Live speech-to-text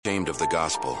Ashamed of the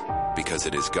gospel, because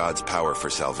it is God's power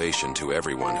for salvation to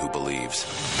everyone who believes.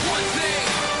 One thing,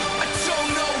 I don't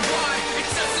know why, it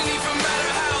doesn't even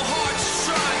matter how hard you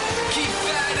try. Keep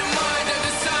that in mind, I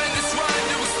designed this rhyme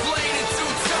to explain in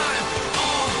due time.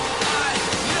 All I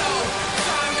know,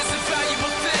 time is a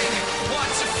valuable thing.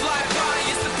 Watch it fly by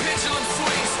as the pendulum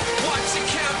swings. Watch it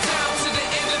count down to the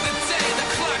end of the day. The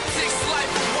clock takes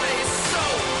life away, it's so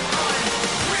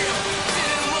unreal.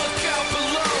 Didn't look out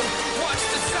below, watch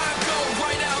the time go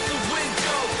right out the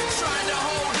window. Trying to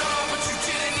hold on, but you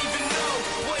didn't even know.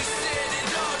 Wasted it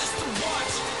all just to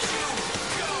watch you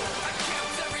go. I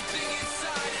kept everything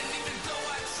inside, and even though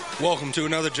I tried. Welcome to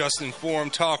another Just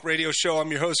Informed Talk Radio Show.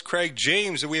 I'm your host, Craig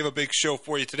James, and we have a big show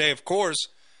for you today. Of course,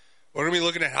 we're going to be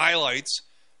looking at highlights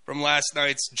from last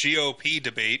night's GOP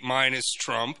debate, minus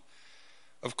Trump.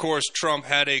 Of course, Trump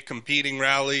had a competing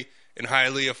rally in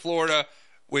Hialeah, Florida,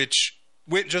 which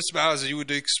went just about as you would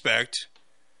expect.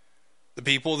 The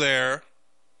people there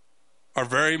are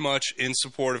very much in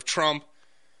support of Trump.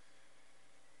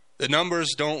 The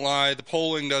numbers don't lie. The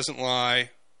polling doesn't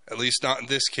lie, at least not in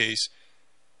this case.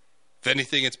 If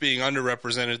anything, it's being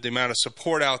underrepresented, the amount of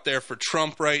support out there for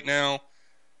Trump right now.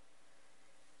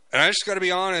 And I just got to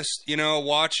be honest,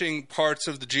 watching parts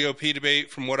of the GOP debate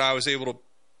from what I was able to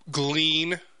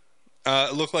glean,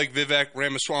 it looked like Vivek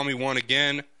Ramaswamy won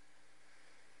again.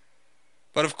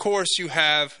 But of course, you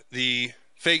have the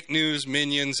fake news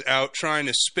minions out trying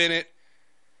to spin it.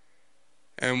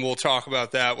 And we'll talk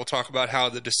about that. We'll talk about how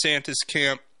the DeSantis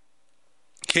camp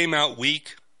came out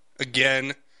weak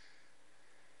again.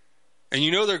 And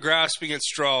they're grasping at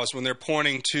straws when they're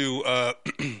pointing to,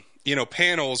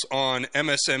 panels on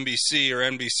MSNBC or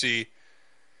NBC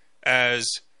as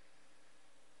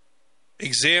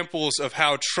examples of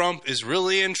how Trump is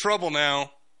really in trouble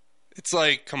now. It's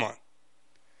like, come on.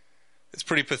 It's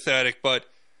pretty pathetic, but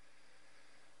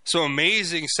so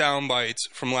amazing sound bites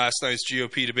from last night's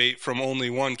GOP debate from only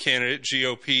one candidate.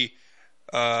 The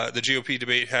GOP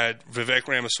debate had Vivek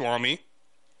Ramaswamy.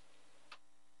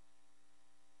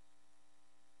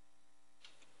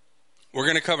 We're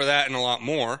going to cover that and a lot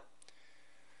more.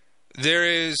 There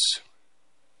are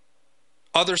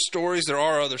other stories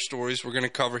we're going to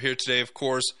cover here today, of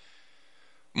course.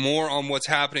 More on what's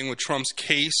happening with Trump's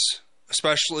case,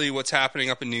 especially what's happening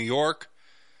up in New York,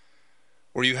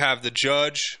 where you have the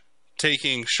judge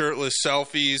taking shirtless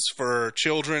selfies for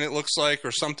children, it looks like,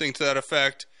 or something to that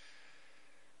effect,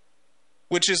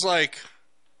 which is like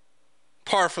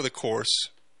par for the course.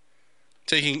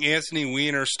 Taking Anthony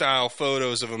Weiner-style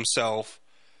photos of himself.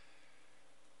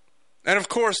 And, of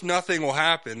course, nothing will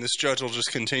happen. This judge will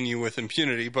just continue with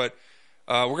impunity. But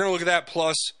we're going to look at that.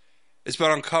 Plus, it's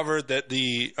been uncovered that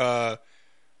the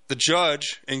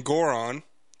judge in Goron,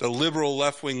 the liberal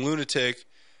left-wing lunatic,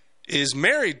 is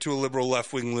married to a liberal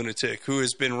left-wing lunatic who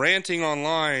has been ranting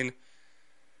online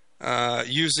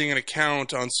using an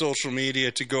account on social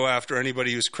media to go after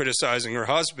anybody who's criticizing her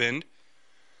husband.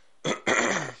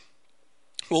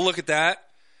 We'll look at that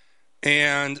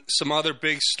and some other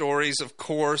big stories, of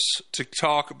course, to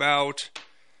talk about.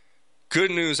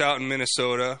 Good news out in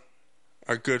Minnesota.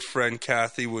 Our good friend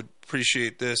Kathy would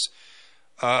appreciate this.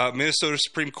 Minnesota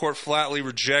Supreme Court flatly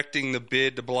rejecting the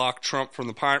bid to block Trump from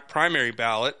the primary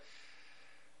ballot.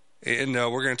 And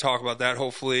we're going to talk about that,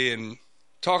 hopefully, and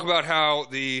talk about how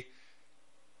the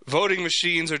voting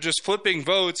machines are just flipping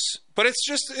votes. But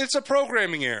it's a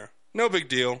programming error. No big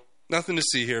deal. Nothing to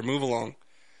see here. Move along.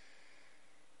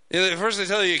 First they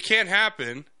tell you it can't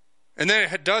happen, and then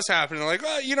it does happen. And they're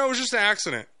like, it was just an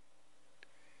accident.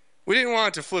 We didn't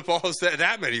want it to flip all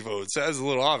that many votes. That was a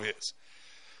little obvious.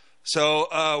 So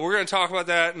we're going to talk about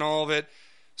that and all of it.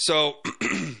 So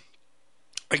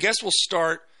I guess we'll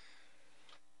start,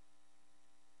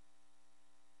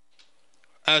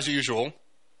 as usual,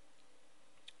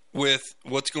 with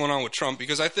what's going on with Trump,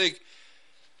 because I think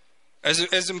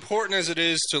as important as it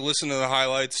is to listen to the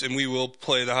highlights, and we will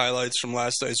play the highlights from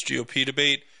last night's GOP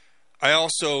debate, I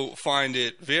also find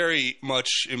it very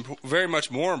much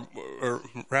more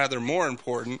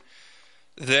important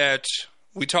that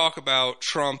we talk about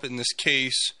Trump in this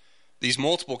case, these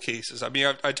multiple cases. I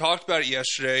mean, I talked about it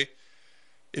yesterday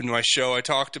in my show. I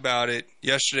talked about it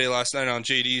yesterday, last night on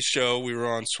JD's show. We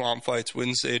were on Swamp Fights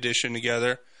Wednesday edition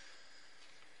together.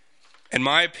 And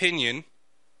my opinion,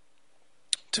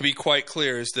 to be quite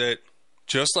clear, is that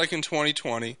just like in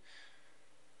 2020,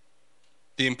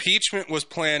 the impeachment was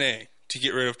plan A to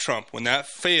get rid of Trump. When that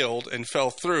failed and fell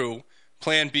through,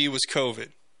 plan B was COVID.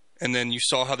 And then you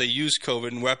saw how they used COVID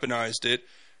and weaponized it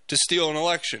to steal an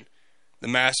election. The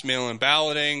mass mail-in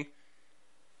balloting,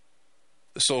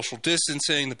 the social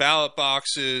distancing, the ballot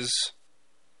boxes,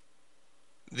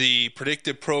 the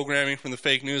predictive programming from the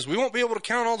fake news. We won't be able to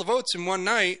count all the votes in one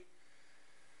night.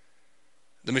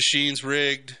 The machine's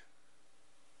rigged.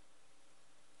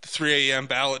 The 3 a.m.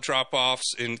 ballot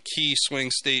drop-offs in key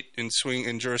swing state and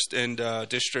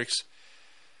districts.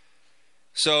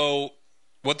 So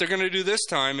what they're going to do this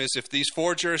time is, if these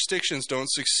 4 jurisdictions don't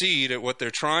succeed at what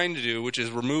they're trying to do, which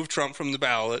is remove Trump from the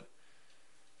ballot,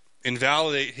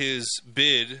 invalidate his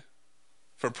bid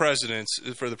for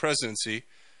the presidency,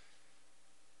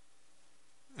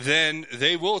 then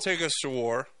they will take us to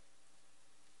war.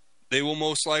 They will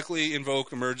most likely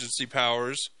invoke emergency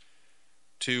powers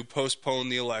to postpone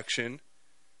the election,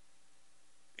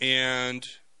 and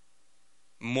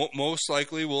most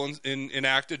likely will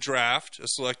enact a draft, a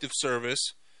selective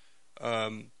service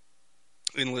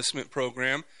enlistment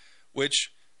program,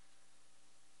 which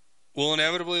will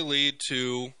inevitably lead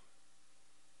to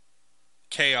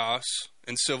chaos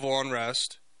and civil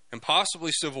unrest and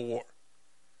possibly civil war.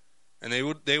 And they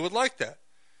would like that.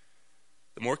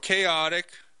 The more chaotic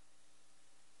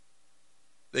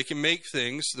they can make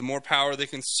things, the more power they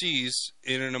can seize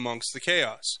in and amongst the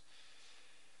chaos.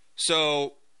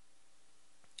 So,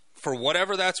 for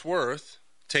whatever that's worth,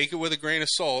 take it with a grain of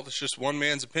salt. It's just one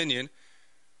man's opinion.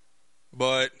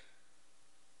 But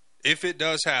if it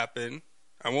does happen,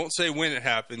 I won't say when it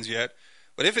happens yet,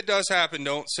 but if it does happen,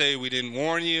 don't say we didn't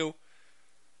warn you,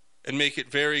 and make it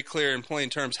very clear in plain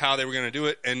terms how they were going to do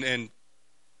it. And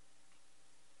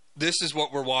this is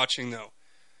what we're watching, though.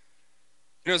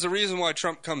 You know, there's a reason why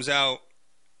Trump comes out,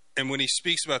 and when he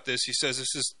speaks about this, he says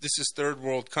this is third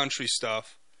world country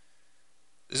stuff.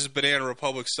 This is banana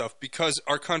republic stuff, because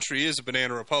our country is a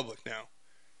banana republic now.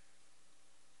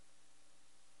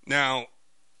 Now,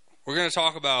 we're going to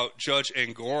talk about Judge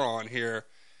Engoron here,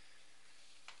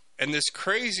 and this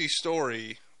crazy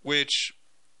story, which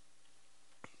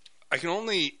I can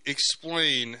only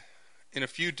explain in a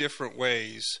few different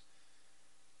ways,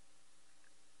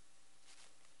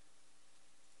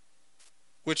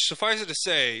 which, suffice it to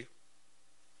say,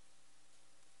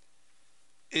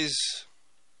 is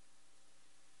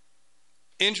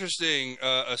interesting.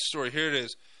 A story. Here it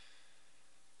is.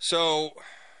 So,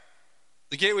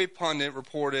 the Gateway Pundit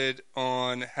reported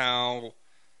on how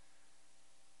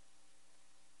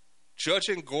Judge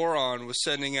Engoron was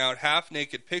sending out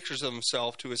half-naked pictures of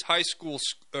himself to his high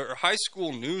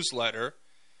school newsletter.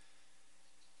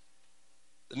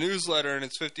 The newsletter, in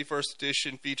its 51st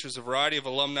edition, features a variety of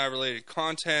alumni-related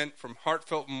content, from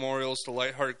heartfelt memorials to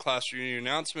lighthearted class reunion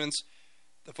announcements.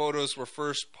 The photos were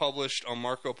first published on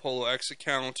Marco Polo X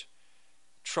account.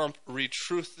 Trump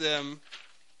retruthed them.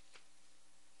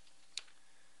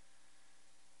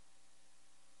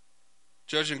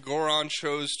 Judge Engoron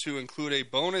chose to include a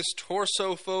bonus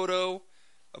torso photo,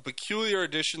 a peculiar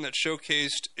edition that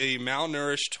showcased a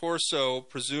malnourished torso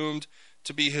presumed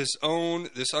to be his own.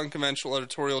 This unconventional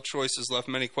editorial choice has left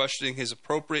many questioning his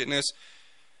appropriateness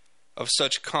of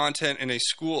such content in a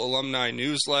school alumni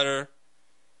newsletter.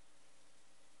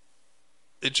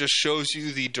 It just shows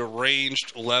you the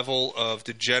deranged level of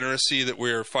degeneracy that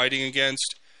we're fighting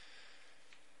against.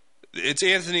 It's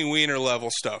Anthony Weiner level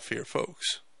stuff here,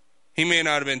 folks. He may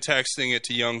not have been texting it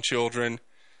to young children,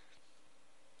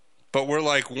 but we're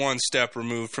like one step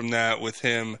removed from that, with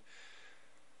him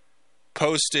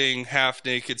posting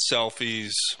half-naked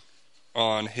selfies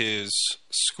on his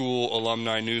school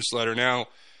alumni newsletter. Now,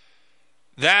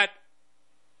 that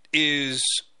is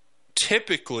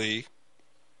typically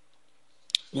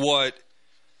what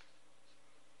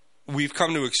we've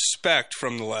come to expect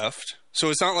from the left. So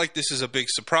it's not like this is a big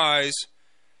surprise.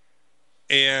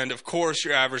 And, of course,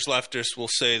 your average leftist will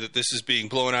say that this is being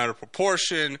blown out of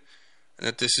proportion, and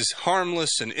that this is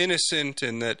harmless and innocent,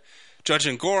 and that Judge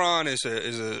Engoron is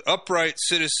an upright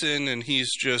citizen, and he's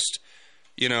just,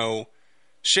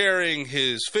 sharing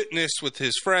his fitness with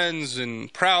his friends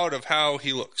and proud of how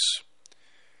he looks.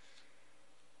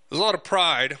 There's a lot of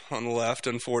pride on the left,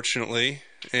 unfortunately,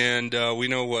 and we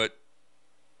know what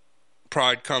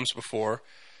pride comes before.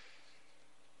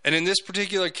 And in this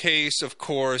particular case, of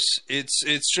course, it's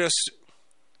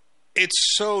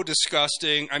so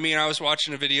disgusting. I mean, I was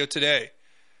watching a video today,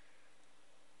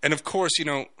 and of course,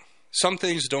 some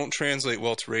things don't translate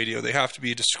well to radio. They have to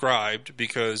be described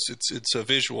because it's a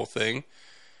visual thing.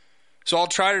 So I'll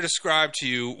try to describe to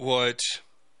you what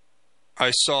I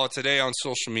saw today on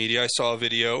social media. I saw a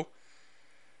video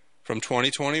from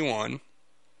 2021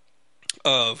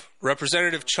 of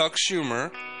Representative Chuck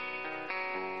Schumer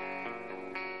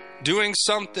doing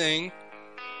something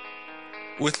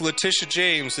with Letitia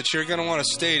James that you're going to want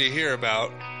to stay to hear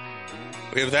about.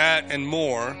 We have that and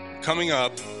more coming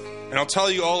up. And I'll tell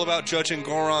you all about Judge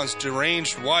Engoron's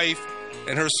deranged wife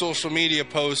and her social media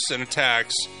posts and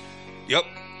attacks. Yep,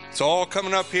 it's all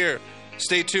coming up here.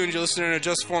 Stay tuned. You're listening to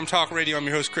Just Informed Talk Radio. I'm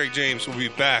your host, Craig James. We'll be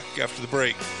back after the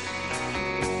break.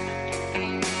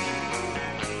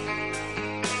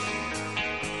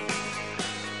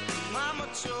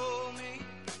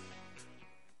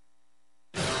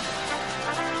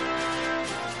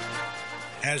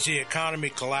 As the economy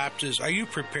collapses, are you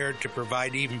prepared to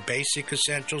provide even basic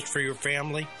essentials for your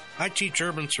family? I teach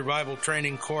urban survival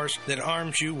training course that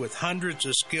arms you with hundreds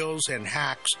of skills and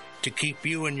hacks to keep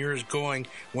you and yours going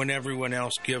when everyone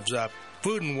else gives up.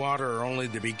 Food and water are only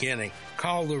the beginning.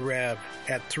 Call the Rev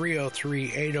at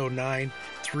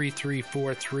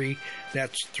 303-809-3343.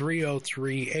 That's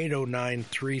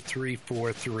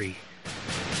 303-809-3343.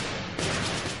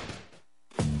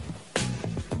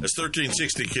 As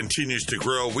 1360 continues to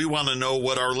grow, we want to know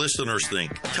what our listeners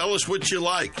think. Tell us what you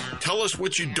like. Tell us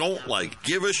what you don't like.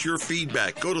 Give us your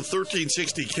feedback. Go to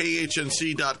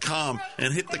 1360khnc.com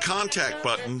and hit the contact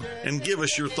button and give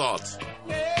us your thoughts.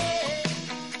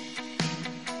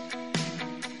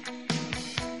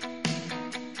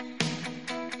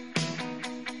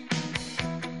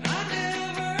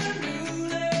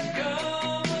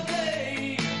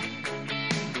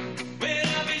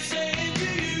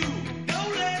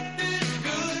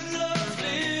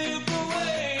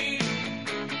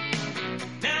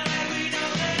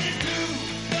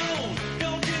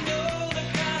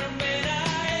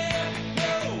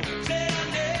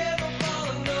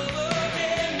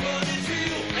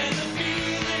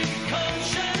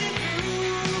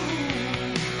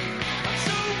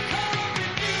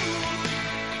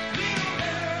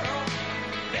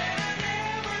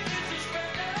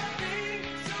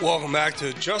 Welcome back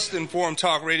to Just Informed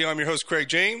Talk Radio. I'm your host, Craig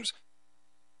James.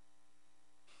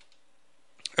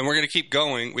 And we're going to keep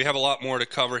going. We have a lot more to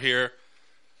cover here.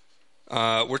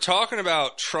 We're talking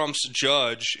about Trump's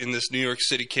judge in this New York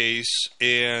City case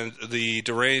and the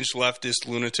deranged leftist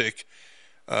lunatic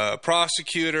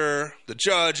prosecutor. The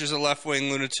judge is a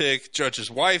left-wing lunatic. The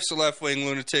judge's wife's a left-wing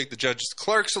lunatic. The judge's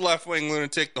clerk's a left-wing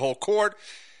lunatic. The whole court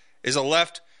is a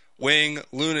left-wing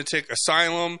lunatic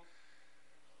asylum.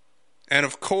 And,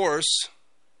 of course,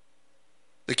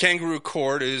 the kangaroo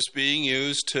court is being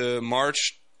used to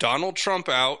march Donald Trump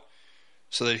out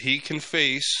so that he can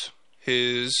face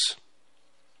his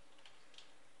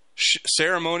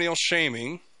ceremonial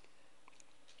shaming,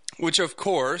 which, of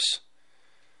course,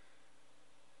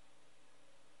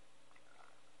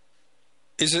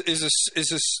 is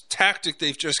a tactic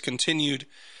they've just continued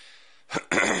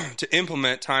to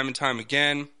implement time and time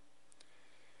again.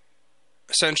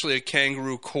 Essentially a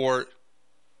kangaroo court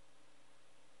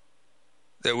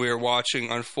that we are watching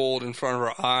unfold in front of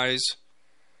our eyes.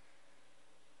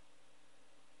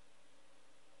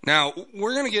 Now,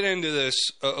 we're going to get into this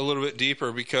a little bit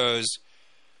deeper because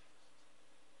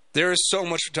there is so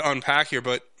much to unpack here,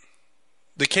 but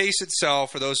the case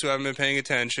itself, for those who haven't been paying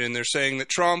attention, they're saying that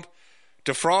Trump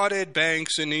defrauded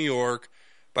banks in New York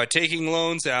by taking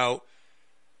loans out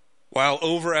while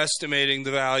overestimating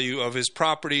the value of his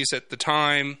properties at the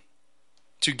time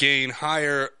to gain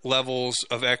higher levels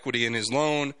of equity in his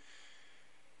loan.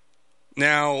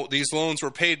 Now, these loans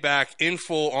were paid back in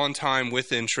full on time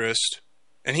with interest,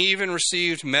 and he even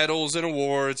received medals and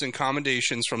awards and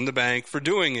commendations from the bank for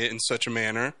doing it in such a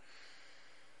manner.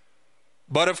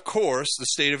 But, of course, the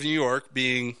state of New York,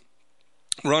 being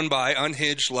run by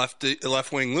unhinged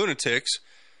left-wing lunatics,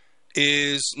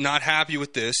 is not happy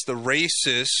with this. The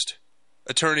racist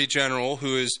attorney general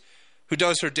who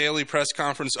does her daily press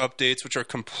conference updates, which are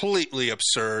completely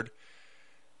absurd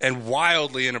and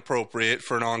wildly inappropriate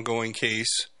for an ongoing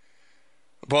case.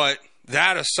 But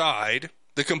that aside,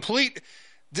 the complete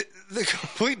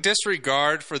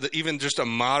disregard for even just a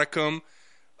modicum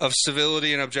of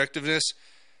civility and objectiveness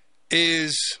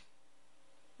is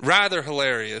rather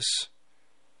hilarious.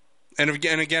 And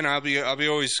again, I'll be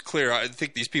always clear. I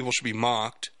think these people should be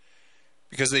mocked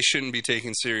because they shouldn't be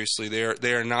taken seriously.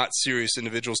 They are not serious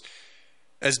individuals.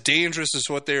 As dangerous as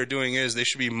what they are doing is, they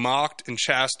should be mocked and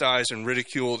chastised and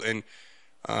ridiculed, and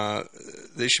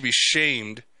they should be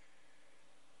shamed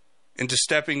into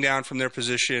stepping down from their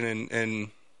position, and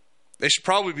they should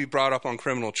probably be brought up on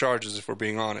criminal charges if we're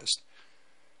being honest.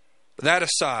 But that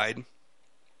aside,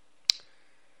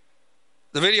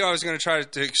 the video I was going to try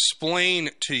to explain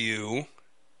to you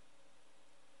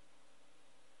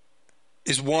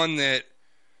is one that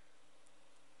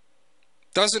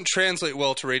doesn't translate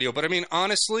well to radio, but I mean,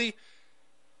 honestly,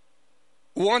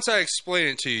 once I explain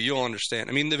it to you, you'll understand.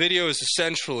 I mean, the video is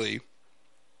essentially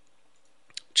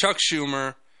Chuck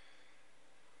Schumer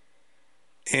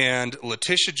and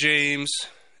Letitia James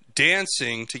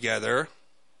dancing together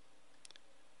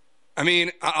I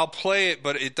mean, I'll play it,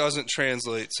 but it doesn't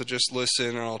translate, so just listen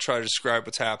and I'll try to describe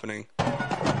what's happening.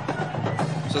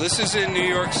 So this is in New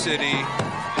York City.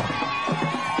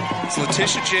 It's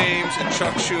Letitia James and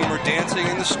Chuck Schumer dancing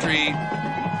in the street.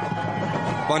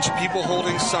 A bunch of people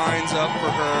holding signs up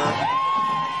for her.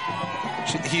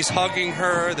 He's hugging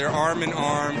her. They're arm in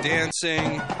arm,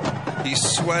 dancing. He's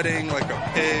sweating like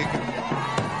a pig.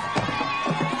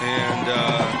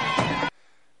 And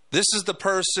this is the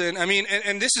person. I mean,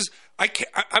 and this is,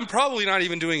 I'm probably not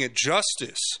even doing it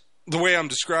justice the way I'm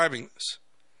describing this.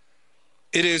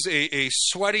 It is a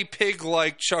sweaty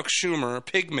pig-like Chuck Schumer, a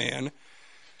pig man,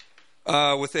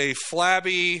 with a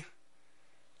flabby,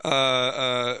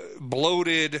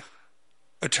 bloated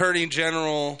Attorney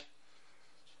General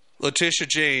Letitia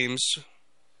James,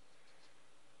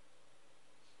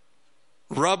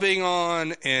 rubbing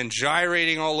on and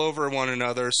gyrating all over one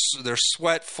another, their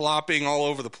sweat flopping all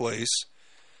over the place,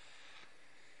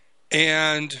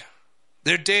 and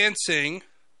they're dancing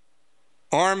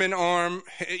arm in arm,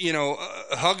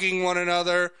 hugging one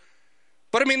another.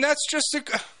 But I mean, that's just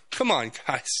come on,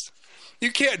 guys.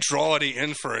 You can't draw any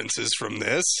inferences from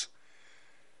this.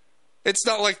 It's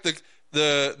not like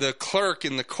the clerk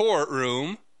in the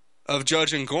courtroom of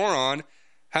Judge Engoron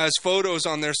has photos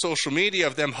on their social media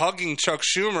of them hugging Chuck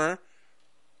Schumer.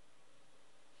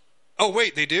 Oh,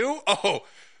 wait, they do? Oh,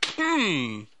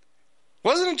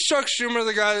 Wasn't Chuck Schumer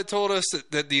the guy that told us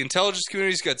that the intelligence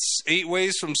community's got 8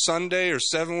 ways from Sunday or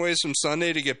 7 ways from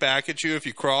Sunday to get back at you if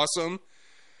you cross them?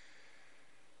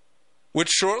 Which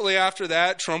shortly after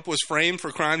that, Trump was framed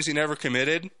for crimes he never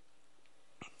committed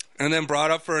and then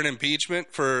brought up for an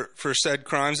impeachment for said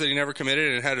crimes that he never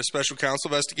committed and had a special counsel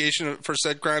investigation for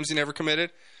said crimes he never committed.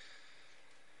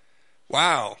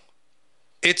 Wow.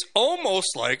 It's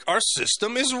almost like our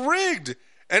system is rigged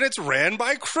and it's ran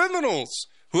by criminals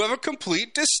who have a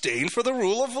complete disdain for the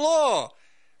rule of law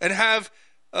and have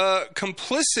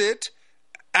complicit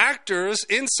actors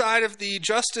inside of the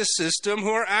justice system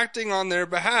who are acting on their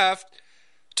behalf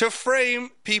to frame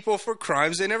people for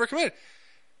crimes they never committed.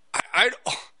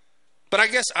 But I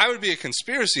guess I would be a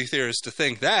conspiracy theorist to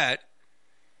think that.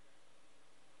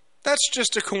 That's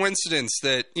just a coincidence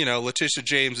that, Letitia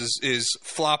James is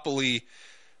floppily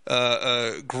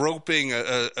groping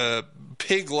a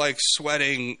pig-like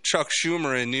sweating Chuck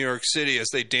Schumer in New York City as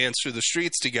they dance through the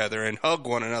streets together and hug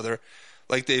one another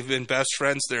like they've been best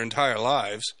friends their entire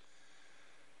lives.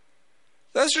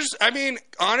 That's just,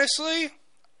 honestly,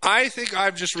 I think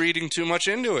I'm just reading too much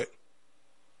into it.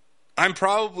 I'm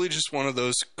probably just one of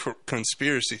those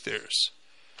conspiracy theorists.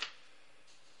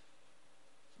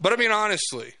 But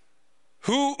honestly,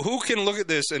 who can look at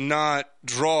this and not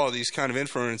draw these kind of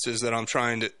inferences that I'm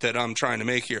trying to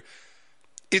make here?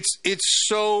 It's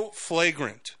so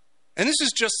flagrant. And this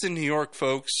is just in New York,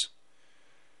 folks.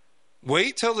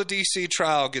 Wait till the D.C.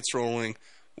 trial gets rolling.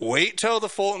 Wait till the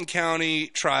Fulton County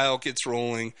trial gets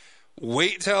rolling.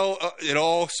 Wait till it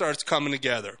all starts coming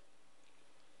together.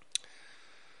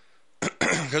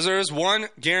 Because there is one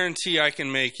guarantee I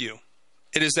can make you.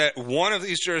 It is that one of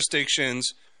these jurisdictions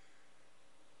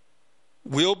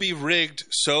will be rigged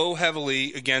so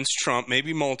heavily against Trump,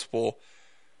 maybe multiple,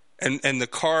 and the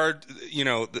card,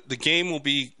 the game will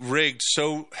be rigged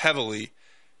so heavily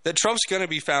that Trump's going to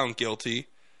be found guilty,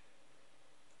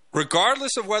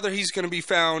 regardless of whether he's going to be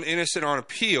found innocent on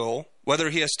appeal, whether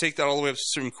he has to take that all the way up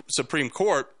to Supreme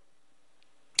Court.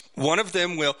 One of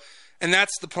them will, and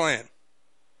that's the plan.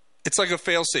 It's like a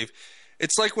failsafe.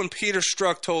 It's like when Peter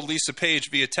Strzok told Lisa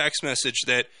Page via text message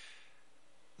that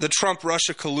the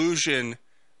Trump-Russia collusion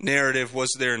narrative was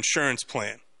their insurance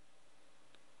plan.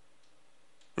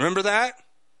 Remember that?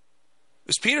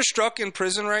 Is Peter Strzok in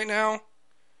prison right now?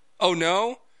 Oh,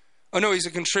 no? Oh, no, he's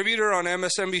a contributor on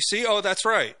MSNBC? Oh, that's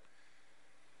right.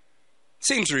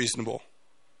 Seems reasonable.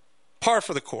 Par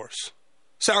for the course.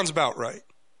 Sounds about right.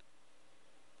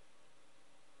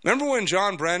 Remember when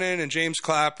John Brennan and James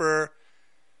Clapper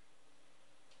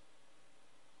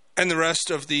and the rest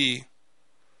of the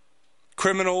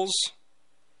criminals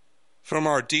from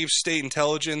our deep state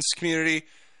intelligence community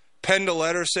penned a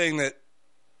letter saying that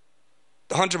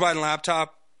the Hunter Biden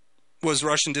laptop was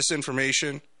Russian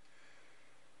disinformation,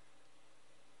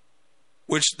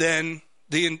 which then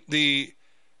the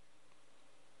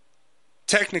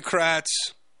technocrats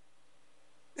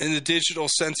in the digital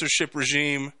censorship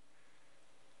regime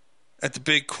at the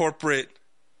big corporate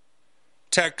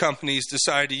tech companies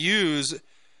decide to use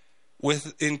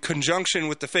in conjunction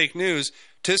with the fake news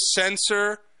to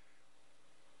censor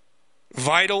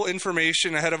vital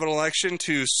information ahead of an election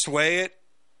to sway it,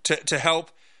 to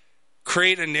help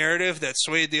create a narrative that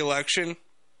swayed the election.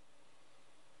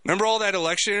 Remember all that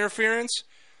election interference?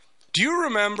 Do you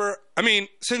remember, I mean,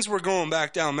 since we're going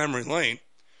back down memory lane,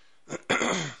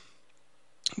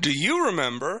 do you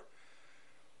remember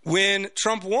when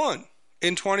Trump won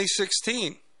in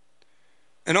 2016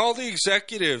 and all the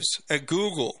executives at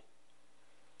Google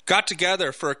got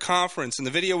together for a conference and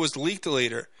the video was leaked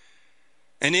later,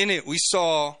 and in it we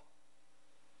saw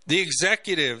the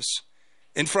executives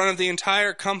in front of the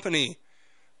entire company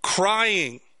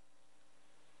crying,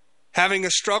 having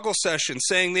a struggle session,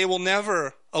 saying they will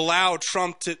never allow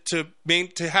Trump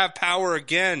to have power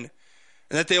again,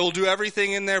 and that they will do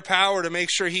everything in their power to make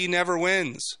sure he never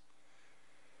wins.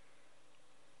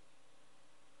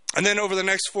 And then over the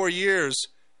next 4 years,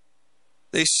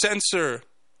 they censor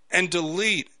and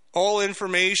delete all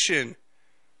information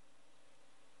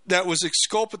that was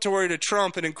exculpatory to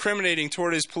Trump and incriminating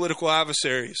toward his political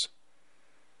adversaries.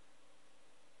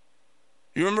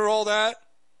 You remember all that?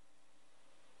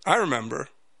 I remember.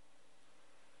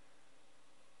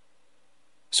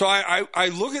 So I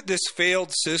look at this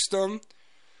failed system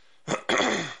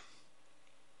and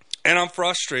I'm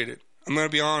frustrated. I'm going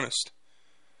to be honest.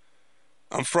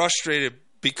 I'm frustrated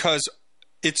because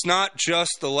it's not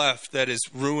just the left that is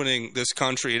ruining this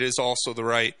country. It is also the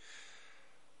right.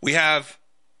 We have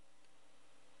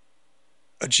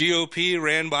a GOP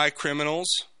ran by criminals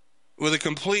with a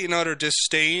complete and utter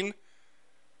disdain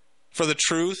for the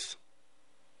truth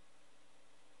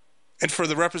and for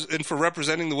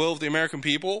representing the will of the American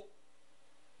people.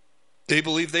 They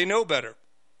believe they know better.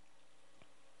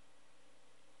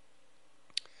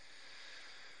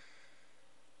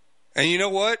 And you know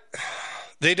what?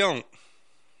 They don't.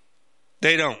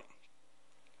 They don't.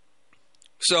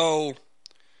 So,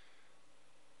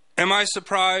 am I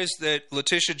surprised that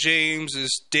Letitia James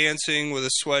is dancing with a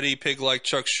sweaty pig like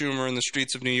Chuck Schumer in the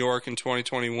streets of New York in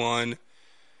 2021,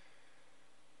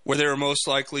 where they were most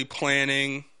likely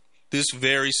planning this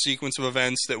very sequence of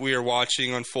events that we are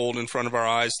watching unfold in front of our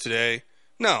eyes today?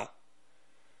 No.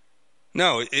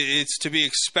 No, it's to be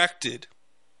expected.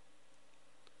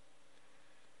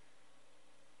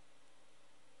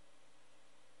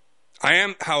 I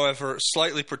am, however,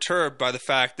 slightly perturbed by the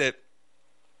fact that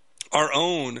our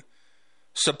own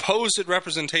supposed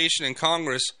representation in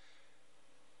Congress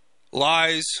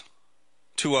lies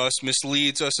to us,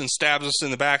 misleads us, and stabs us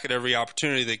in the back at every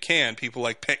opportunity they can. People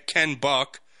like Ken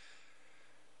Buck,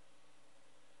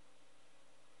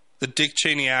 the Dick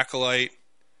Cheney acolyte,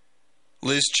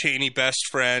 Liz Cheney best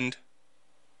friend,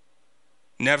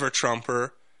 Never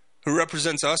Trumper, who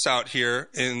represents us out here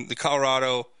in the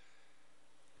Colorado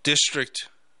District,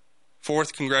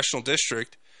 4th Congressional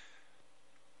District,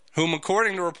 whom,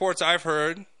 according to reports I've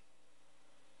heard,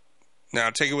 now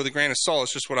take it with a grain of salt,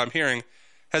 it's just what I'm hearing,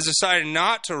 has decided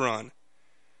not to run.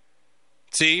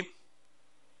 See?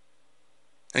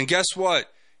 And guess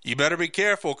what? You better be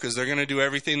careful, because they're going to do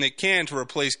everything they can to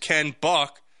replace Ken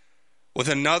Buck with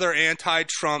another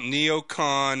anti-Trump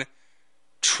neocon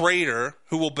traitor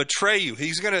who will betray you.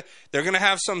 They're going to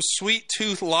have some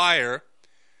sweet-toothed liar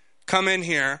come in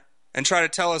here and try to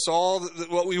tell us all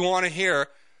what we want to hear,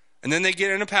 and then they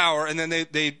get into power, and then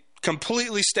they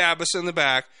completely stab us in the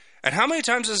back. And how many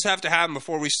times does this have to happen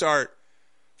before we start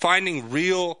finding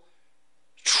real,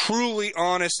 truly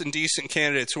honest and decent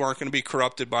candidates who aren't going to be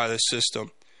corrupted by this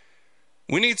system?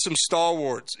 We need some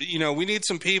stalwarts. We need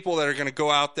some people that are going to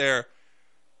go out there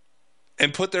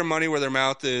and put their money where their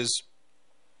mouth is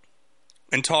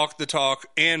and talk the talk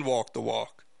and walk the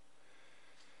walk.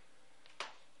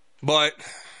 But,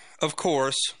 of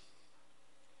course,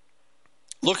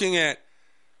 looking at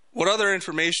what other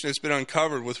information has been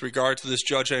uncovered with regard to this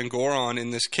Judge Engoron in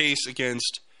this case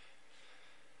against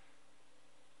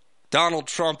Donald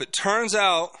Trump, it turns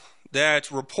out that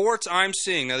reports I'm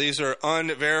seeing, now these are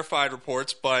unverified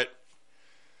reports, but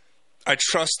I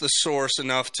trust the source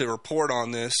enough to report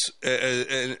on this,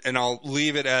 and I'll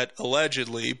leave it at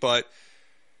allegedly, but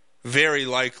very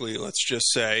likely, let's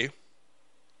just say,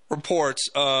 reports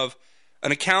of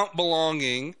an account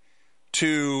belonging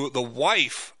to the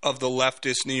wife of the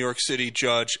leftist New York City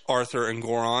judge Arthur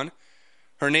Engoron.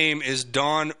 Her name is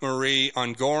Dawn Marie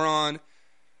Engoron.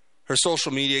 Her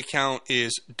social media account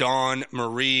is Dawn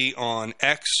Marie on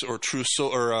X or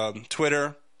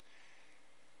Twitter.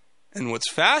 And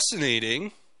what's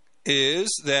fascinating is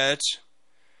that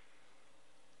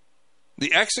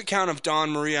the X account of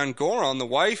Dawn Marie Engoron, the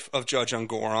wife of Judge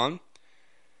Engoron,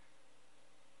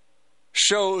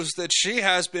 shows that she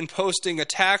has been posting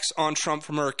attacks on Trump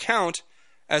from her account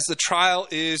as the trial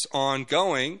is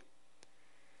ongoing.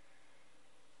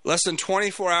 Less than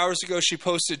 24 hours ago, she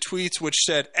posted tweets which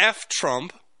said, F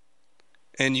Trump.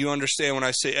 And you understand when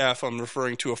I say F, I'm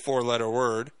referring to a 4-letter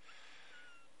word.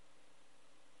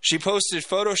 She posted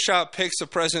Photoshop pics of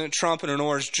President Trump in an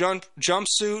orange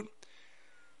jumpsuit.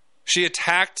 She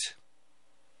attacked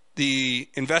the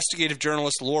investigative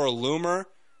journalist Laura Loomer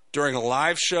during a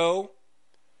live show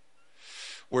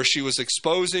where she was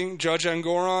exposing Judge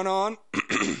Engoron on.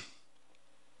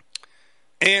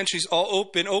 And she's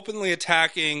been openly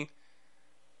attacking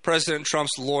President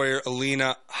Trump's lawyer,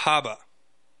 Alina Habba.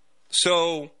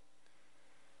 So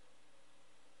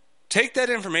take that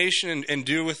information and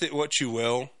do with it what you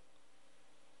will.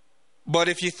 But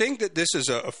if you think that this is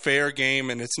a fair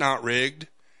game and it's not rigged,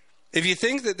 if you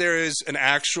think that there is an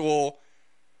actual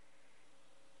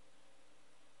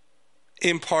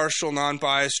impartial,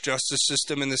 non-biased justice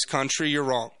system in this country, you're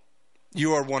wrong.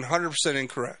 You are 100%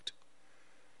 incorrect.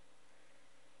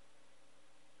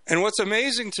 And what's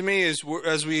amazing to me is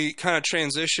as we kind of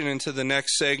transition into the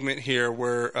next segment here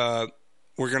where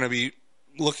we're going to be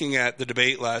looking at the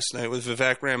debate last night with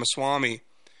Vivek Ramaswamy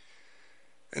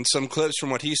and some clips from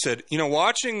what he said. You know,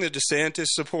 watching the DeSantis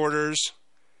supporters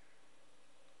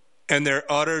and their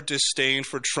utter disdain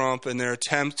for Trump and their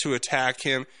attempt to attack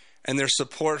him and their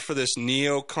support for this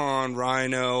neocon,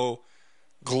 rhino,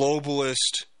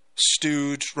 globalist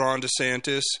stooge, Ron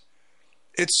DeSantis,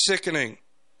 it's sickening.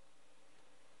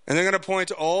 And they're going to point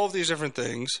to all of these different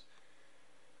things.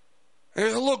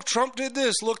 And look, Trump did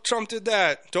this. Look, Trump did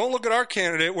that. Don't look at our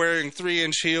candidate wearing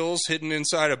 3-inch heels hidden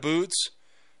inside of boots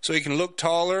so he can look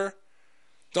taller.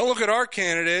 Don't look at our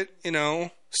candidate, you know,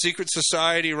 secret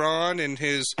society Ron and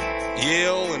his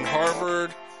Yale and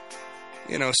Harvard,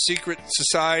 you know, secret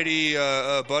society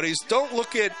buddies. Don't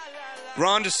look at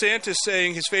Ron DeSantis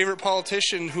saying his favorite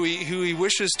politician who he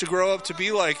wishes to grow up to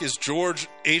be like is George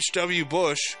H.W.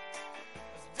 Bush.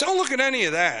 Don't look at any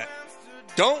of that.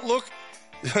 Don't look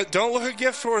a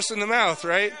gift horse in the mouth,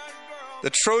 right? The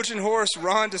Trojan horse,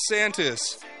 Ron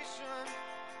DeSantis.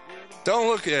 Don't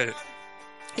look at it.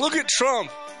 Look at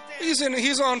Trump.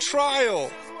 He's on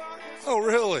trial. Oh,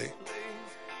 really?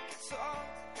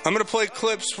 I'm going to play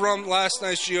clips from last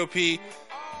night's GOP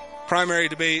primary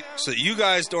debate so that you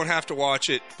guys don't have to watch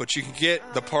it, but you can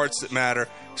get the parts that matter.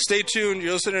 Stay tuned.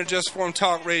 You're listening to Just Informed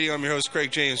Talk Radio. I'm your host,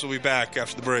 Craig James. We'll be back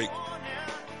after the break.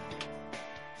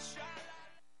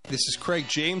 This is Craig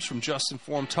James from Just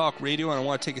Informed Talk Radio, and I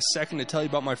want to take a second to tell you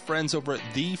about my friends over at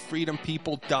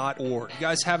thefreedompeople.org. If you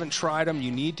guys haven't tried them,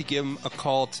 you need to give them a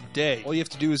call today. All you have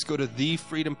to do is go to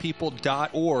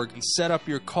thefreedompeople.org and set up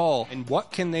your call. And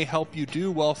what can they help you do?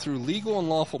 Well, through legal and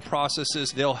lawful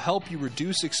processes, they'll help you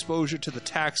reduce exposure to the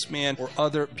tax man or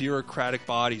other bureaucratic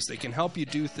bodies. They can help you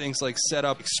do things like set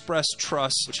up express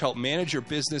trusts, which help manage your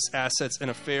business assets and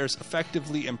affairs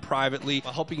effectively and privately,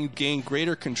 while helping you gain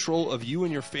greater control of you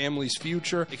and your family's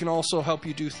future. It can also help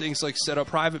you do things like set up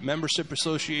private membership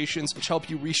associations, which help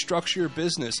you restructure your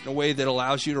business in a way that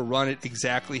allows you to run it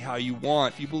exactly how you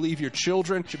want. If you believe your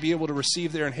children should be able to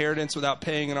receive their inheritance without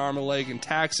paying an arm and a leg in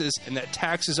taxes, and that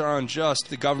taxes are unjust,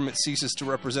 the government ceases to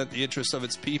represent the interests of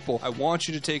its people, I want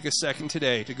you to take a second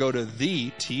today to go to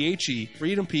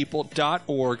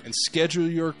freedompeople.org and schedule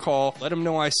your call. Let them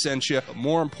know I sent you, but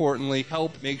more importantly,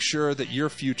 help make sure that your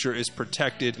future is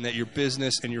protected and that your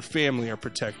business and your family are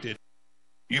protected.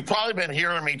 You've probably been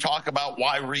hearing me talk about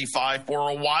YRefi for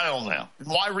a while now.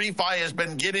 YRefi has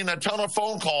been getting a ton of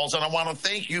phone calls, and I want to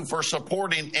thank you for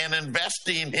supporting and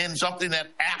investing in something that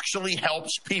actually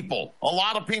helps people. A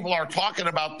lot of people are talking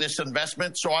about this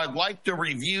investment, so I'd like to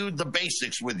review the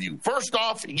basics with you. First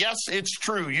off, yes, it's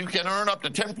true. You can earn up to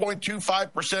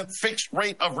 10.25% fixed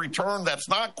rate of return that's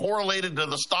not correlated to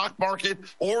the stock market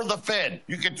or the Fed.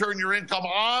 You can turn your income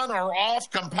on or off,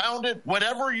 compound it,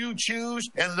 whatever you choose,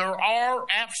 and there are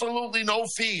absolutely no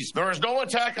fees. There is no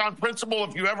attack on principal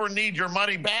if you ever need your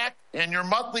money back, and your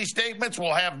monthly statements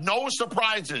will have no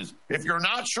surprises. If you're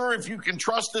not sure if you can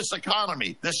trust this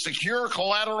economy, this secure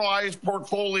collateralized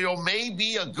portfolio may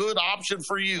be a good option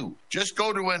for you. Just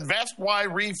go to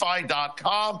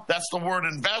investyrefy.com. That's the word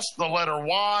invest, the letter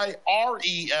Y,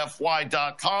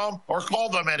 REFY.com, or call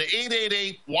them at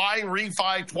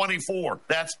 888-YREFI24.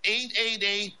 That's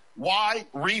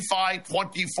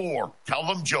 888-YREFI24. Tell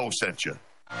them Joe sent you.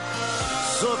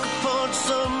 Sucker punch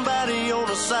somebody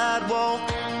on a sidewalk,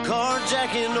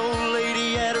 carjacking old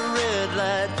lady at a red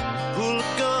light, pull a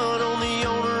gun on the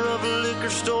owner of a liquor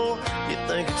store. You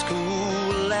think it's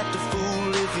cool, act a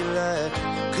fool if you like,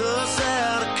 cuss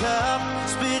out a cop,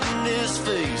 spit in his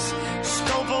face,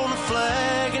 stomp on the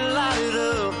flag and light it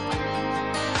up.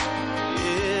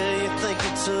 Yeah, you think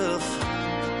it's tough.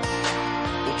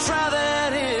 Well, try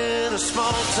that in a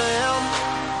small town,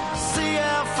 see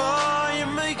how far you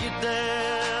make it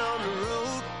down the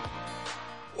road.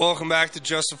 Welcome back to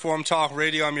Just Informed Talk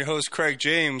Radio. I'm your host, Craig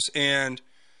James, and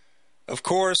Of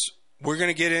course, we're going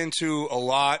to get into a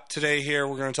lot today here.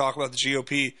 We're going to talk about the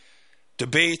GOP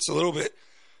debates a little bit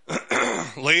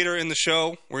later in the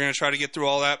show. We're going to try to get through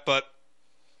all that. But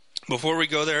before we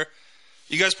go there,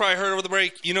 you guys probably heard over the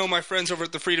break, you know my friends over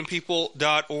at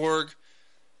thefreedompeople.org.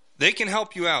 They can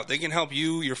help you out. They can help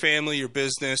you, your family, your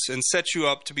business, and set you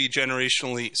up to be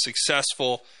generationally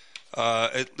successful.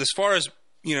 As far as,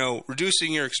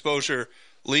 reducing your exposure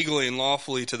legally and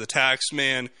lawfully to the tax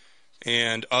man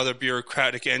and other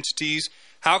bureaucratic entities,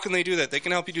 how can they do that? They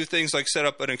can help you do things like set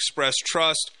up an express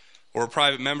trust or a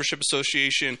private membership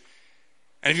association.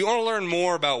 And if you want to learn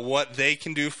more about what they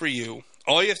can do for you,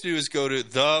 all you have to do is go to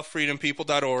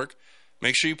thefreedompeople.org.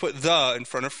 Make sure you put the in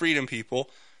front of Freedom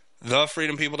People,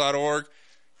 thefreedompeople.org,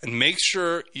 and make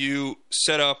sure you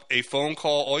set up a phone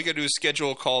call. All you got to do is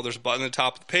schedule a call. There's a button at the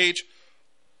top of the page.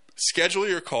 Schedule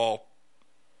your call.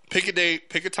 Pick a date,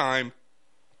 pick a time.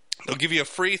 They'll give you a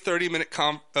free 30-minute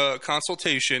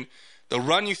consultation. They'll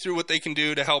run you through what they can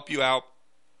do to help you out.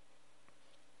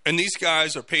 And these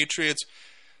guys are patriots.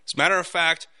 As a matter of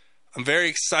fact, I'm very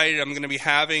excited. I'm going to be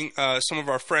having some of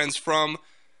our friends from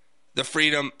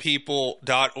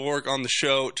thefreedompeople.org on the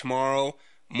show tomorrow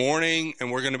morning,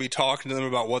 and we're going to be talking to them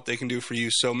about what they can do for you.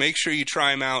 So make sure you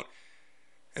try them out,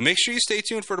 and make sure you stay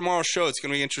tuned for tomorrow's show. It's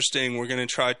going to be interesting. We're going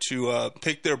to try to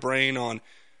pick their brain on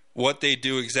what they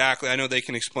do exactly. I know they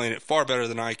can explain it far better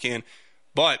than I can,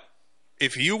 but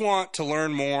if you want to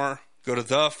learn more, go to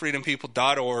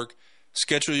thefreedompeople.org,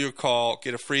 schedule your call,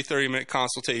 get a free 30-minute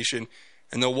consultation,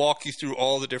 and they'll walk you through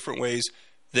all the different ways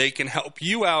they can help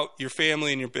you out, your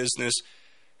family, and your business.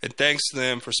 And thanks to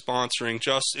them for sponsoring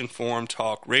Just Informed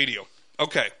Talk Radio.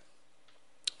 Okay,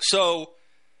 so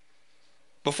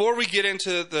before we get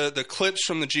into the clips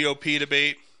from the GOP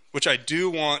debate, which I do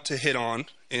want to hit on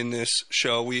in this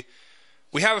show, we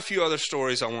have a few other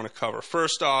stories I want to cover.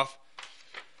 First off,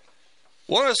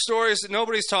 one of the stories that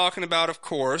nobody's talking about, of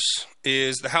course,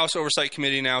 is the House Oversight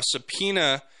Committee now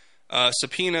subpoenas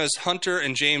Hunter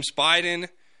and James Biden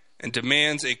and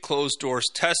demands a closed-doors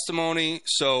testimony.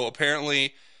 So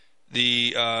apparently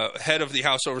the head of the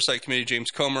House Oversight Committee,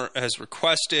 James Comer, has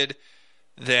requested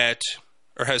that,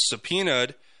 or has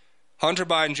subpoenaed Hunter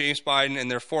Biden, James Biden, and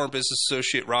their foreign business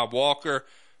associate, Rob Walker,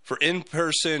 for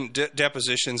in-person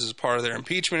depositions as part of their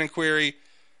impeachment inquiry.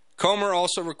 Comer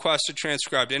also requested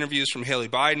transcribed interviews from Haley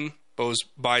Biden,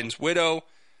 Biden's widow,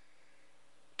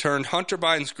 turned Hunter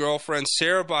Biden's girlfriend,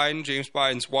 Sarah Biden, James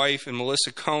Biden's wife, and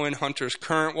Melissa Cohen, Hunter's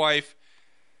current wife.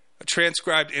 A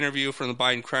transcribed interview from the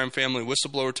Biden crime family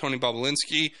whistleblower Tony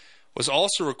Bobulinski was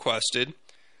also requested.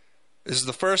 This is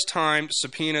the first time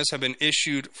subpoenas have been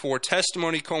issued for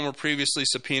testimony. Comer previously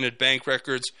subpoenaed bank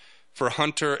records for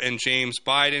Hunter and James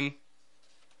Biden.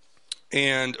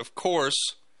 And, of course,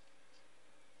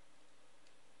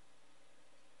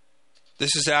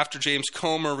 this is after James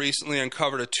Comer recently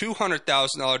uncovered a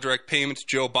 $200,000 direct payment to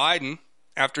Joe Biden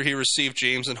after he received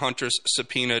James and Hunter's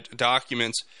subpoenaed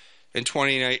documents. In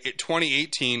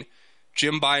 2018,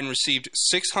 Jim Biden received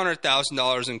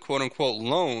 $600,000 in quote-unquote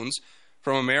loans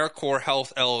from AmeriCorps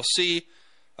Health LLC,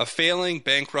 a failing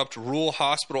bankrupt rural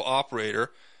hospital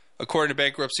operator. According to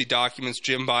bankruptcy documents,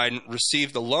 Jim Biden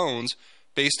received the loans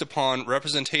based upon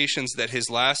representations that his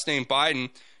last name Biden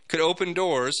could open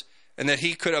doors and that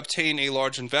he could obtain a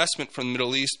large investment from the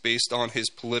Middle East based on his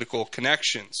political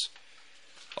connections.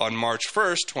 On March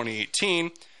 1st,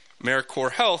 2018,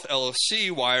 AmeriCorps Health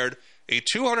LLC wired a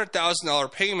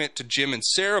 $200,000 payment to Jim and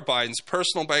Sarah Biden's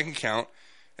personal bank account,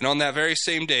 and on that very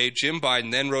same day, Jim Biden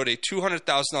then wrote a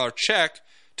 $200,000 check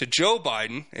to Joe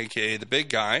Biden, a.k.a. the big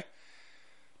guy.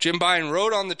 Jim Biden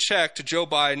wrote on the check to Joe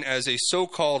Biden as a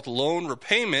so-called loan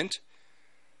repayment.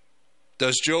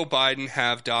 Does Joe Biden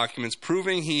have documents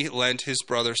proving he lent his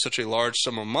brother such a large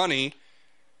sum of money?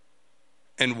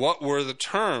 And what were the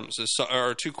terms?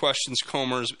 Are two questions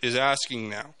Comer is asking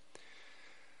now.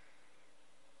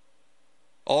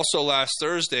 Also last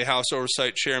Thursday, House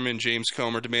Oversight Chairman James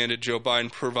Comer demanded Joe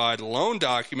Biden provide loan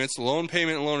documents, loan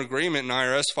payment and loan agreement, and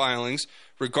IRS filings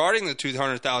regarding the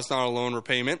 $200,000 loan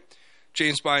repayment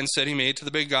James Biden said he made to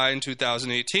the big guy in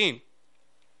 2018.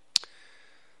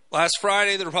 Last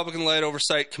Friday, the Republican-led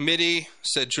Oversight Committee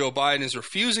said Joe Biden is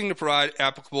refusing to provide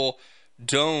applicable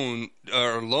loan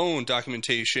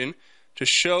documentation to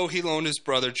show he loaned his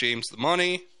brother James the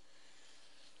money.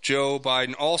 Joe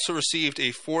Biden also received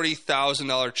a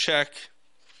 $40,000 check,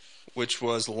 which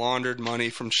was laundered money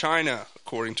from China,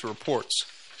 according to reports.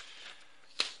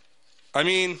 I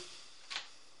mean,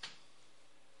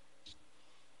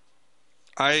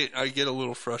 I get a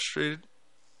little frustrated.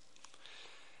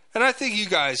 And I think you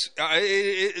guys,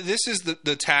 this is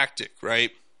the tactic,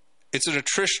 right? It's an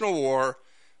attritional war.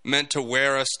 meant to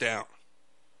wear us down.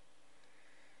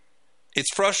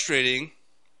 It's frustrating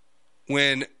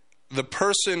when the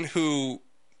person who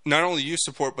not only you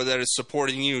support, but that is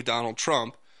supporting you, Donald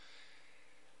Trump,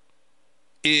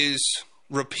 is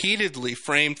repeatedly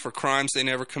framed for crimes they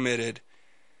never committed.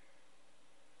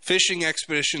 Fishing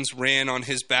expeditions ran on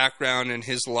his background and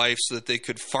his life so that they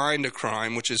could find a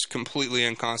crime, which is completely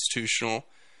unconstitutional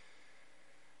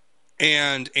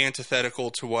and antithetical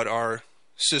to what our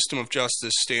system of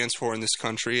justice stands for in this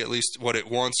country, at least what it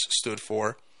once stood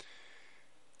for.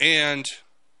 And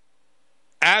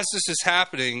as this is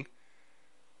happening,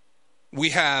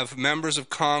 we have members of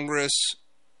Congress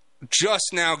just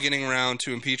now getting around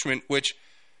to impeachment, which,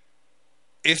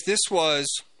 if this was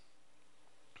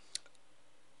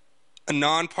a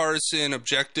nonpartisan,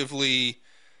 objectively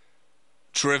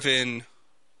driven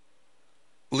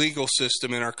legal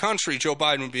system in our country, Joe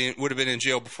Biden would have been in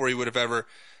jail before he would have ever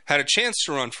had a chance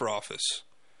to run for office.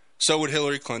 So would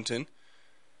Hillary Clinton.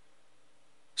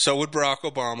 So would Barack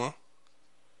Obama.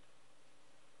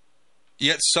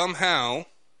 Yet somehow,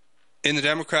 in the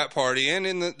Democrat Party and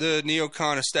in the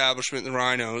neocon establishment, the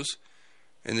rhinos,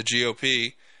 and the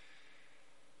GOP,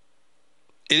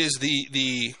 it is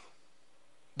the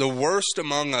worst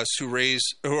among us who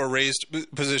are raised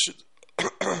positions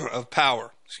of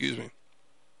power. Excuse me.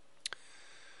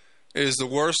 It is the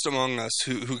worst among us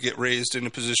who get raised into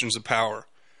positions of power.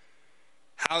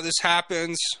 How this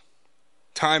happens,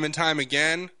 time and time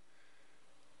again,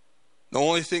 the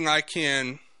only thing I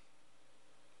can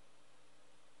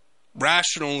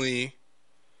rationally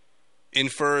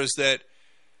infer is that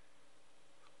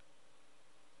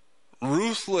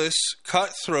ruthless,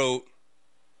 cutthroat,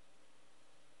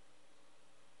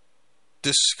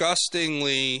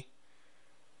 disgustingly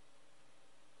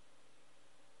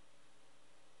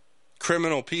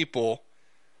criminal people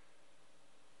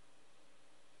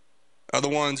are the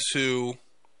ones who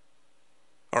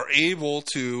are able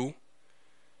to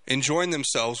enjoin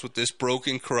themselves with this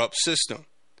broken, corrupt system.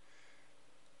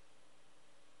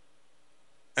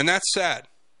 And that's sad.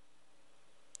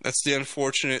 That's the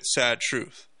unfortunate, sad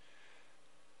truth.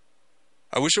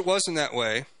 I wish it wasn't that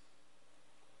way,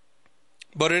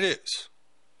 but it is.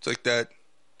 It's like that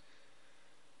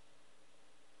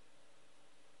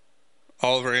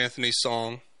Oliver Anthony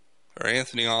song, or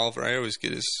Anthony Oliver. I always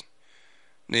get his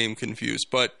name confused.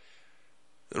 But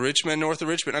the rich men north of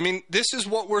Richmond. I mean, this is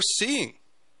what we're seeing.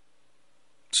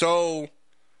 So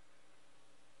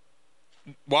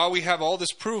while we have all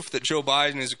this proof that Joe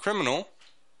Biden is a criminal,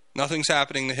 nothing's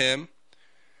happening to him.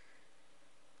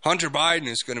 Hunter Biden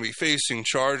is going to be facing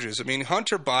charges. I mean,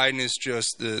 Hunter Biden is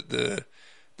just the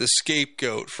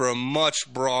scapegoat for a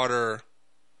much broader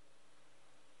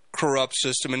corrupt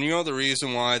system. And you know the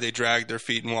reason why they dragged their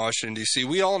feet in Washington, D.C.,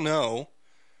 we all know,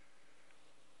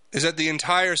 is that the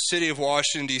entire city of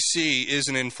Washington, D.C. is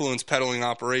an influence peddling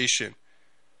operation,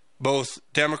 both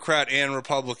Democrat and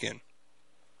Republican.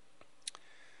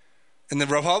 And the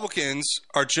Republicans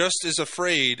are just as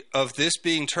afraid of this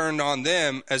being turned on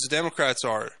them as the Democrats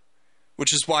are,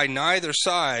 which is why neither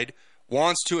side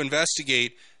wants to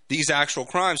investigate these actual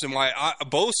crimes and why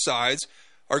both sides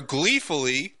are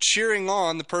gleefully cheering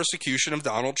on the persecution of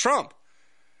Donald Trump.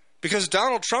 Because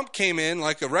Donald Trump came in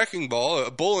like a wrecking ball,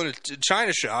 a bull in a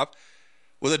china shop,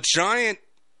 with a giant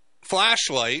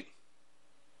flashlight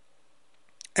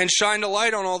and shined a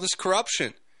light on all this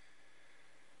corruption.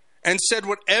 And said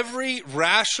what every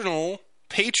rational,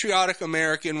 patriotic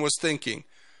American was thinking.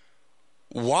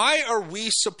 Why are we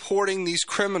supporting these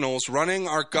criminals running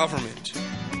our government?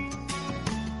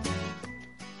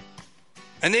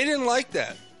 And they didn't like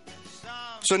that.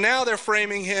 So now they're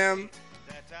framing him,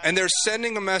 and they're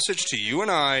sending a message to you and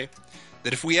I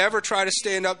that if we ever try to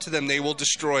stand up to them, they will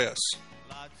destroy us.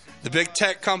 The big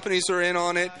tech companies are in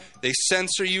on it. They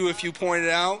censor you if you point it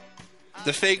out.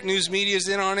 The fake news media is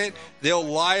in on it. They'll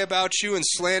lie about you and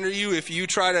slander you if you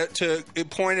try to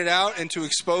point it out and to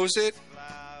expose it.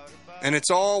 And it's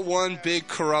all one big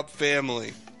corrupt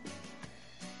family.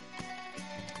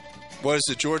 What is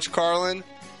it, George Carlin?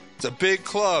 It's a big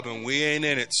club and we ain't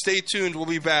in it. Stay tuned. We'll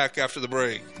be back after the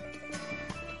break.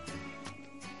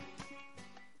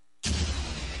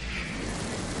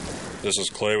 This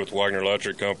is Clay with Wagner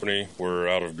Electric Company. We're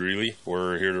out of Greeley.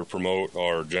 We're here to promote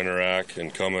our Generac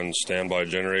and Cummins standby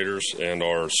generators and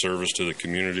our service to the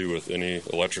community with any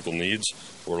electrical needs.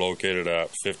 We're located at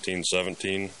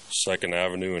 1517 2nd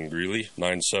Avenue in Greeley,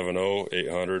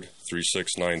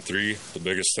 970-800-3693. The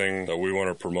biggest thing that we want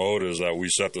to promote is that we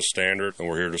set the standard, and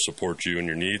we're here to support you and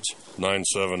your needs.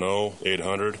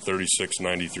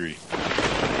 970-800-3693.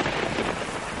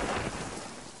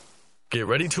 Get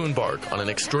ready to embark on an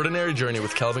extraordinary journey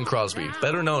with Kelvin Crosby,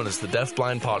 better known as the Deaf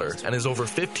Blind Potter, and his over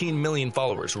 15 million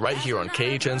followers right here on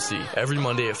KHNC every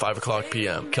Monday at 5 o'clock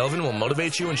p.m. Kelvin will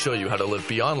motivate you and show you how to live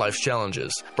beyond life's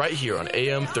challenges right here on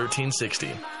AM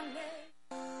 1360.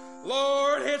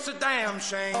 Lord, it's a damn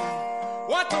shame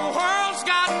what the world's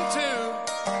gotten to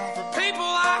for people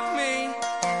like me,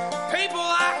 people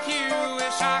like you.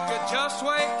 Wish I could just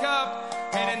wake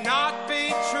up and it not be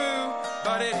true,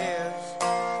 but it is.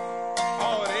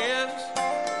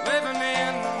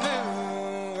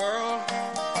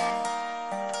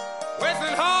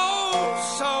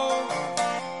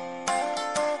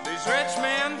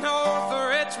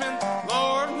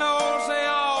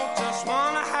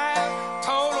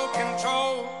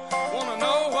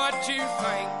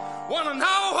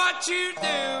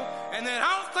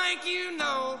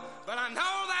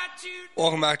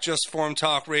 Welcome back, Just Form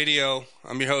Talk Radio.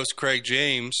 I'm your host, Craig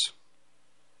James,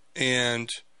 and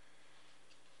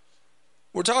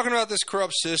we're talking about this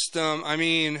corrupt system. I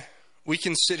mean, we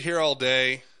can sit here all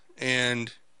day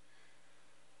and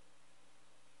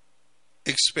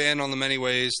expand on the many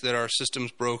ways that our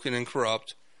system's broken and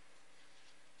corrupt,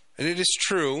 and it is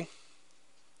true.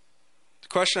 The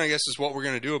question, I guess, is what we're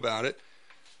going to do about it.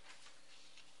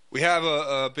 We have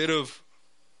a bit of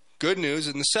good news.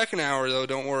 In the second hour, though,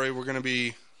 don't worry, we're going to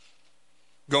be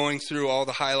going through all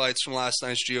the highlights from last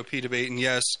night's GOP debate. And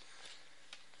yes,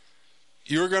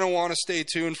 you're going to want to stay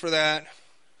tuned for that.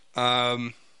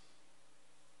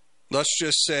 Let's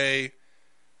just say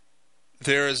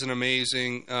there is an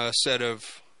amazing set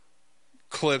of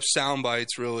clips, sound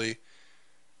bites, really.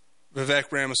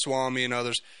 Vivek Ramaswamy and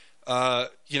others.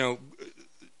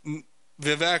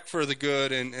 Vivek for the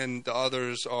good, and the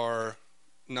others are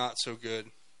not so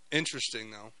good.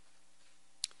 Interesting, though.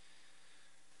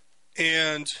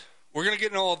 And we're going to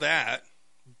get into all that.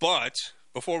 But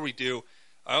before we do,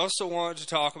 I also wanted to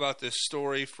talk about this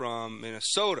story from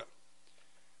Minnesota.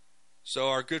 So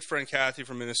our good friend Kathy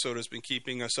from Minnesota has been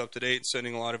keeping us up to date,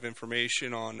 sending a lot of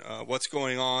information on what's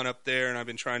going on up there. And I've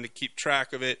been trying to keep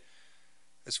track of it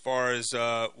as far as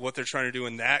what they're trying to do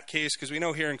in that case. Because we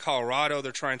know here in Colorado,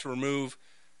 they're trying to remove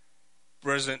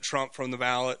President Trump from the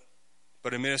ballot.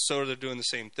 But in Minnesota, they're doing the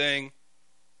same thing.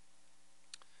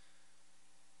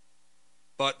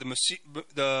 But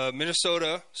the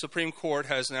Minnesota Supreme Court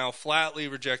has now flatly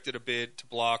rejected a bid to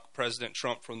block President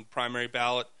Trump from the primary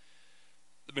ballot.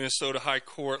 The Minnesota High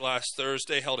Court last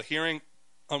Thursday held a hearing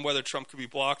on whether Trump could be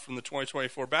blocked from the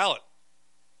 2024 ballot.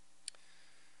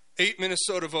 8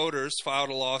 Minnesota voters filed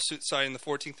a lawsuit citing the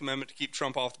 14th Amendment to keep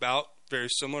Trump off the ballot, very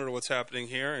similar to what's happening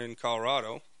here in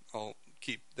Colorado. I'll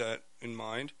keep that in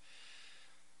mind.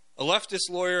 A leftist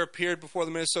lawyer appeared before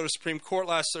the Minnesota Supreme Court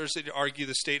last Thursday to argue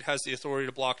the state has the authority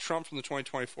to block Trump from the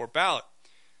 2024 ballot.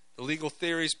 The legal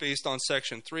theories based on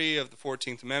Section 3 of the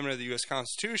 14th Amendment of the U.S.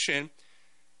 Constitution,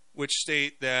 which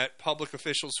state that public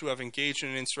officials who have engaged in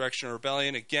an insurrection or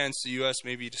rebellion against the U.S.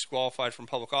 may be disqualified from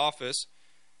public office,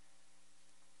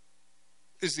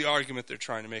 is the argument they're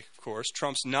trying to make, of course.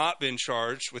 Trump's not been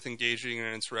charged with engaging in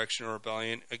an insurrection or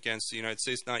rebellion against the United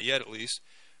States, not yet at least.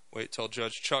 Wait till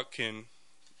Judge Chutkan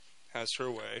has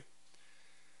her way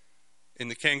in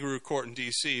the kangaroo court in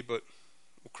D.C., but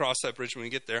we'll cross that bridge when we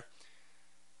get there.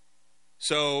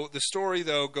 So the story,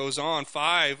 though, goes on.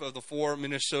 5 of the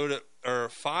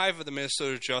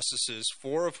Minnesota justices,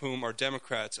 4 of whom are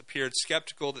Democrats, appeared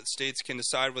skeptical that states can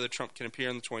decide whether Trump can appear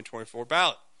in the 2024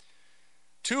 ballot.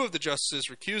 2 of the justices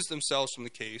recused themselves from the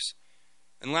case,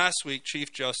 and last week,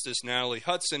 Chief Justice Natalie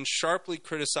Hudson sharply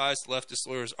criticized the leftist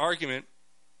lawyer's argument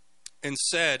and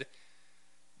said,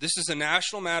 "This is a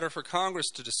national matter for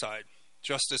Congress to decide."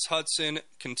 Justice Hudson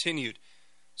continued,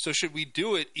 "So should we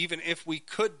do it even if we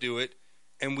could do it,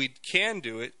 and we can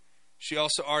do it?" She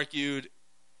also argued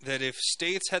that if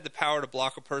states had the power to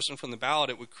block a person from the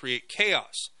ballot, it would create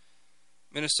chaos.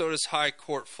 Minnesota's High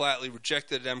Court flatly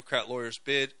rejected a Democrat lawyer's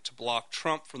bid to block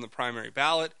Trump from the primary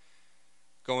ballot,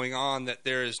 going on that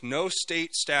there is no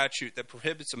state statute that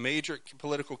prohibits a major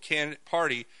political candidate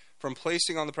party from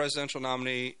placing on the presidential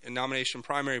nomination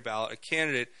primary ballot a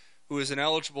candidate who is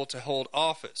ineligible to hold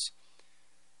office.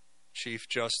 Chief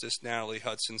Justice Natalie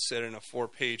Hudson said in a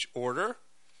 4-page order.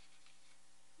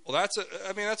 Well,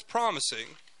 that's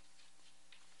promising.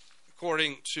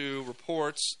 According to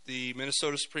reports, the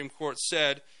Minnesota Supreme Court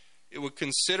said it would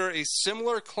consider a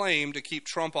similar claim to keep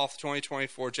Trump off the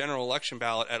 2024 general election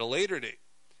ballot at a later date.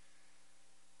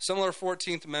 Similar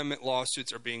 14th Amendment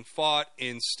lawsuits are being fought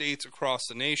in states across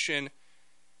the nation.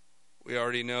 We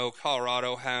already know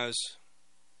Colorado has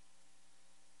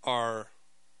our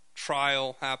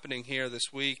trial happening here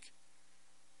this week.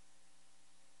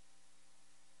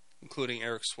 including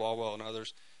Eric Swalwell and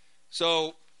others.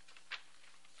 So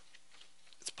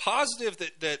it's positive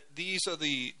that these are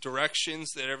the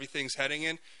directions that everything's heading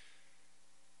in,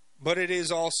 but it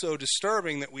is also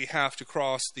disturbing that we have to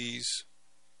cross these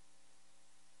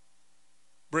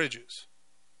bridges.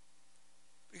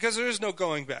 Because there is no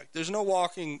going back. There's no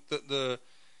walking the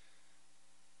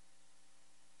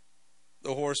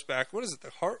horse back. What is it?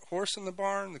 The horse in the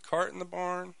barn? The cart in the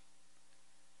barn?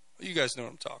 You guys know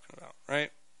what I'm talking about,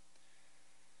 right?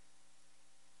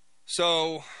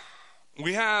 So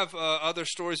we have other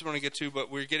stories we want to get to, but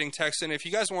we're getting texts in. If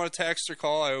you guys want to text or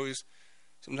call, I always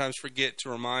sometimes forget to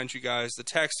remind you guys. The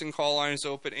text and call line is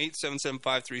open,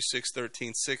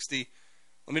 877-536-1360.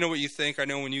 Let me know what you think. I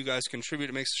know when you guys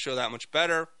contribute, it makes the show that much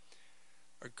better.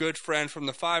 Our good friend from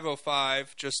the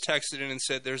 505 just texted in and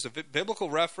said there's a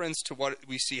biblical reference to what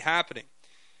we see happening.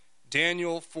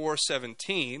 Daniel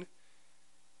 4:17.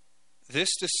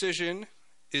 This decision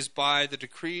is by the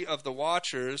decree of the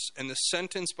watchers and the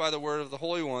sentence by the word of the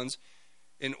holy ones,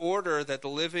 in order that the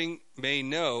living may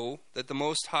know that the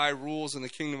Most High rules in the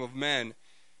kingdom of men,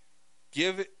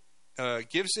 gives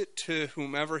it to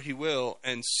whomever he will,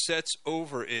 and sets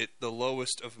over it the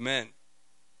lowest of men.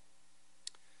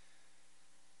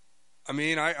 I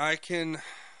mean, I can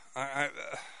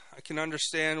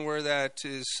understand where that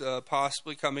is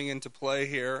possibly coming into play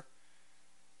here.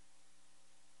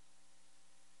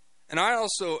 And I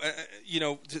also,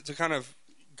 to kind of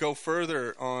go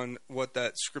further on what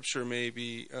that scripture may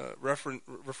be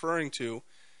referring to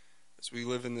as we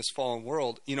live in this fallen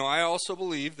world, I also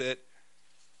believe that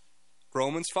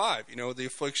Romans 5, the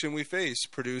affliction we face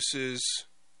produces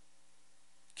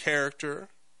character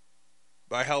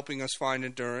by helping us find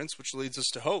endurance, which leads us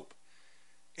to hope.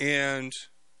 And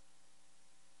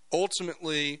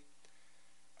ultimately,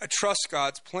 I trust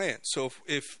God's plan. So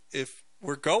if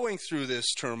we're going through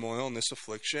this turmoil and this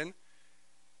affliction,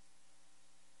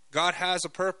 God has a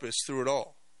purpose through it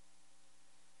all.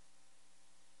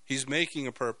 He's making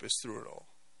a purpose through it all.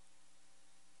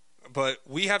 But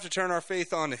we have to turn our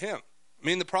faith on to Him. I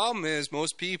mean, the problem is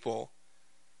most people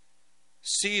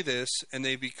see this and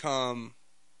they become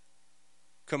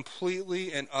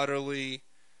completely and utterly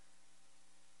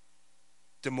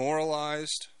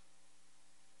demoralized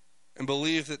and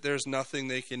believe that there's nothing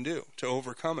they can do to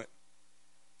overcome it.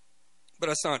 But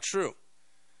that's not true.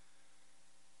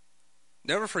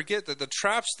 Never forget that the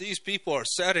traps these people are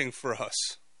setting for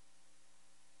us,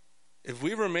 if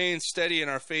we remain steady in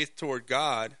our faith toward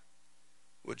God,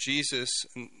 with Jesus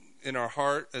in our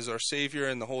heart as our Savior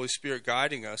and the Holy Spirit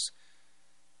guiding us,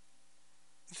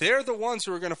 they're the ones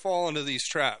who are going to fall into these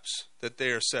traps that they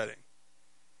are setting.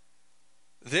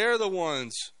 They're the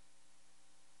ones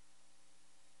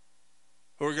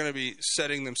who are going to be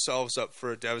setting themselves up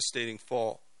for a devastating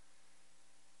fall.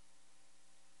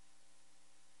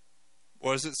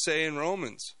 What does it say in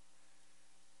Romans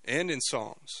and in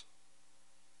Psalms?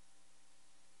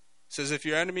 It says, if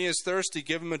your enemy is thirsty,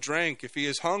 give him a drink. If he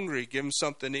is hungry, give him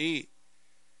something to eat.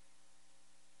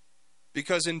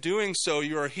 Because in doing so,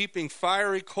 you are heaping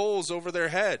fiery coals over their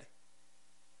head.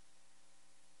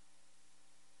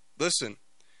 Listen,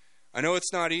 I know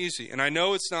it's not easy, and I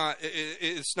know it's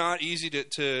not easy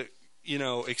to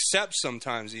accept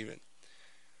sometimes even.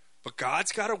 But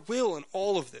God's got a will in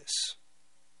all of this.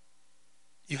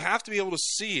 You have to be able to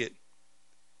see it.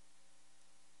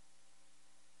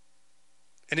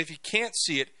 And if you can't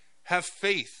see it, have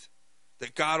faith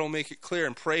that God will make it clear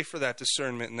and pray for that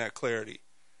discernment and that clarity.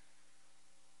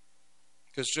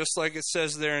 Because just like it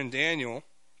says there in Daniel,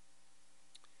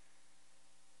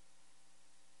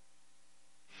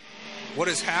 what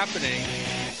is happening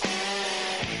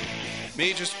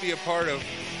may just be a part of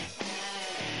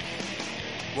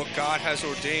what God has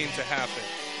ordained to happen.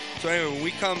 So anyway, when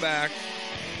we come back,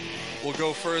 we'll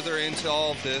go further into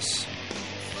all of this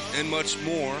and much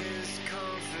more.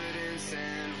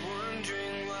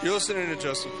 You're listening to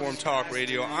Just Informed Talk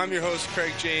Radio. I'm your host,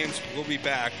 Craig James. We'll be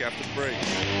back after the break.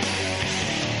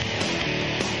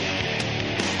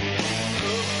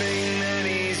 Hoping that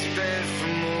he's fed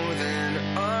from more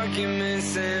than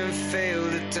arguments and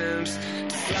failed attempts to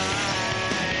fly.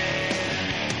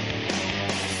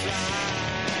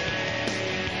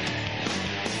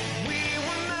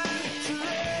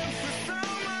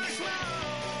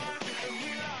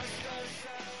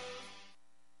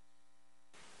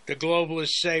 The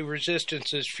globalists say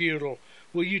resistance is futile.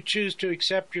 Will you choose to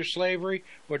accept your slavery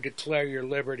or declare your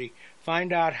liberty?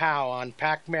 Find out how on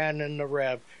Pac-Man and the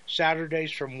Rev,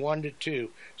 Saturdays from 1 to 2.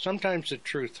 Sometimes the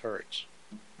truth hurts.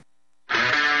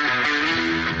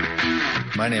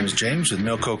 My name is James with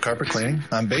Milco Carpet Cleaning.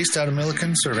 I'm based out of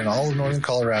Milliken, serving all of northern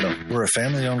Colorado. We're a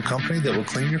family-owned company that will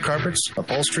clean your carpets,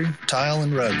 upholstery, tile,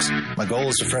 and rugs. My goal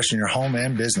is to freshen your home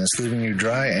and business, leaving you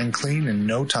dry and clean in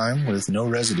no time with no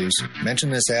residues.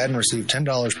 Mention this ad and receive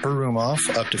 $10 per room off,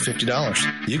 up to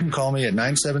 $50. You can call me at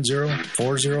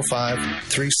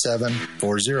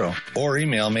 970-405-3740 or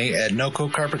email me at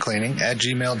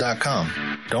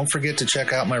nococarpetcleaning@gmail.com. Don't forget to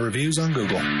check out my reviews on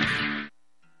Google.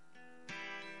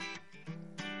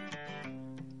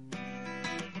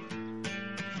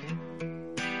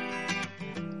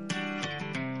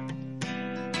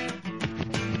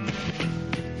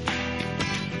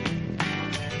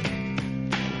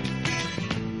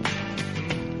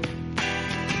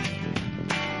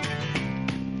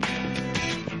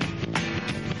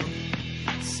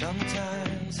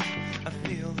 Sometimes I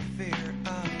feel the fear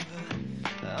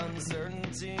of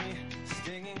uncertainty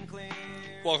stinging clear.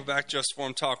 Welcome back to Just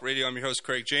Form Talk Radio. I'm your host,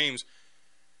 Craig James.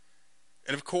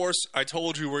 And of course, I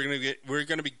told you we're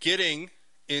going to be getting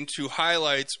into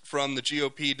highlights from the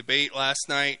GOP debate last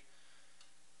night.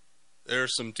 There are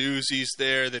some doozies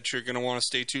there that you're going to want to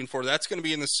stay tuned for. That's going to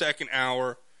be in the second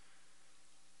hour.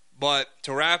 But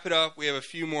to wrap it up, we have a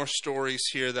few more stories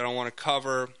here that I want to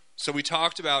cover. So we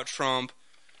talked about Trump.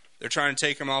 They're trying to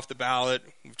take him off the ballot.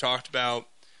 We've talked about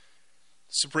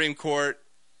the Supreme Court,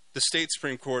 the state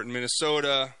Supreme Court in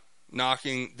Minnesota,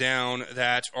 knocking down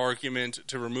that argument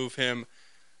to remove him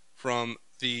from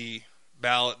the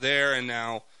ballot there. And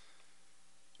now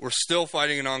we're still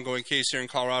fighting an ongoing case here in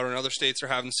Colorado, and other states are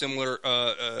having similar,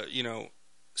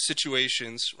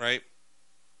 situations, right?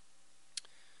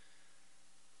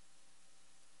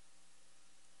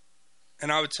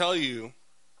 And I would tell you,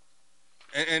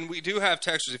 and we do have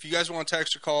texters. If you guys want to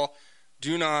text or call,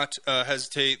 do not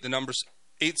hesitate. The number's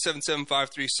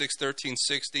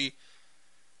 877-536-1360.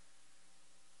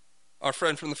 Our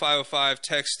friend from the 505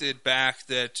 texted back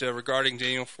that regarding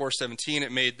Daniel 4:17,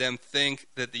 it made them think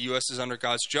that the U.S. is under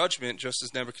God's judgment, just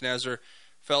as Nebuchadnezzar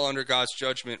fell under God's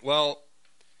judgment. Well,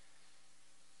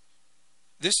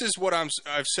 this is what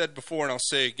I've said before, and I'll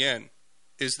say again,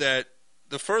 is that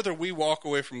the further we walk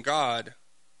away from God,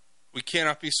 we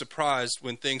cannot be surprised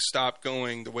when things stop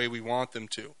going the way we want them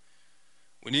to.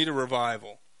 We need a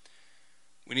revival.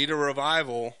 We need a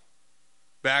revival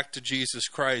back to Jesus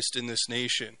Christ in this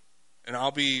nation. And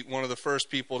I'll be one of the first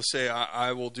people to say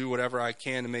I will do whatever I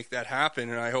can to make that happen,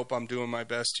 and I hope I'm doing my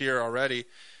best here already.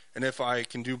 And if I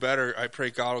can do better, I pray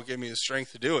God will give me the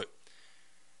strength to do it.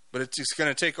 But it's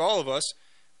going to take all of us.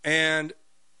 And,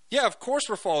 yeah, of course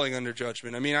we're falling under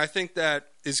judgment. I mean, I think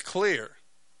that is clear.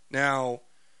 Now,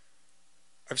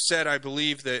 I've said I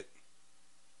believe that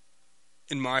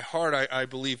in my heart, I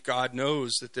believe God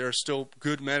knows that there are still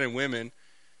good men and women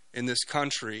in this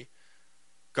country,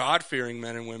 God-fearing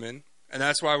men and women, and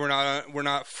that's why we're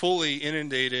not fully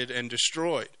inundated and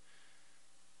destroyed.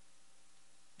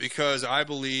 Because I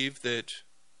believe that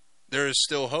there is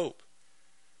still hope.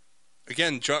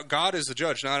 Again, God is the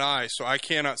judge, not I, so I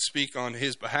cannot speak on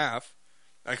his behalf.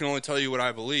 I can only tell you what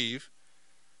I believe.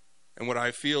 And what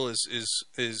I feel is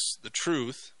the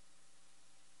truth.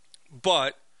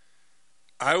 But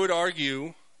I would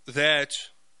argue that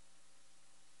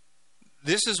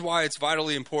this is why it's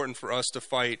vitally important for us to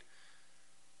fight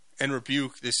and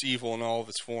rebuke this evil in all of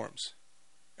its forms.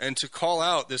 And to call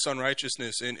out this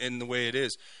unrighteousness in the way it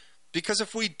is. Because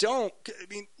if we don't, I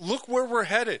mean, look where we're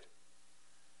headed.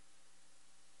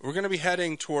 We're going to be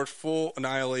heading toward full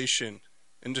annihilation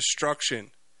and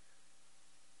destruction.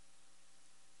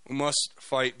 We must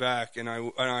fight back, and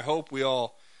I hope we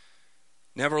all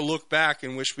never look back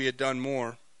and wish we had done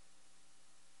more.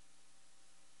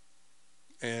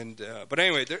 And but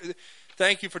anyway,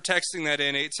 thank you for texting that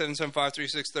in,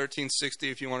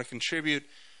 877-536-1360 if you want to contribute.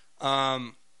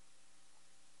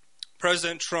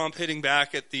 President Trump hitting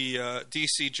back at the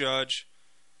D.C. judge.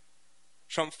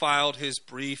 Trump filed his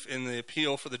brief in the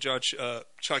appeal for the Judge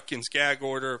Chutkan's gag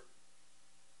order.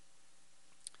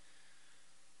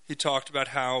 He talked about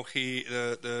how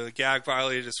the gag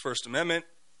violated his First Amendment,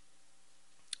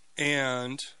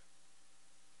 and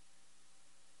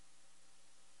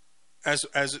as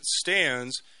it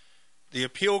stands, the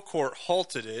appeal court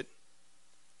halted it,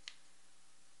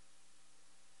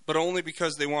 but only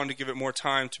because they wanted to give it more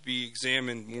time to be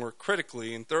examined more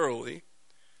critically and thoroughly.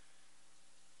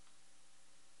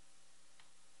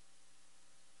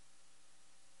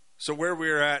 So where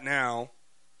we're at now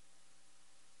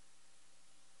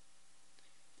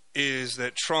is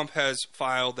that Trump has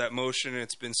filed that motion and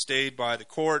it's been stayed by the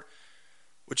court,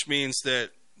 which means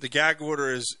that the gag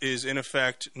order is in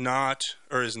effect not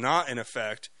in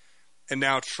effect And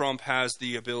now Trump has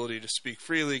the ability to speak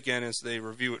freely again as they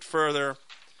review it further.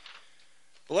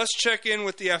 But let's check in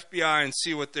with the FBI and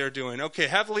see what they're doing. Okay,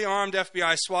 heavily armed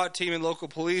FBI SWAT team and local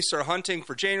police are hunting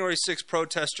for January 6th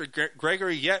protester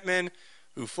Gregory Yetman,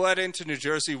 who fled into New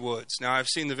Jersey woods. Now, I've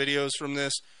seen the videos from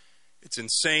this. It's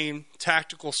insane.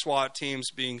 Tactical SWAT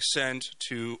teams being sent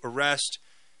to arrest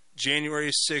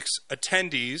January 6th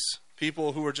attendees,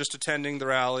 people who were just attending the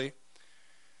rally,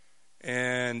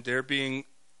 and they're being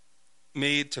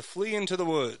made to flee into the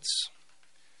woods.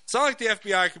 It's not like the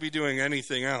FBI could be doing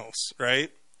anything else, right?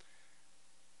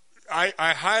 I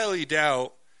highly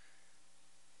doubt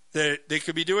that they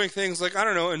could be doing things like, I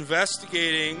don't know,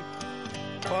 investigating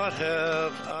What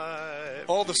have I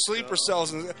all the sleeper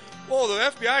cells. Well, the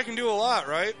FBI can do a lot,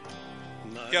 right?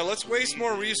 Yeah, let's waste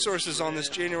more resources on this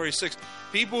January 6th.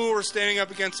 People who are standing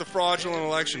up against a fraudulent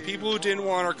election. People who didn't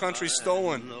want our country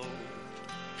stolen.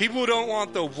 People who don't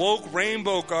want the woke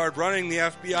Rainbow Guard running the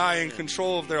FBI in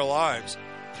control of their lives.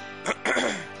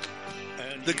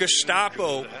 The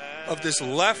Gestapo of this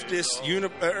leftist,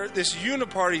 this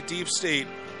uniparty deep state,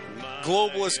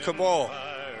 globalist cabal.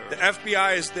 The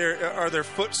FBI are their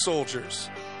foot soldiers.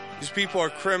 These people are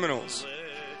criminals.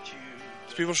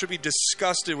 These people should be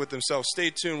disgusted with themselves. Stay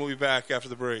tuned. We'll be back after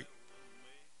the break.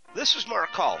 This is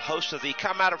Mark Call, host of the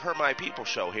Come Out of Her My People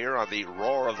show here on the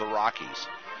Roar of the Rockies.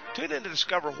 Tune in to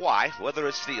discover why, whether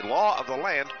it's the law of the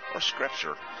land or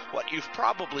scripture, what you've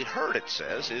probably heard it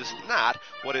says is not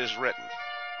what is written.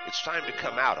 It's time to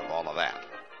come out of all of that.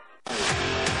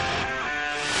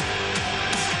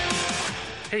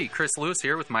 Hey, Chris Lewis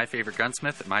here with My Favorite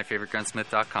Gunsmith at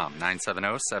MyFavoriteGunsmith.com,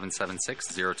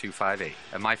 970-776-0258.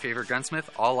 At My Favorite Gunsmith,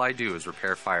 all I do is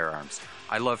repair firearms.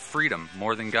 I love freedom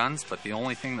more than guns, but the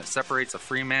only thing that separates a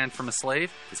free man from a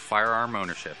slave is firearm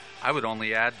ownership. I would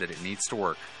only add that it needs to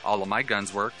work. All of my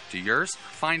guns work. Do yours?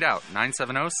 Find out.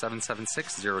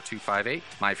 970-776-0258.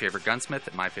 My Favorite Gunsmith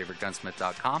at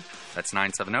MyFavoriteGunsmith.com. That's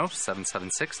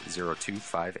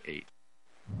 970-776-0258.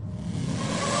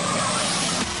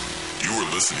 You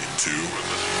are listening to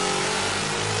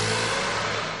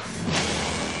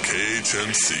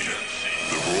KHNC,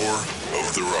 the Roar of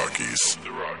the Rockies.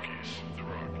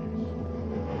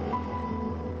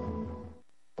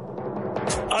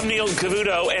 I'm Neil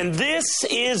Cavuto, and this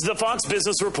is the Fox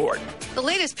Business Report. The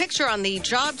latest picture on the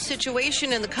job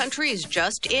situation in the country is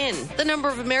just in. The number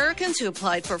of Americans who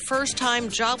applied for first-time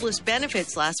jobless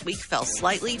benefits last week fell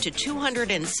slightly to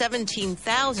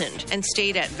 217,000 and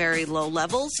stayed at very low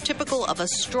levels, typical of a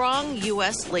strong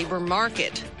U.S. labor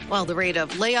market. While the rate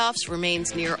of layoffs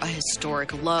remains near a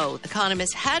historic low,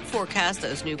 economists had forecast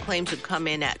those new claims would come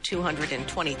in at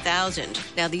 220,000.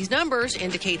 Now, these numbers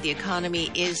indicate the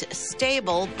economy is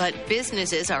stable, but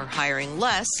businesses are hiring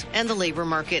less, and the labor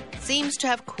market seems to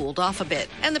have cooled off a bit.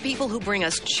 And the people who bring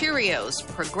us Cheerios,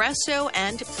 Progresso,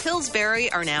 and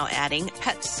Pillsbury are now adding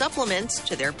pet supplements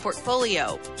to their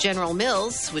portfolio. General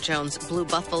Mills, which owns Blue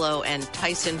Buffalo and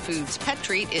Tyson Foods Pet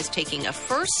Treat, is taking a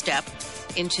first step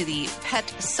into the pet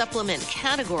supplement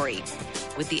category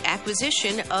with the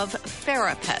acquisition of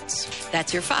TheraPets.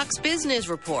 That's your Fox Business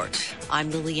Report.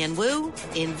 I'm Lillian Wu,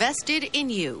 invested in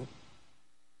you.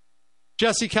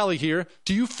 Jesse Kelly here.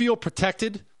 Do you feel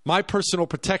protected? My personal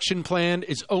protection plan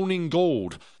is owning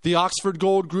gold. The Oxford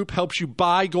Gold Group helps you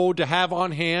buy gold to have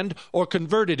on hand or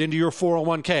convert it into your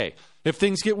 401k. If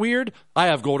things get weird, I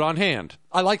have gold on hand.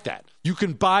 I like that. You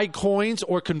can buy coins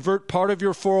or convert part of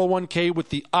your 401k with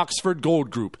the Oxford Gold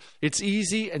Group. It's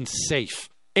easy and safe.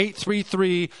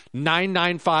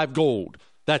 833-995-GOLD.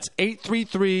 That's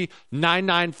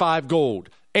 833-995-GOLD.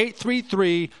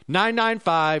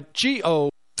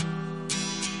 833-995-GO.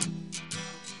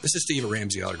 This is Steve at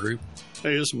Ramsey Auto Group.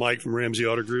 Hey, this is Mike from Ramsey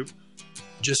Auto Group.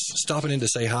 Just stopping in to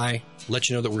say hi, let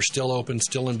you know that we're still open,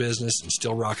 still in business, and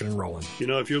still rocking and rolling. You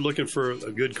know, if you're looking for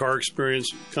a good car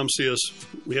experience, come see us.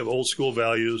 We have old school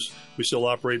values. We still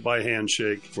operate by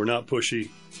handshake. We're not pushy.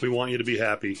 We want you to be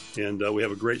happy, and we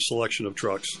have a great selection of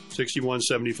trucks.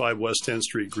 6175 West 10th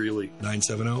Street, Greeley.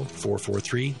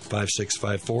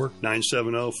 970-443-5654.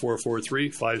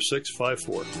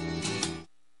 970-443-5654.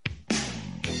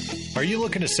 Are you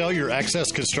looking to sell your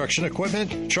excess construction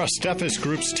equipment? Trust Steffes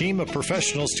Group's team of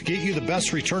professionals to get you the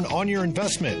best return on your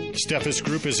investment. Steffes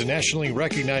Group is a nationally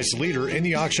recognized leader in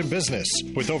the auction business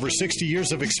with over 60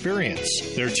 years of experience.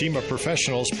 Their team of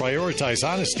professionals prioritize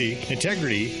honesty,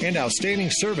 integrity, and outstanding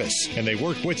service, and they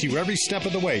work with you every step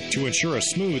of the way to ensure a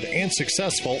smooth and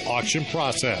successful auction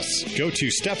process. Go to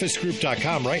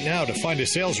SteffesGroup.com right now to find a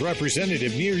sales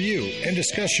representative near you and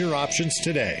discuss your options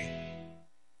today.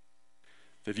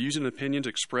 The views and opinions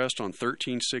expressed on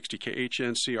 1360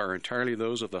 KHNC are entirely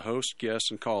those of the host, guests,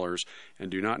 and callers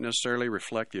and do not necessarily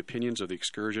reflect the opinions of the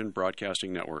Excursion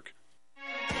Broadcasting Network.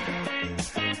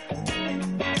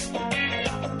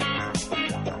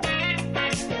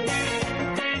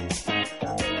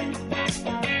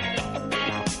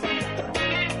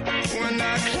 When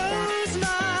I close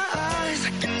my eyes, I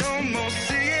can almost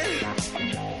see it.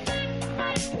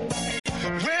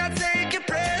 When I take a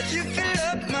breath, you fill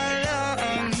up my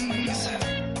lungs.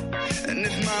 And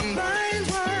if my mind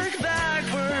worked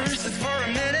backwards for a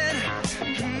minute,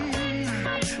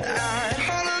 I'd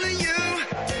hold on to you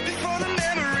before the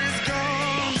memory's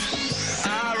gone.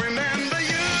 I remember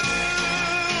you,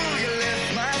 you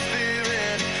lift my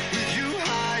spirit. With you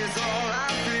high is all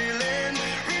I'm feeling.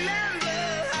 Remember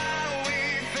how we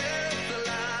felt the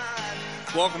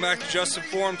line. Welcome back to Just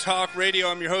Informed Talk Radio.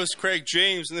 I'm your host, Craig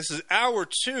James, and this is hour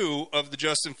 2 of the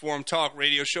Just Informed Talk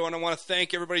Radio Show. And I want to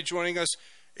thank everybody joining us.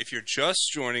 If you're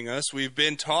just joining us, we've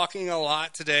been talking a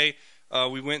lot today.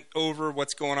 We went over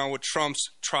what's going on with Trump's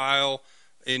trial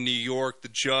in New York. The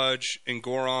judge,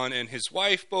 Engoron, and his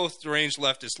wife, both deranged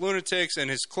leftist lunatics, and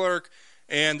his clerk,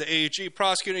 and the AG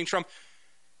prosecuting Trump.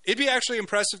 It'd be actually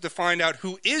impressive to find out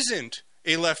who isn't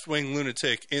a left-wing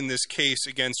lunatic in this case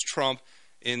against Trump,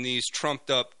 in these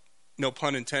trumped-up, no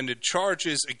pun intended,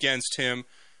 charges against him,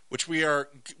 which we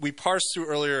parsed through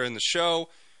earlier in the show.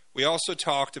 We also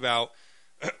talked about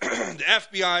the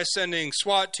FBI sending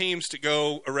SWAT teams to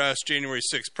go arrest January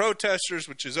 6th protesters,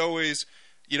 which is always,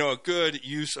 a good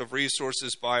use of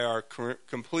resources by our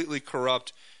completely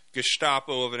corrupt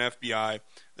Gestapo of an FBI,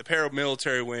 the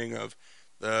paramilitary wing of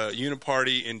the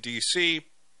Uniparty in D.C.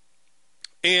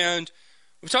 And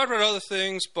we've talked about other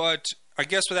things, but I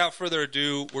guess without further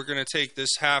ado, we're going to take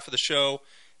this half of the show,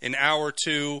 in hour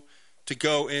 2, to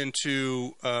go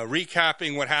into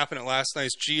recapping what happened at last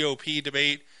night's GOP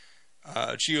debate.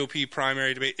 GOP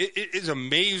primary debate. It is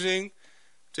amazing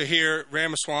to hear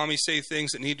Ramaswamy say things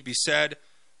that need to be said.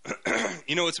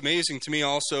 What's amazing to me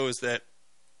also is that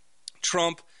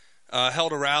Trump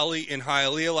held a rally in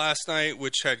Hialeah last night,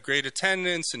 which had great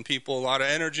attendance and people, a lot of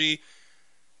energy.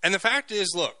 And the fact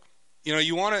is, look,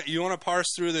 you want to parse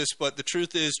through this, but the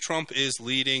truth is Trump is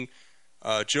leading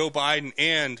Joe Biden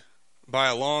and, by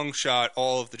a long shot,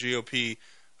 all of the GOP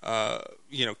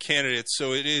candidates.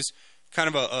 So it is kind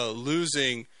of a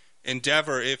losing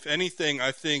endeavor. If anything,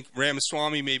 I think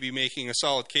Ramaswamy may be making a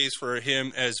solid case for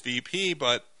him as VP,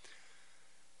 but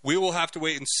we will have to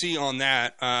wait and see on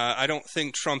that. I don't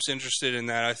think Trump's interested in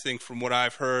that. I think from what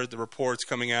I've heard, the reports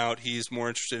coming out, he's more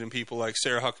interested in people like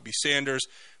Sarah Huckabee Sanders,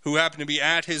 who happened to be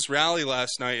at his rally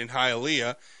last night in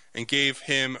Hialeah and gave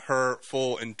him her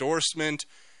full endorsement.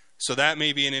 So that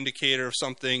may be an indicator of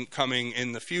something coming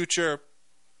in the future.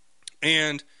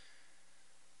 And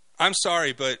I'm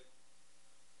sorry, but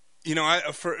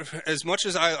for as much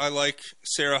as I like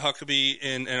Sarah Huckabee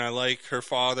and I like her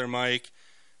father, Mike,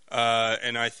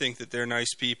 and I think that they're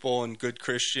nice people and good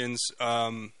Christians,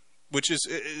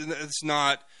 that's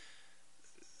not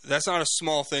a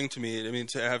small thing to me. I mean,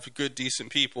 to have good,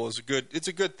 decent people it's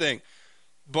a good thing.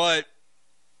 But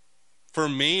for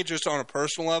me, just on a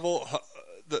personal level,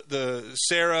 the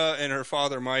Sarah and her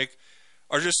father, Mike,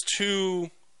 are just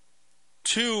too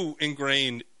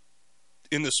ingrained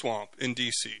in the swamp in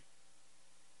D.C.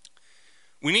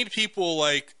 We need people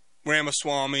like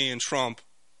Ramaswamy and Trump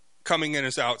coming in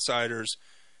as outsiders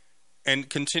and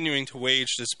continuing to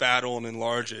wage this battle and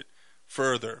enlarge it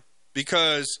further,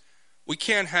 because we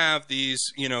can't have these,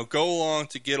 go along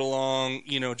to get along,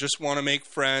 just want to make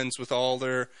friends with all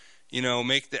their,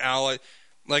 make the ally.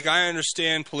 Like, I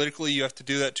understand politically you have to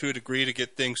do that to a degree to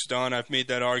get things done. I've made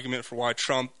that argument for why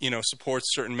Trump,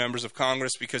 supports certain members of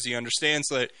Congress, because he understands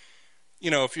that,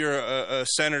 if you're a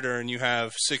senator and you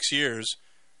have 6 years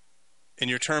and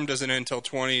your term doesn't end until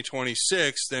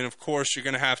 2026, then of course you're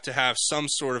going to have some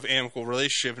sort of amicable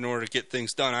relationship in order to get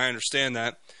things done. I understand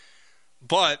that.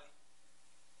 But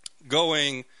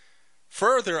going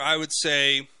further, I would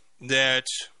say that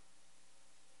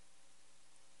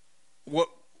what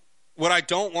I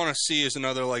don't want to see is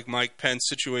another like Mike Pence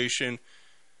situation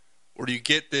where you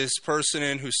get this person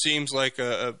in who seems like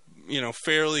a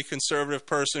fairly conservative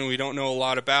person we don't know a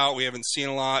lot about. We haven't seen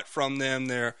a lot from them.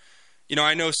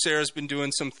 I know Sarah's been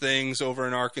doing some things over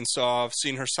in Arkansas. I've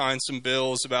seen her sign some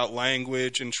bills about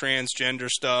language and transgender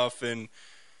stuff, and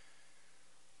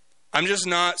I'm just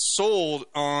not sold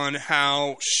on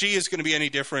how she is going to be any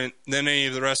different than any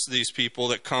of the rest of these people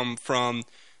that come from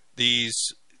these,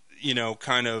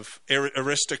 kind of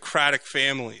aristocratic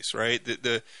families, right?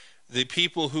 The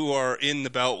people who are in the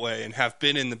Beltway and have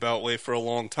been in the Beltway for a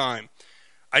long time.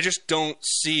 I just don't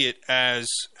see it as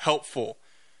helpful.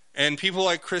 And people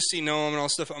like Kristi Noem and all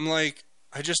stuff, I'm like,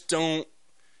 I just don't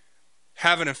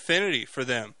have an affinity for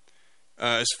them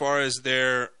as far as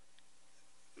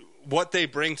what they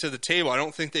bring to the table. I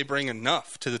don't think they bring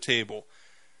enough to the table.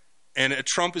 And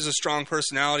Trump is a strong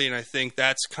personality, and I think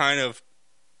that's kind of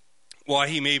why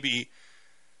he may be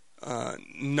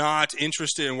not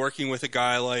interested in working with a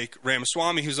guy like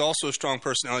Ramaswamy, who's also a strong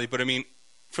personality. But I mean,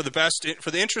 for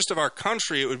the interest of our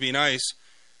country, it would be nice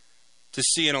to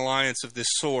see an alliance of this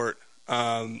sort.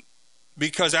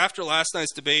 Because after last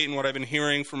night's debate and what I've been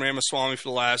hearing from Ramaswamy for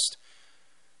the last,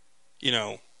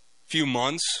 few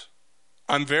months,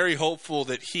 I'm very hopeful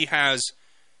that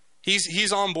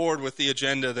he's on board with the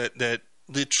agenda that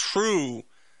the true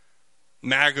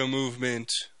MAGA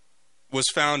movement was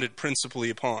founded principally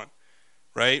upon,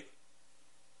 right?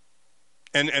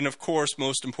 And of course,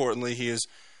 most importantly, he is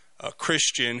a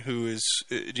Christian who is,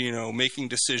 making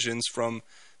decisions from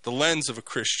the lens of a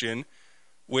Christian,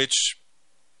 which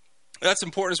that's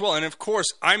important as well. And of course,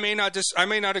 I may not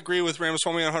agree with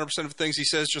Ramaswamy on 100% of the things he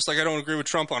says, just like I don't agree with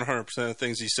Trump on 100% of the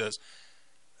things he says.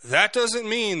 That doesn't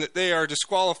mean that they are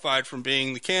disqualified from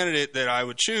being the candidate that I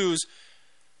would choose,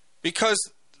 because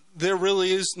there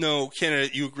really is no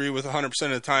candidate you agree with 100%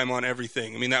 of the time on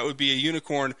everything. I mean, that would be a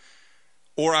unicorn,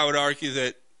 or I would argue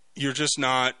that you're just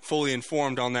not fully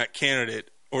informed on that candidate,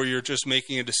 or you're just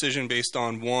making a decision based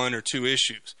on one or two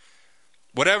issues.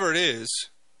 Whatever it is,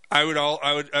 I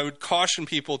would caution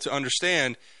people to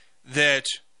understand that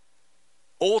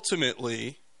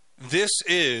ultimately this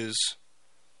is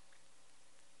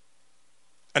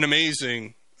an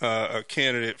amazing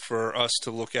candidate for us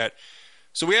to look at.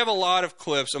 So we have a lot of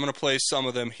clips. I'm going to play some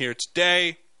of them here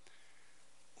today.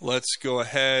 Let's go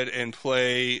ahead and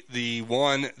play the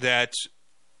one that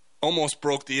almost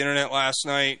broke the internet last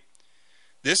night.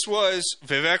 This was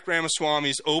Vivek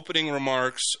Ramaswamy's opening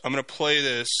remarks. I'm going to play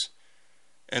this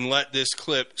and let this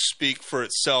clip speak for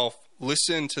itself.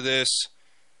 Listen to this.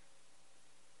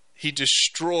 He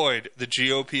destroyed the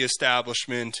GOP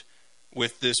establishment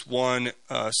with this one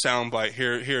soundbite.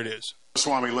 Here it is.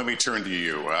 Swamy, let me turn to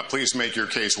you. Please make your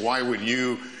case. Why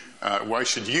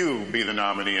should you be the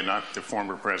nominee and not the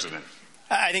former president?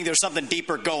 I think there's something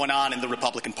deeper going on in the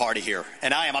Republican Party here,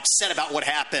 and I am upset about what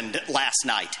happened last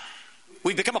night.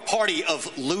 We've become a party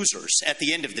of losers at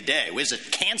the end of the day. It was a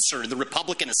cancer to the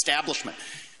Republican establishment.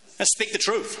 Let's speak the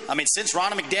truth. I mean, since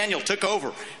Ronna McDaniel took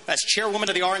over as chairwoman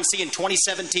of the RNC in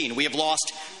 2017, we have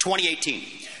lost 2018,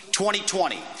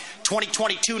 2020,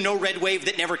 2022, no red wave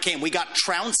that never came. We got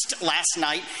trounced last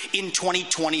night in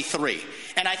 2023.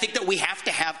 And I think that we have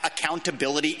to have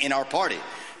accountability in our party.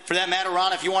 For that matter,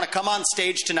 Ron, if you want to come on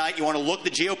stage tonight, you want to look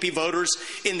the GOP voters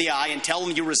in the eye and tell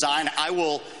them you resign, I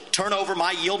will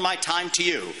yield my time to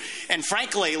you. And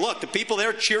frankly, look, the people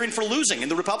there cheering for losing in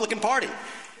the Republican Party.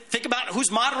 Think about who's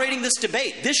moderating this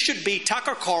debate. This should be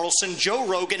Tucker Carlson, Joe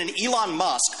Rogan, and Elon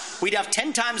Musk. We'd have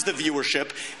 10 times the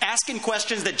viewership, asking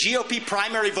questions that GOP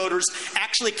primary voters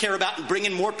actually care about and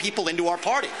bringing more people into our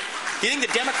party. Do you think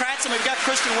the Democrats, and we've got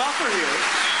Kristen Welker here,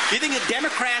 do you think the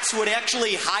Democrats would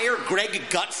actually hire Greg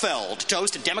Gutfeld to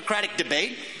host a Democratic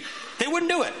debate? They wouldn't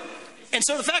do it. And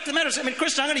so the fact of the matter is,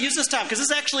 Kristen, I'm going to use this time because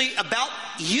this is actually about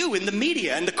you in the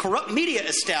media and the corrupt media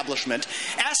establishment.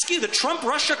 Ask you, the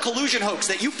Trump-Russia collusion hoax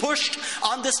that you pushed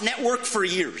on this network for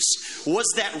years, was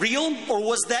that real or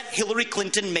was that Hillary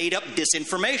Clinton made up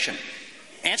disinformation?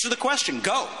 Answer the question.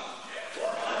 Go.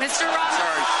 Mr.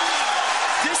 Roberts.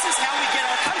 This is how we get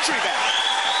our country back.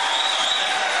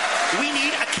 We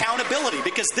need accountability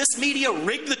because this media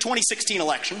rigged the 2016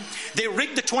 election. They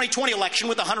rigged the 2020 election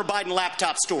with the Hunter Biden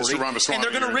laptop story. Mr. Ramaswamy, and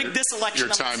they're going to rig this election.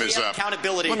 Your time is up.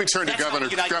 Accountability. Let me turn to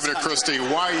Governor Christie.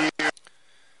 Why you?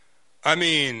 I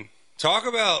mean, talk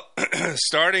about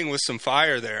starting with some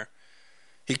fire there.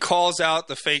 He calls out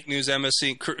the fake news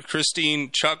embassy, Christine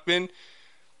Chuckman,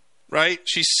 right?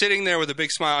 She's sitting there with a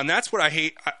big smile, and that's what I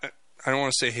hate. I don't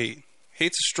want to say hate.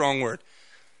 Hate's a strong word.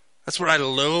 That's what I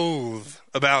loathe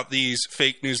about these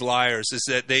fake news liars, is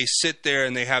that they sit there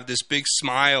and they have this big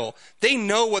smile. They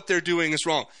know what they're doing is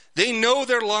wrong. They know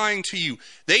they're lying to you.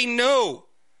 They know.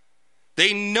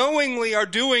 They knowingly are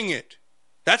doing it.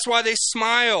 That's why they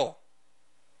smile,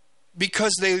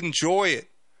 because they enjoy it.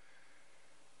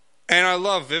 And I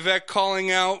love Vivek calling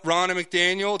out Ronna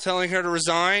McDaniel, telling her to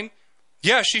resign.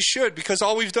 Yeah, she should, because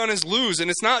all we've done is lose. And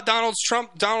it's not Donald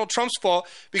Trump's fault,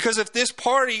 because if this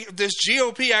party, if this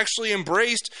GOP actually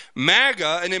embraced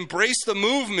MAGA and embraced the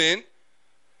movement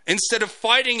instead of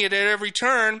fighting it at every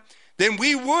turn, then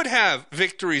we would have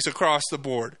victories across the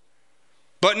board.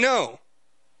 But no,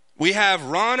 we have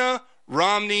Ronna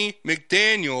Romney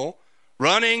McDaniel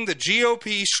running the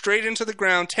GOP straight into the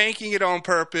ground, tanking it on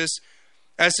purpose,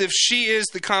 as if she is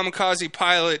the kamikaze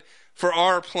pilot for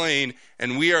our plane,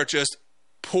 and we are just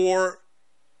poor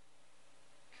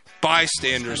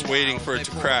bystanders waiting for it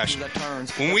to crash.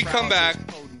 When we come back,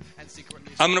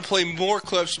 I'm going to play more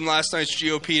clips from last night's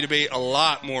GOP debate, a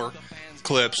lot more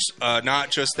clips.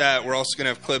 Not just that, we're also going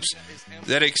to have clips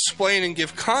that explain and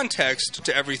give context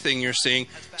to everything you're seeing.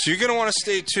 So you're going to want to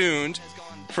stay tuned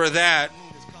for that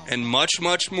and much,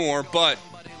 much more. But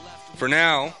for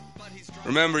now,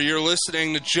 remember, you're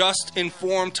listening to Just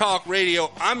Informed Talk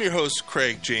Radio. I'm your host,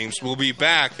 Craig James. We'll be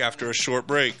back after a short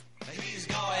break. He's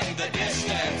going the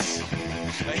distance.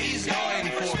 He's going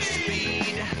for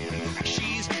speed.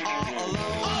 She's all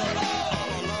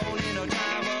alone in a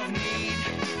time of need.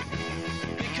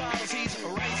 Because he's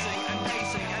racing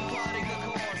and plotting the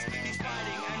course. He's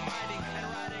fighting and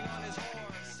riding on his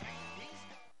horse.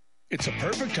 It's a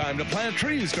perfect time to plant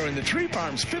trees during the Tree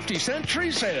Farm's 50-cent tree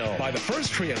sale. Buy the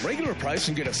first tree at regular price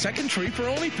and get a second tree for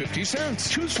only 50 cents.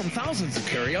 Choose from thousands of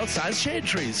carry-out size shade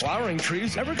trees, flowering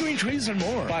trees, evergreen trees, and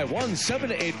more. Buy one 7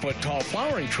 to 8 foot tall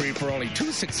flowering tree for only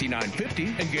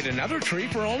 $269.50 and get another tree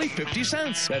for only 50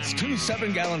 cents. That's 2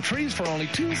 7-gallon trees for only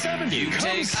 $2.70. You Come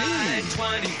take see.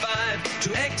 I-25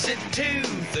 to exit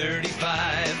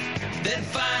 235, then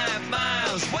 5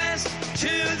 miles west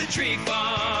to the Tree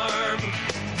Farm.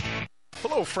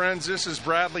 Hello, friends. This is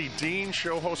Bradley Dean,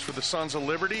 show host for the Sons of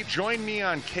Liberty. Join me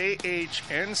on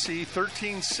KHNC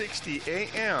 1360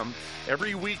 AM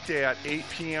every weekday at 8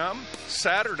 p.m.,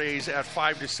 Saturdays at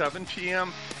 5 to 7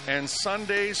 p.m., and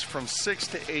Sundays from 6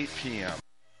 to 8 p.m.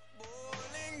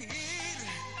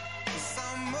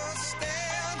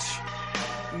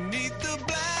 Neath the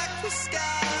black, the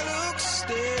sky looks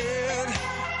stared.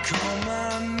 Call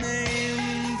my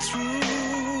name through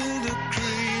the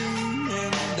cream,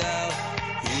 and I'll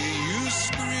hear you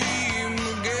scream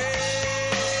again.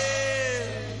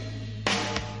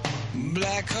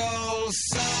 Black hole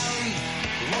sun,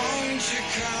 won't you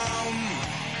come?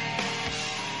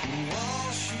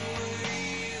 Wash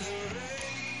away the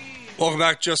rain. Welcome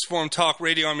back to Just Informed Talk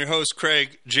Radio. I'm your host,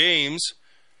 Craig James.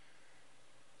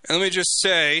 And let me just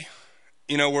say,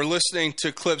 we're listening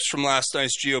to clips from last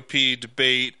night's GOP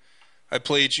debate. I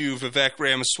played you Vivek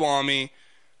Ramaswamy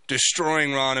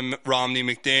destroying Romney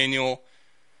McDaniel,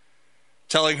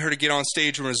 telling her to get on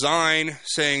stage and resign,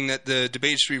 saying that the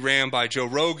debate should be ran by Joe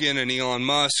Rogan and Elon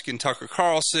Musk and Tucker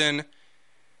Carlson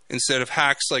instead of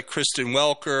hacks like Kristen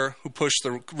Welker, who pushed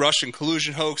the Russian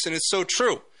collusion hoax. And it's so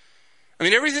true. I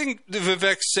mean, everything that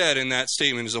Vivek said in that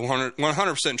statement is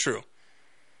 100% true.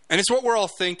 And it's what we're all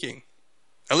thinking,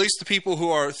 at least the people who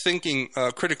are thinking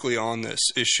critically on this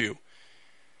issue.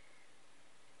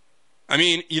 I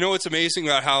mean, you know what's amazing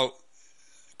about how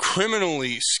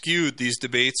criminally skewed these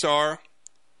debates are?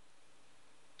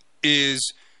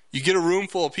 Is you get a room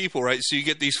full of people, right? So you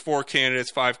get these 4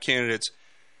 candidates, 5 candidates,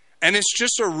 and it's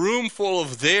just a room full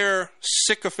of their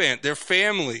sycophant, their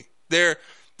family, their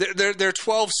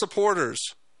 12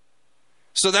 supporters.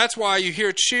 So that's why you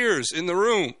hear cheers in the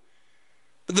room.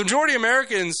 But the majority of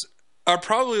Americans are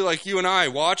probably like you and I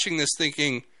watching this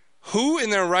thinking, who in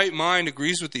their right mind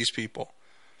agrees with these people?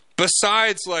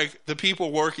 Besides, like, the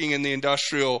people working in the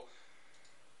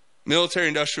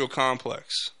military-industrial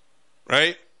complex,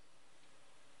 right?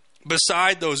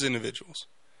 Beside those individuals.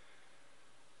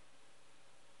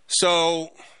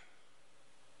 So,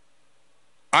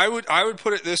 I would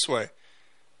put it this way,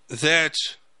 that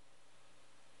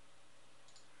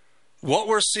what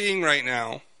we're seeing right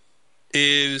now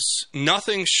is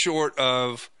nothing short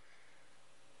of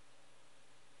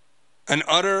an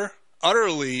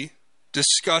utterly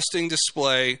disgusting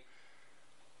display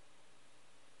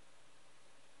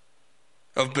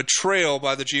of betrayal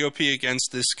by the GOP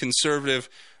against this conservative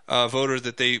voter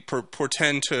that they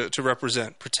pretend to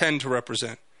represent.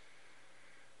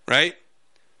 Right?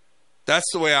 That's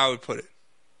the way I would put it.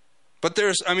 But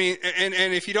and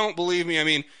if you don't believe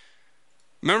me,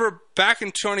 remember back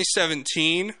in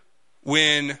 2017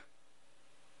 when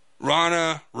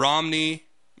Romney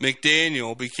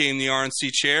McDaniel became the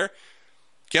RNC chair?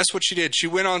 Guess what she did? She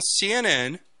went on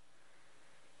CNN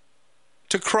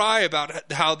to cry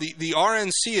about how the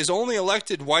RNC has only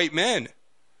elected white men.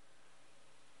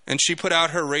 And she put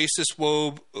out her racist,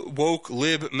 woke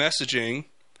lib messaging.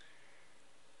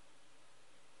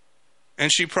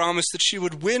 And she promised that she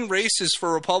would win races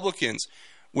for Republicans,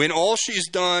 when all she's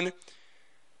done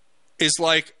is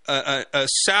like a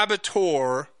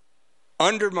saboteur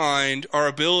undermined our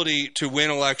ability to win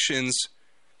elections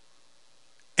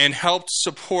and helped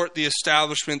support the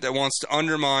establishment that wants to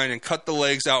undermine and cut the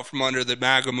legs out from under the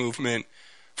MAGA movement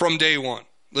from day one.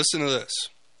 Listen to this.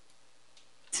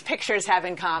 pictures have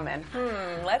in common?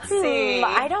 Let's see.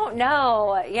 I don't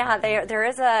know. Yeah, there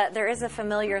is a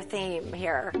familiar theme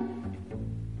here.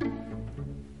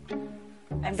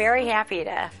 I'm very happy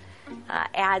to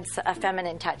add a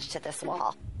feminine touch to this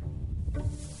wall.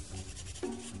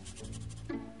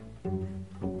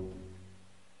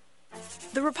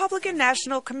 The Republican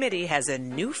National Committee has a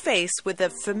new face with a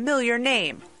familiar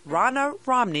name, Ronna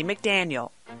Romney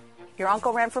McDaniel. Your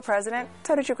uncle ran for president,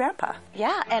 so did your grandpa.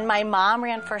 Yeah, and my mom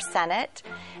ran for Senate,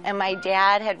 and my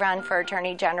dad had run for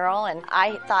Attorney General, and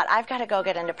I thought, I've got to go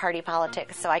get into party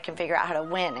politics so I can figure out how to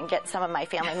win and get some of my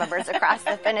family members across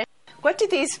the finish. What do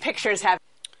these pictures have?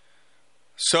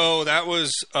 So that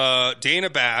was Dana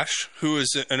Bash, who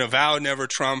is an avowed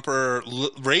never-Trumper,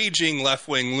 raging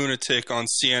left-wing lunatic on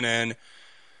CNN,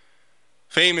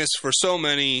 famous for so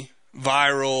many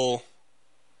viral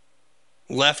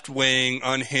left-wing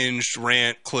unhinged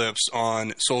rant clips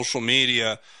on social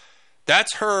media.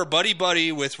 That's her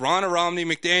buddy-buddy with Ronna Romney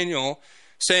McDaniel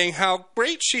saying how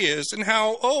great she is and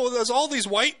how, there's all these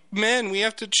white men. We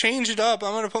have to change it up.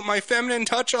 I'm going to put my feminine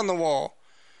touch on the wall.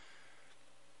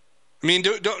 I mean,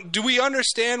 do we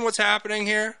understand what's happening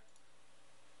here?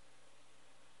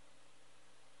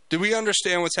 Do we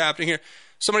understand what's happening here?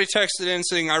 Somebody texted in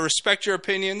saying, I respect your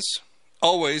opinions,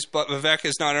 always, but Vivek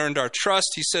has not earned our trust.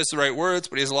 He says the right words,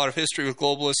 but he has a lot of history with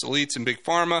globalists, elites, and big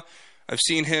pharma. I've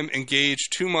seen him engage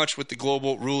too much with the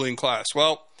global ruling class.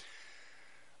 Well,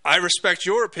 I respect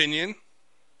your opinion,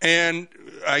 and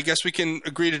I guess we can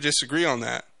agree to disagree on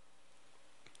that.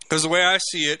 Because the way I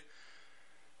see it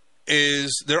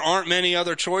is there aren't many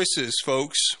other choices,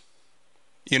 folks,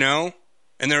 you know?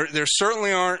 And there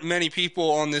certainly aren't many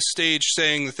people on this stage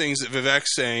saying the things that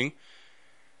Vivek's saying.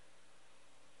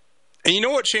 And you know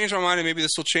what changed my mind, and maybe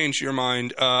this will change your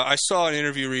mind? I saw an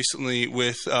interview recently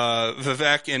with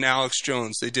Vivek and Alex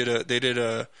Jones. They did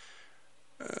a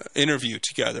interview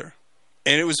together,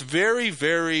 and it was very,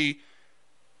 very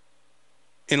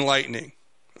enlightening.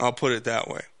 I'll put it that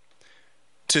way.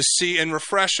 To see and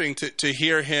refreshing to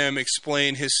hear him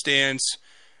explain his stance,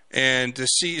 and to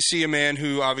see a man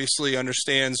who obviously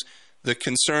understands the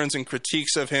concerns and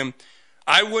critiques of him.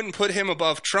 I wouldn't put him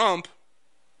above Trump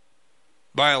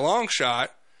by a long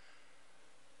shot,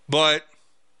 but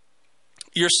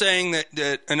you're saying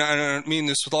that, and I don't mean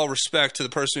this with all respect to the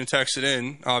person who texted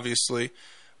in, obviously,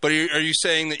 but are you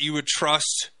saying that you would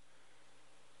trust,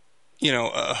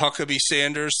 Huckabee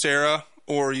Sanders, Sarah,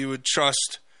 or you would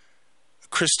trust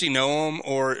Kristi Noem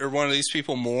or one of these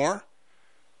people more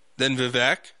than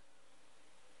Vivek?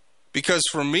 Because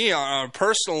for me, on a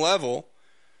personal level,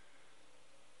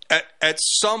 at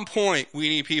some point, we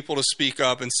need people to speak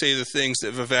up and say the things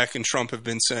that Vivek and Trump have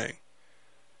been saying.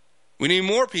 We need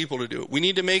more people to do it. We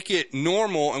need to make it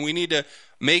normal, and we need to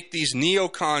make these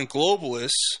neocon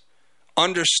globalists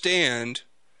understand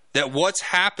that what's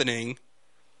happening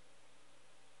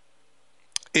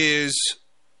is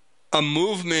a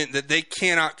movement that they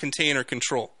cannot contain or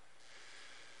control.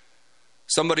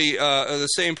 Somebody, the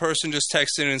same person just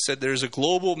texted in and said, there's a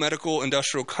global medical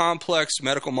industrial complex,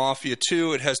 medical mafia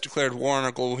too. It has declared war on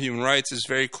our global human rights. It's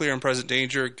very clear and present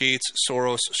danger. Gates,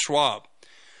 Soros, Schwab.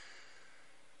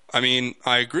 I mean,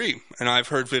 I agree. And I've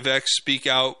heard Vivek speak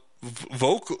out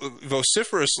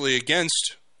vociferously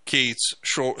against Gates,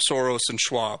 Soros, and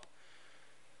Schwab.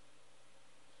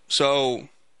 So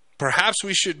perhaps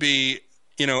we should be,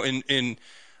 in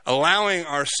allowing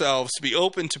ourselves to be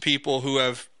open to people who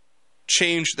have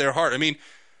changed their heart. I mean,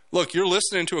 look, you're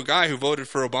listening to a guy who voted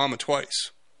for Obama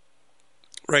twice,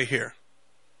 right here.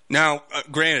 Now,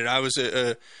 granted, I was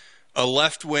a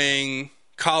left-wing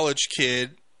college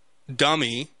kid,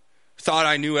 dummy, thought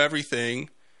I knew everything,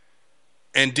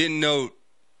 and didn't know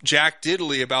jack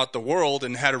diddly about the world,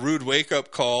 and had a rude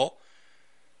wake-up call,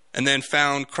 and then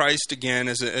found Christ again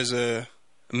as a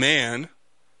man,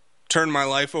 turned my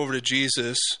life over to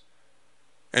Jesus,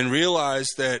 and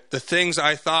realized that the things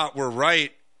I thought were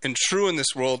right and true in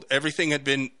this world, everything had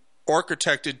been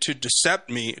architected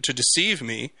to deceive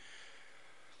me.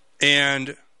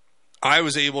 And I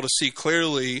was able to see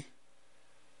clearly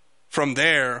from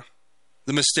there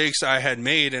the mistakes I had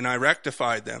made, and I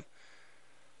rectified them.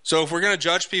 So if we're going to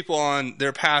judge people on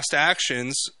their past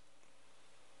actions,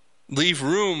 leave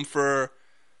room for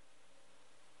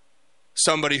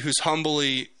somebody who's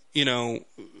humbly,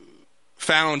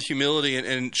 found humility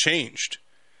and changed.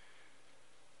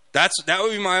 That would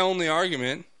be my only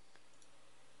argument,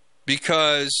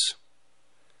 because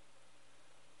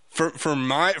from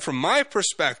my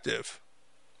perspective,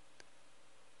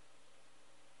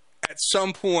 at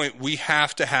some point we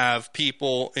have to have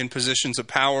people in positions of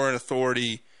power and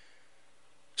authority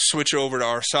switch over to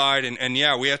our side. And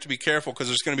yeah, we have to be careful because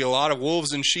there's going to be a lot of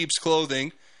wolves in sheep's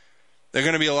clothing. There are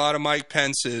going to be a lot of Mike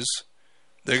Pences.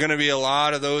 There are going to be a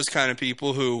lot of those kind of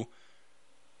people who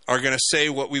are going to say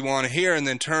what we want to hear and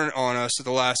then turn on us at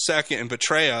the last second and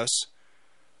betray us.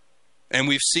 And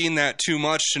we've seen that too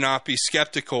much to not be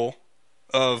skeptical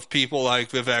of people like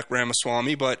Vivek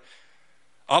Ramaswamy. But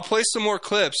I'll play some more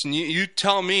clips, and you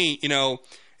tell me,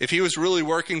 if he was really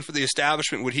working for the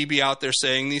establishment, would he be out there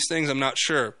saying these things? I'm not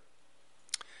sure.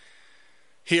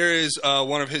 Here is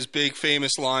one of his big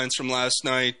famous lines from last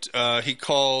night. He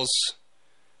calls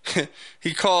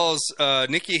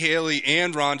Nikki Haley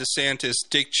and Ron DeSantis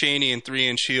Dick Cheney and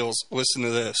 3-inch heels. Listen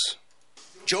to this.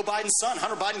 Joe Biden's son,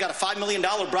 Hunter Biden, got a $5 million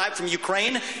bribe from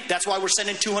Ukraine. That's why we're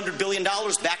sending $200 billion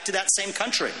back to that same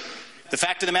country. The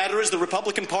fact of the matter is the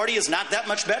Republican Party is not that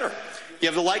much better. You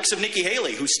have the likes of Nikki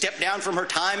Haley, who stepped down from her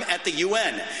time at the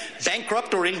UN.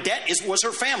 Bankrupt or in debt was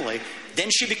her family. Then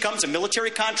she becomes a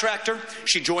military contractor.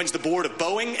 She joins the board of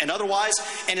Boeing and otherwise,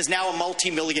 and is now a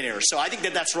multimillionaire. So I think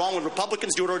that that's wrong when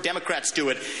Republicans do it or Democrats do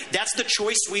it. That's the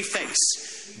choice we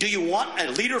face. Do you want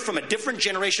a leader from a different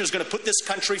generation who's going to put this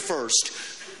country first?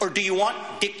 Or do you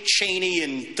want Dick Cheney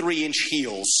in 3-inch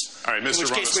heels? All right, Mr. In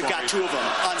which case we've got two of them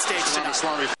on stage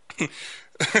tonight.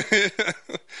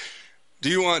 Do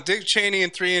you want Dick Cheney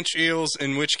and 3-inch heels?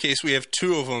 In which case we have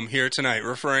two of them here tonight,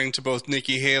 referring to both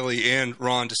Nikki Haley and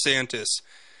Ron DeSantis.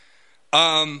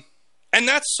 And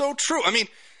that's so true. I mean,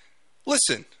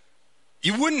 listen,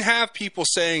 you wouldn't have people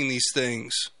saying these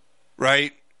things,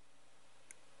 right?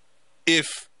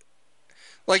 If,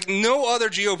 like, no other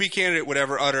GOP candidate would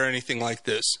ever utter anything like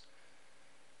this.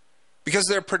 Because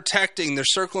they're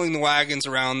circling the wagons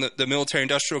around the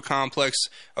military-industrial complex.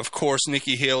 Of course,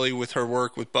 Nikki Haley with her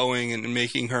work with Boeing and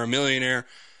making her a millionaire.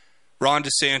 Ron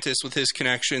DeSantis with his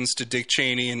connections to Dick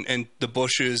Cheney and the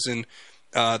Bushes and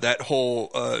that whole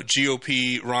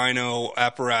GOP rhino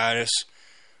apparatus.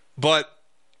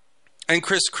 And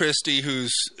Chris Christie,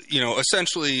 who's,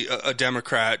 essentially a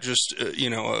Democrat, just,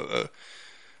 a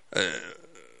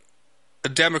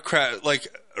Democrat, like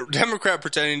a Democrat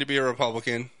pretending to be a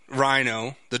Republican.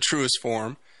 Rhino, the truest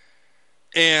form.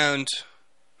 And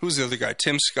who's the other guy?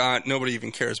 Tim Scott. Nobody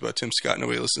even cares about Tim Scott.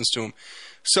 Nobody listens to him.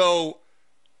 So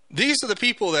these are the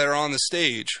people that are on the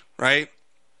stage, right?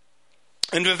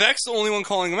 And Vivek's the only one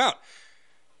calling them out.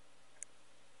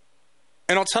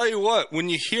 And I'll tell you what, when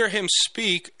you hear him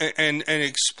speak and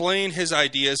explain his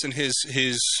ideas and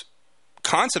his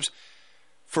concepts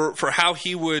for how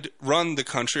he would run the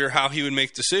country or how he would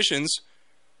make decisions,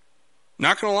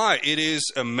 not going to lie, it is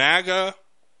a MAGA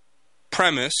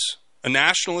premise, a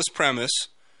nationalist premise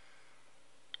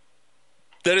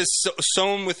that is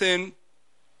sown within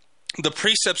the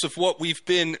precepts of what we've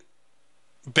been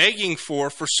begging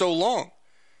for so long.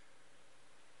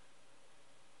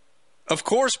 Of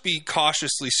course, be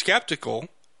cautiously skeptical.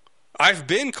 I've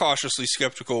been cautiously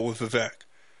skeptical with Vivek.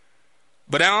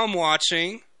 But now I'm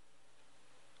watching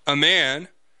a man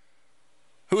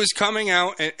who is coming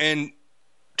out and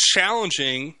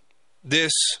challenging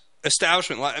this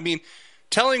establishment. I mean,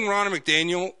 telling Ronna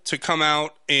McDaniel to come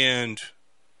out and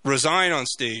resign on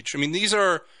stage. I mean, these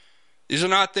are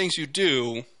not things you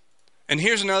do. And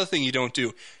here's another thing you don't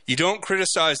do. You don't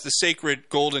criticize the sacred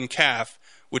golden calf,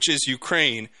 which is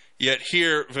Ukraine. Yet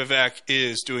here, Vivek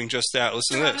is doing just that.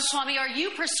 Listen to this. Ramaswamy, are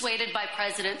you persuaded by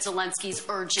President Zelensky's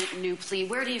urgent new plea?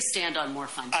 Where do you stand on more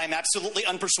funding? I'm absolutely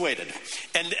unpersuaded.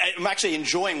 And I'm actually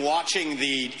enjoying watching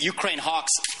the Ukraine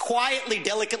hawks quietly,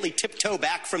 delicately tiptoe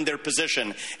back from their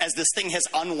position as this thing has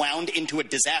unwound into a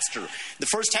disaster. The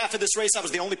first half of this race, I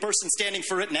was the only person standing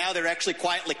for it. Now they're actually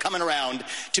quietly coming around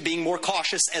to being more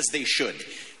cautious, as they should.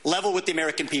 Level with the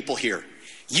American people here.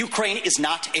 Ukraine is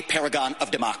not a paragon of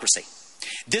democracy.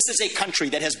 This is a country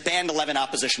that has banned 11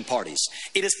 opposition parties.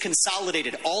 It has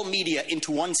consolidated all media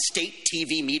into one state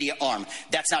TV media arm.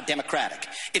 That's not democratic.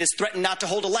 It has threatened not to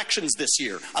hold elections this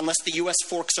year unless the U.S.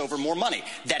 forks over more money.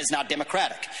 That is not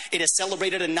democratic. It has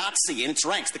celebrated a Nazi in its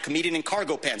ranks, the comedian in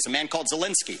cargo pants, a man called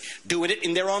Zelensky, doing it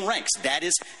in their own ranks. That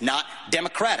is not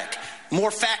democratic.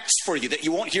 More facts for you that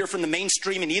you won't hear from the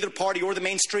mainstream in either party or the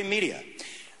mainstream media.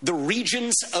 The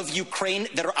regions of Ukraine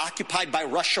that are occupied by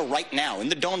Russia right now, in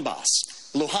the Donbass,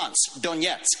 Luhansk,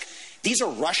 Donetsk, these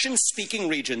are Russian-speaking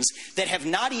regions that have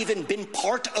not even been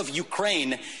part of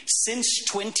Ukraine since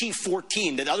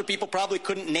 2014, that other people probably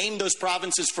couldn't name those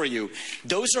provinces for you.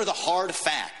 Those are the hard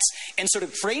facts. And so to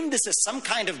frame this as some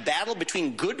kind of battle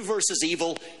between good versus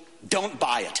evil, don't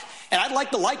buy it. And I'd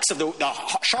like the likes of the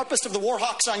sharpest of the war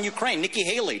hawks on Ukraine, Nikki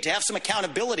Haley, to have some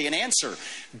accountability and answer.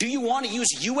 Do you want to use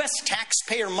U.S.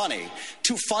 taxpayer money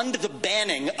to fund the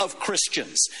banning of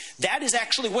Christians? That is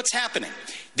actually what's happening.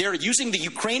 They're using the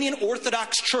Ukrainian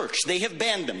Orthodox Church. They have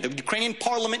banned them. The Ukrainian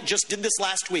parliament just did this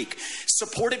last week,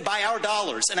 supported by our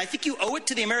dollars. And I think you owe it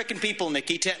to the American people,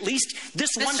 Nikki, to at least this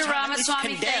one time at least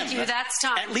condemn. Thank you. That's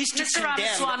time. At least to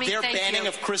condemn their banning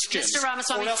of Christians. Mr.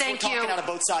 Ramaswamy, thank you.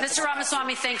 Mr.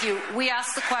 Ramaswamy, thank you. We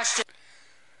asked the question.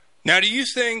 Now, do you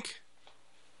think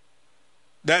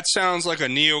that sounds like a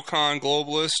neocon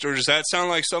globalist, or does that sound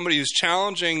like somebody who's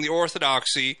challenging the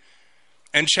orthodoxy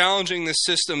and challenging the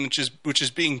system which is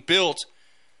being built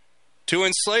to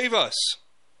enslave us?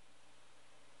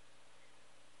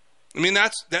 I mean,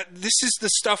 this is the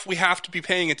stuff we have to be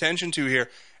paying attention to here.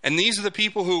 And these are the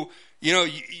people who,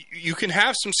 you can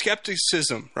have some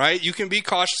skepticism, right? You can be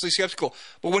cautiously skeptical.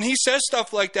 But when he says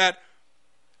stuff like that,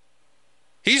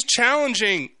 he's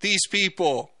challenging these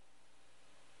people.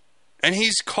 And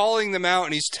he's calling them out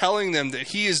and he's telling them that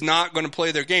he is not going to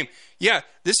play their game. Yeah,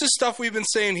 this is stuff we've been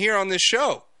saying here on this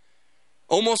show.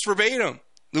 Almost verbatim.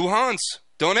 Luhansk,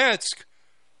 Donetsk.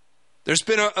 There's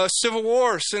been a civil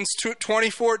war since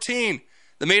 2014.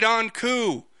 The Maidan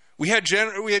coup. We had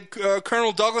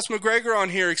Colonel Douglas McGregor on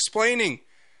here explaining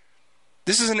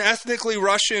this is an ethnically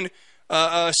Russian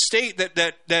state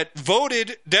that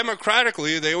voted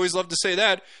democratically, they always love to say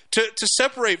that, to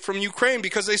separate from Ukraine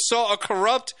because they saw a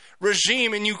corrupt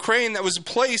regime in Ukraine that was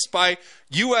placed by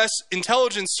U.S.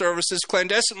 intelligence services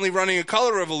clandestinely running a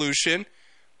color revolution,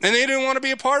 and they didn't want to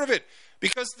be a part of it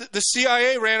because the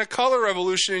CIA ran a color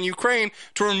revolution in Ukraine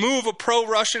to remove a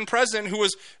pro-Russian president who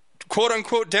was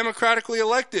quote-unquote democratically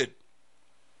elected.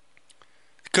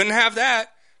 Couldn't have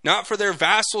that. Not for their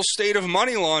vassal state of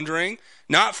money laundering,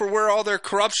 not for where all their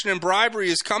corruption and bribery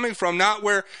is coming from, not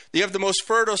where you have the most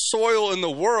fertile soil in the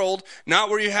world,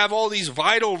 not where you have all these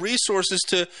vital resources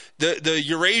to the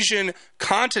Eurasian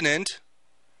continent.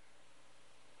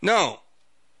 No.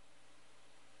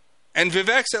 And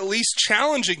Vivek's at least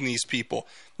challenging these people.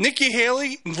 Nikki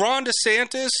Haley, Ron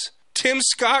DeSantis, Tim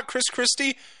Scott, Chris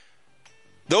Christie,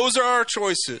 those are our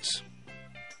choices.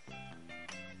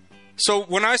 So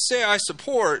when I say I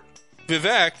support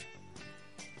Vivek,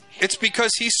 it's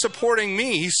because he's supporting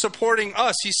me. He's supporting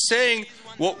us. He's saying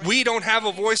what we don't have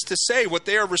a voice to say, what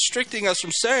they are restricting us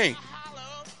from saying,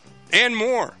 and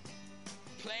more.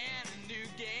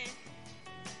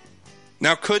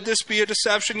 Now, could this be a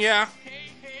deception? Yeah.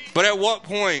 But at what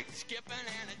point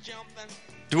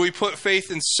do we put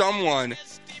faith in someone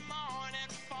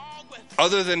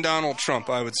other than Donald Trump,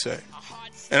 I would say?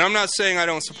 And I'm not saying I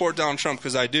don't support Donald Trump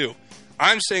because I do.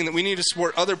 I'm saying that we need to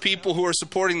support other people who are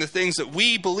supporting the things that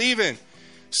we believe in.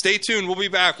 Stay tuned. We'll be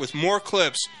back with more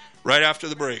clips right after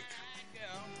the break.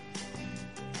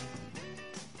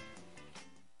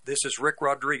 This is Rick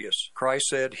Rodriguez. Christ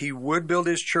said he would build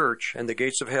his church and the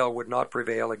gates of hell would not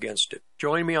prevail against it.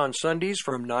 Join me on Sundays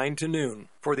from 9 to noon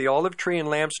for the Olive Tree and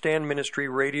Lampstand Ministry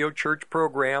Radio Church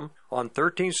program on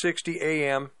 1360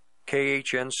 AM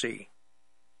KHNC.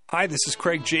 Hi, this is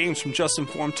Craig James from Just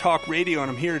Informed Talk Radio, and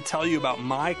I'm here to tell you about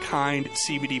My Kind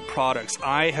CBD products.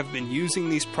 I have been using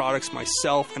these products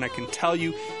myself, and I can tell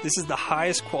you this is the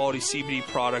highest quality CBD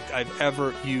product I've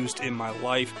ever used in my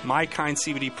life. My Kind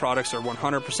CBD products are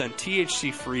 100%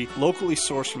 THC-free, locally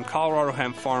sourced from Colorado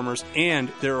hemp farmers, and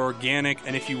they're organic.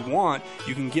 And if you want,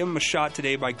 you can give them a shot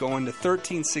today by going to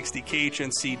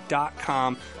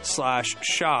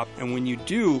 1360khnc.com/shop. And when you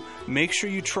do, make sure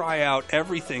you try out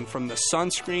everything from the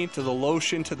sunscreen to the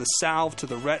lotion, to the salve, to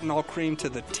the retinol cream, to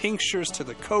the tinctures, to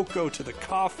the cocoa, to the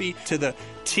coffee, to the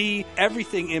tea,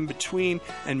 everything in between.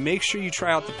 And make sure you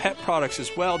try out the pet products as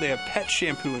well. They have pet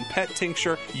shampoo and pet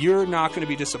tincture. You're not going to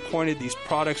be disappointed. These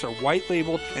products are white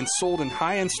labeled and sold in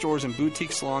high-end stores and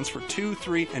boutique salons for 2,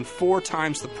 3, and 4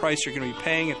 times the price you're going to be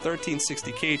paying at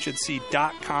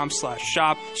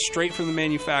 1360khnc.com/shop, straight from the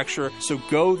manufacturer. So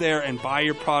go there and buy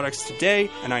your products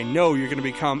today, and I know you're going to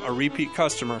become a repeat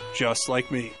customer just like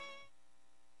me.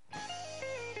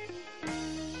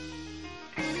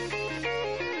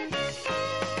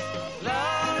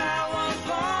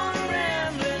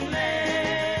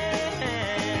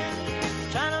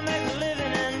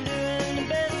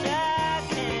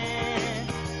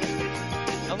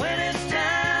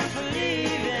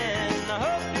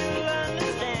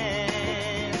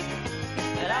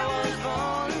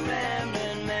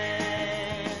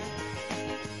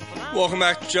 Welcome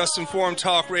back to Just Informed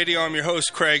Talk Radio. I'm your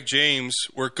host, Craig James.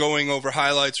 We're going over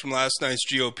highlights from last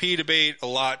night's GOP debate. A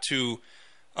lot to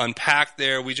unpack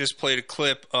there. We just played a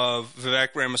clip of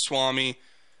Vivek Ramaswamy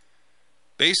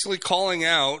basically calling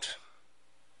out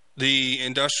the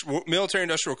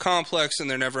military-industrial complex and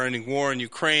their never-ending war in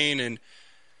Ukraine, and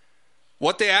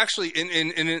what they actually,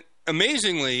 and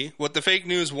amazingly, what the fake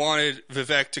news wanted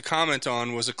Vivek to comment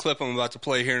on was a clip I'm about to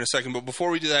play here in a second. But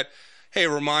before we do that, hey, a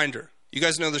reminder. You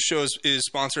guys know the show is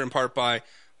sponsored in part by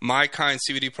My Kind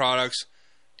CBD products.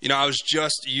 You know, I was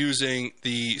just using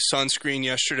the sunscreen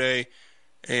yesterday,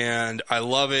 and I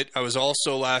love it. I was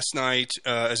also last night,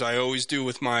 as I always do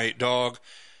with my dog,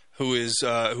 who's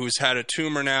had a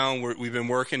tumor now. We've been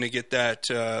working to get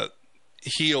that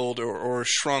healed or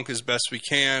shrunk as best we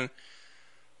can.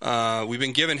 We've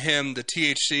been giving him the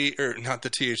THC, or not the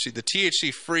THC, the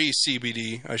THC-free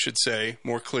CBD, I should say,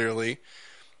 more clearly,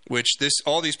 which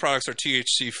all these products are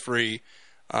THC-free,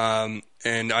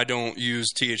 and I don't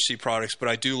use THC products, but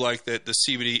I do like that the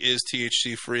CBD is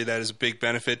THC-free. That is a big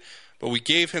benefit. But we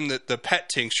gave him the pet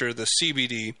tincture, the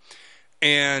CBD,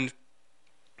 and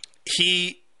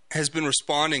he has been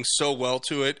responding so well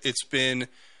to it. It's been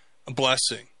a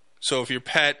blessing. So if your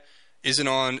pet isn't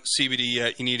on CBD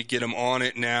yet, you need to get them on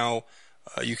it now.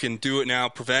 You can do it now,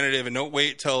 preventative, and don't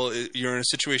wait till you're in a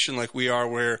situation like we are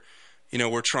where, you know,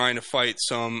 we're trying to fight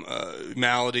some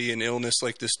malady and illness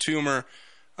like this tumor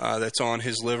that's on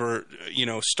his liver. You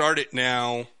know, start it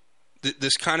now.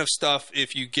 This kind of stuff,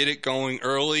 if you get it going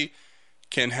early,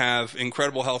 can have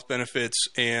incredible health benefits,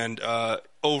 and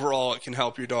overall it can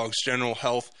help your dog's general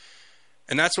health.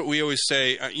 And that's what we always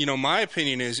say. You know, my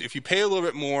opinion is if you pay a little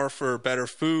bit more for better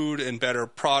food and better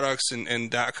products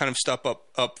and that kind of stuff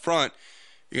up front,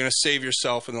 you're going to save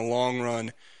yourself in the long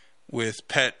run with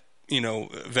pet, you know,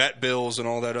 vet bills and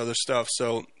all that other stuff.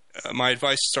 So my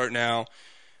advice is start now.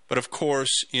 But of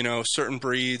course, you know, certain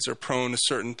breeds are prone to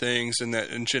certain things,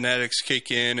 and genetics kick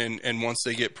in, and once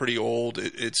they get pretty old,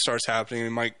 it starts happening.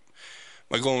 And my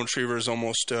golden retriever is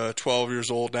almost 12 years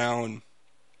old now, and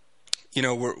you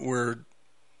know, we're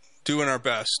doing our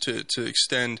best to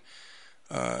extend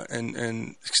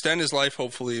and extend his life,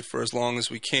 hopefully, for as long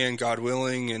as we can, God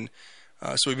willing. And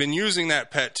so we've been using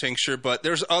that pet tincture, but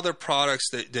there's other products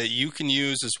that you can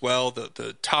use as well.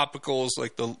 The topicals,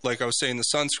 like I was saying, the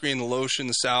sunscreen, the lotion,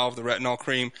 the salve, the retinol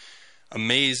cream,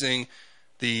 amazing.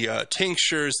 The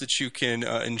tinctures that you can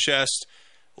ingest,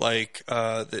 like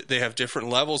they have different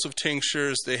levels of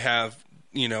tinctures. They have,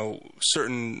 you know,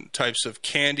 certain types of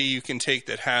candy you can take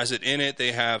that has it in it.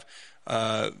 They have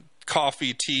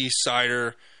coffee, tea,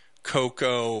 cider,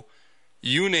 cocoa,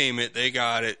 you name it, they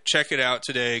got it. Check it out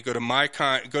today. Go to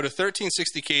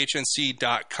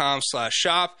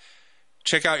 1360khnc.com/shop.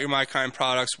 Check out your My Kind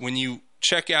products. When you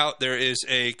check out, there is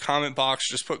a comment box.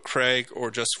 Just put Craig or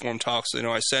Just Form Talk so they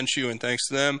know I sent you, and thanks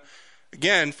to them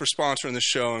again for sponsoring the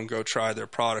show, and go try their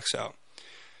products out.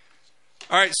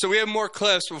 All right, so we have more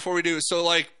clips before we do. So,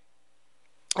 like,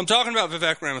 I'm talking about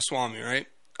Vivek Ramaswamy, right?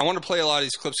 I want to play a lot of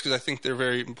these clips because I think they're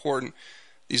very important.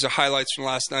 These are highlights from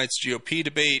last night's GOP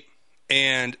debate,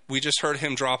 and we just heard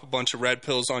him drop a bunch of red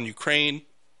pills on Ukraine,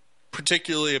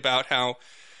 particularly about how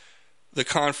the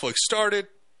conflict started,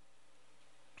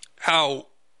 how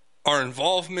our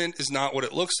involvement is not what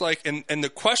it looks like. And the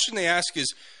question they ask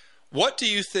is, what do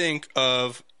you think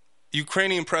of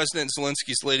Ukrainian President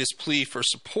Zelensky's latest plea for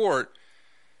support?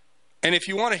 And if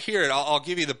you want to hear it, I'll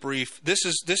give you the brief. This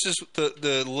is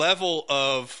the level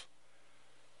of,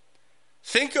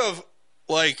 think of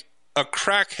like a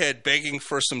crackhead begging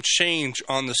for some change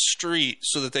on the street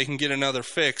so that they can get another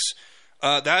fix.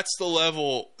 That's the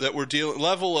level that we're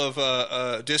level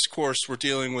of discourse we're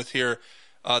dealing with here.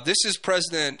 This is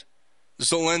President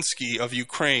Zelensky of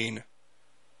Ukraine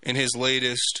in his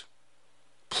latest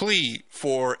plea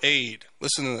for aid.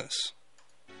 Listen to this.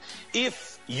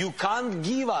 If you can't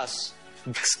give us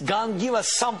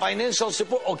some financial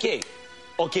support, okay,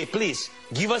 please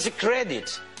give us a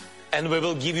credit and we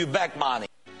will give you back money.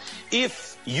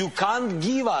 If you can't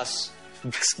give us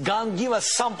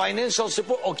some financial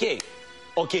support, okay,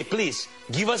 please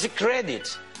give us a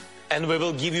credit and we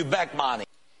will give you back money.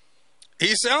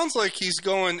 He sounds like he's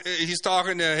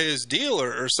talking to his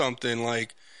dealer or something.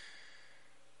 Like,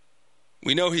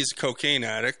 we know he's a cocaine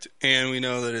addict, and we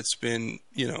know that it's been,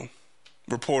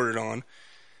 reported on.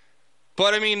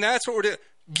 But, I mean, that's what we're doing.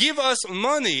 Give us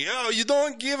money. Oh, you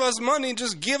don't give us money,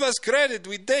 just give us credit.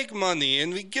 We take money,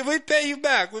 and we pay you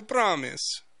back, we promise.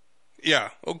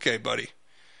 Yeah, okay, buddy.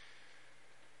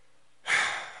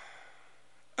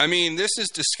 I mean, this is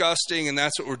disgusting, and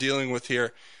that's what we're dealing with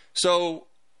here. So,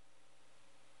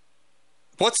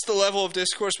 what's the level of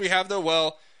discourse we have, though?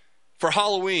 Well, for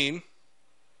Halloween,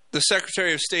 the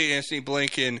Secretary of State, Antony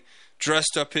Blinken,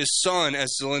 dressed up his son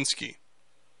as Zelensky.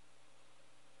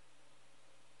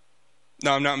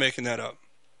 No, I'm not making that up.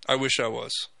 I wish I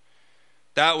was.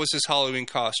 That was his Halloween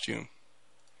costume.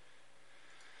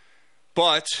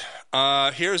 But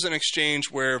here's an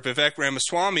exchange where Vivek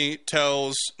Ramaswamy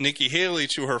tells Nikki Haley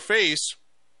to her face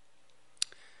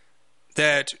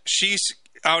that she's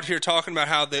out here talking about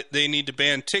how they need to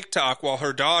ban TikTok while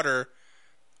her daughter,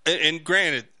 and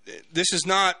granted, this is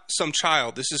not some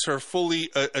child, this is her fully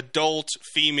adult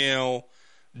female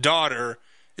daughter,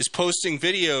 is posting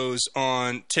videos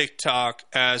on TikTok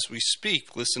as we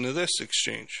speak. Listen to this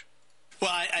exchange. Well,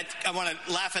 I want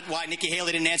to laugh at why Nikki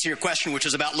Haley didn't answer your question, which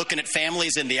is about looking at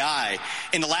families in the eye.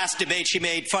 In the last debate, she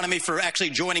made fun of me for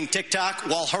actually joining TikTok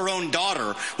while her own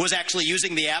daughter was actually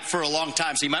using the app for a long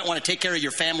time. So you might want to take care of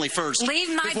your family first. Leave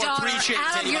my daughter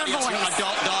out of your voice. Your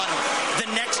adult daughter.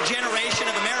 The next generation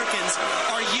of Americans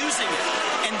are using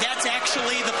it. And that's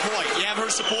actually the point. You have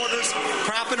her supporters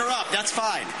propping her up. That's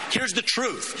fine. Here's the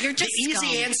truth. You're just the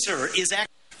easy answer is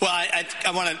well,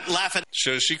 I want to laugh at.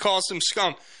 So she calls him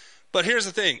scum. But here's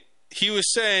the thing. He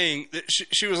was saying that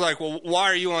she was like, well, why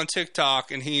are you on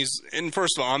TikTok? And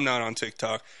first of all, I'm not on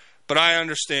TikTok, but I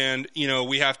understand,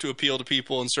 we have to appeal to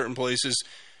people in certain places.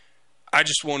 I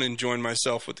just won't join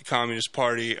myself with the Communist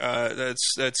Party.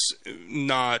 That's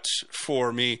not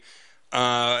for me.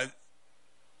 But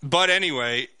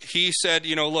anyway, he said,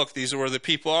 look, these are where the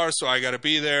people are, so I got to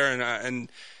be there. And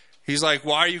he's like,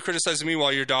 why are you criticizing me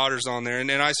while your daughter's on there?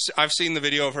 And I've seen the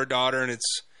video of her daughter, and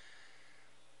it's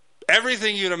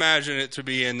everything you'd imagine it to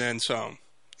be and then some.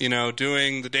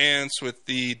 Doing the dance with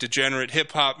the degenerate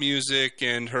hip-hop music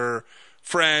and her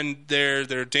friend there,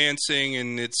 they're dancing,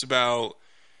 and it's about,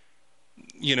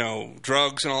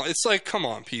 drugs and all. It's like, come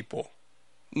on, people.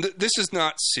 This is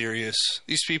not serious.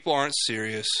 These people aren't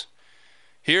serious.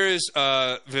 Here is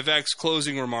Vivek's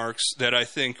closing remarks that I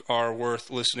think are worth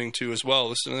listening to as well.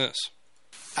 Listen to this.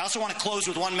 I also want to close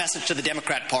with one message to the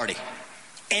Democrat Party.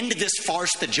 End this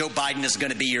farce that Joe Biden is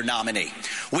going to be your nominee.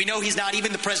 We know he's not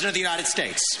even the president of the United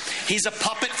States. He's a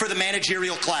puppet for the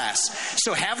managerial class.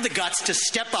 So have the guts to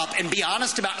step up and be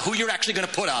honest about who you're actually going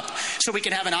to put up so we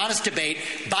can have an honest debate.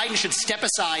 Biden should step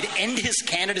aside, end his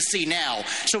candidacy now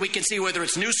so we can see whether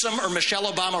it's Newsom or Michelle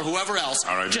Obama or whoever else.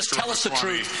 All right, just Mr. tell us the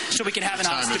truth so we can have an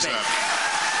honest debate.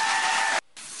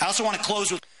 I also want to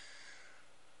close with...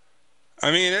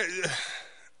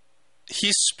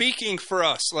 He's speaking for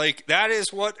us. Like, that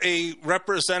is what a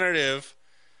representative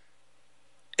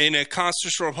in a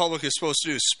constitutional republic is supposed to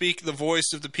do. Speak the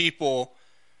voice of the people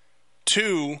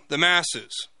to the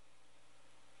masses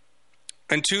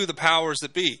and to the powers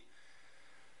that be.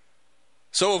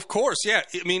 So, of course,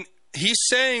 he's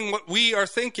saying what we are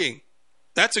thinking.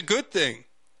 That's a good thing.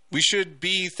 We should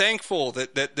be thankful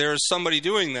that there's somebody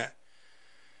doing that.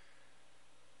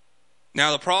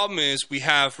 Now, the problem is we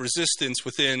have resistance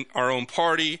within our own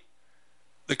party.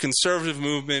 The conservative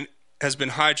movement has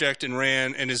been hijacked and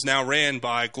ran and is now ran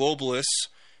by globalists,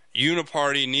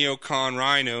 uniparty neocon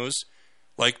rhinos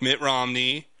like Mitt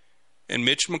Romney and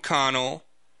Mitch McConnell,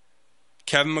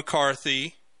 Kevin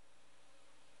McCarthy,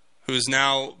 who has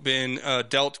now been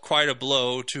dealt quite a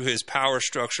blow to his power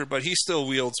structure, but he still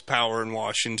wields power in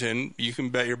Washington. You can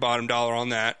bet your bottom dollar on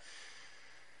that.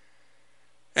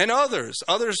 And others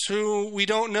who we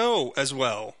don't know as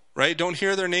well, right? Don't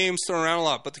hear their names thrown around a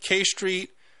lot. But the K Street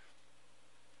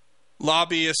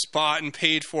lobbyists, bought and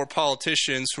paid for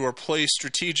politicians who are placed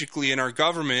strategically in our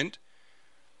government,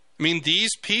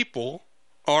 these people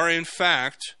are in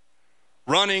fact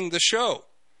running the show.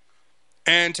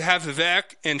 And to have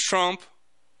Vivek and Trump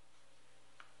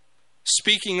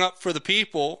speaking up for the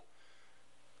people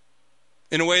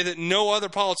in a way that no other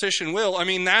politician will,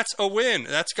 that's a win.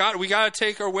 We got to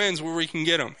take our wins where we can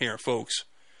get them here, folks.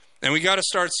 And we got to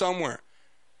start somewhere.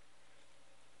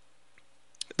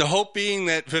 The hope being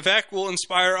that Vivek will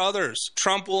inspire others.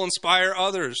 Trump will inspire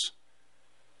others.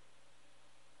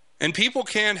 And people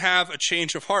can have a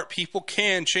change of heart. People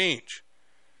can change.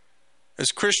 As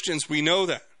Christians, we know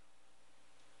that.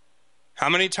 How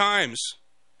many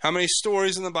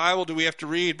stories in the Bible do we have to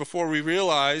read before we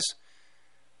realize?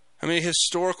 How many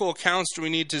historical accounts do we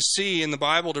need to see in the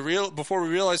Bible before we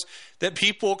realize that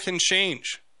people can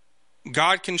change?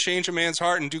 God can change a man's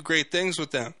heart and do great things with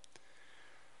them.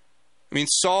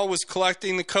 Saul was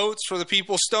collecting the coats for the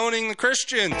people stoning the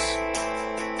Christians.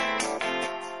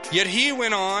 Yet he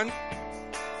went on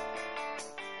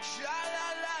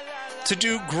to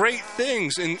do great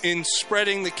things in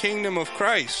spreading the kingdom of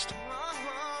Christ.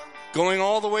 Going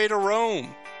all the way to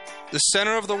Rome, the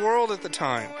center of the world at the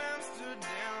time.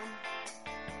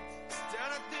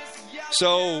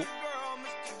 So,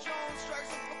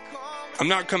 I'm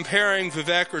not comparing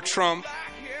Vivek or Trump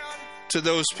to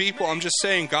those people. I'm just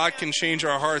saying God can change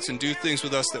our hearts and do things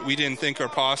with us that we didn't think are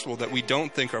possible, that we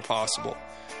don't think are possible.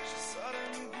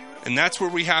 And that's where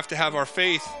we have to have our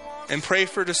faith and pray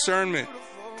for discernment.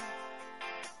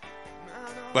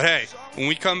 But hey, when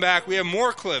we come back, we have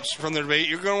more clips from the debate.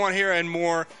 You're going to want to hear and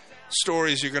more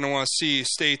stories you're going to want to see.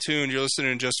 Stay tuned. You're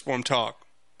listening to Just Informed Talk.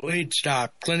 Bleed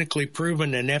Stop, clinically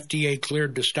proven and FDA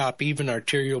cleared to stop even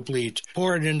arterial bleeds.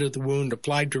 Pour it into the wound,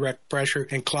 apply direct pressure,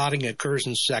 and clotting occurs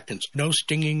in seconds. No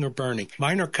stinging or burning.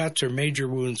 Minor cuts or major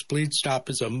wounds, Bleed Stop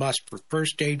is a must for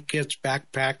first aid kits,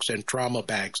 backpacks, and trauma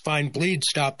bags. Find Bleed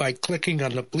Stop by clicking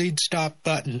on the Bleed Stop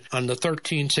button on the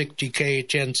 1360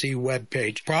 KHNC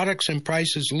webpage. Products and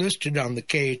prices listed on the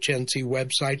KHNC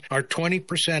website are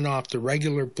 20% off the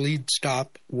regular Bleed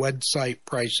Stop website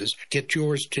prices. Get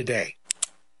yours today.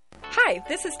 Hi,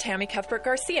 this is Tammy Cuthbert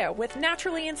Garcia with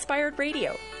Naturally Inspired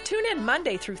Radio. Tune in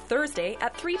Monday through Thursday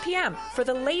at 3 p.m. for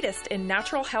the latest in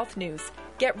natural health news.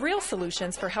 Get real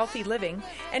solutions for healthy living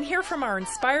and hear from our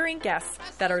inspiring guests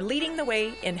that are leading the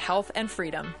way in health and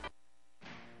freedom.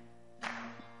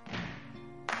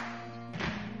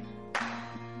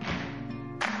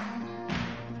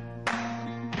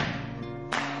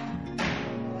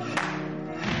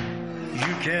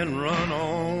 You can run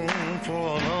on for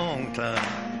a long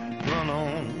time. Run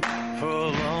on for a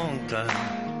long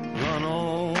time. Run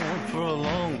on for a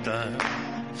long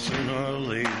time. Sooner or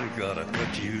later, gotta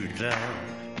cut you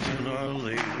down. Sooner or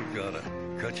later, gotta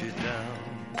cut you down.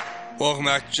 Welcome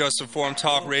back to Just Informed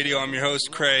Talk Radio. I'm your host,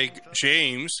 Craig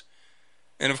James.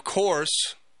 And of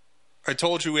course, I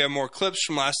told you we have more clips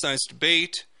from last night's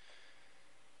debate.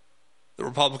 The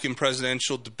Republican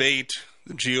presidential debate,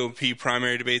 the GOP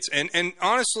primary debates. And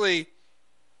honestly,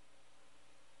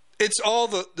 it's all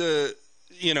the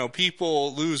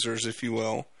people losers, if you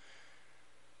will.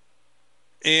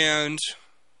 And,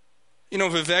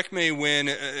 Vivek may win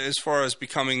as far as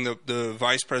becoming the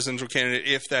vice presidential candidate,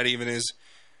 if that even is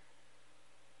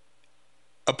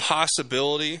a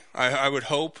possibility. I would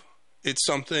hope it's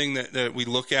something that we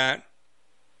look at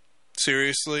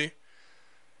seriously.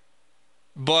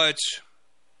 But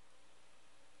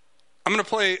I'm going to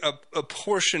play a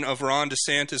portion of Ron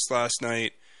DeSantis last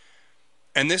night.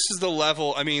 And this is the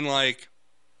level,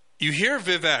 you hear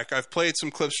Vivek. I've played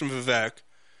some clips from Vivek.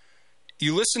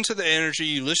 You listen to the energy,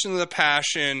 you listen to the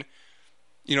passion.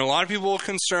 A lot of people are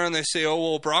concerned. They say, oh,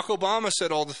 well, Barack Obama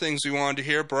said all the things we wanted to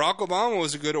hear. Barack Obama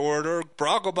was a good orator.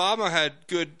 Barack Obama had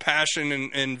good passion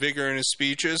and vigor in his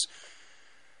speeches.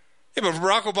 Yeah, but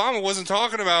Barack Obama wasn't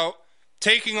talking about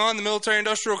taking on the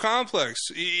military-industrial complex.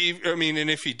 And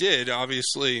if he did,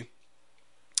 obviously,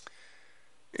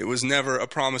 it was never a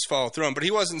promise followed through on. But he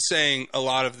wasn't saying a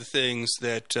lot of the things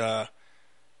that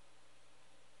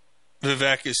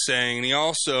Vivek is saying. And he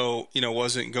also,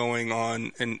 wasn't going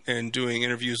on and doing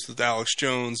interviews with Alex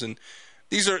Jones. And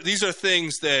these are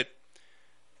things that,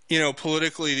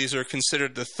 politically, these are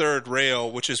considered the third rail,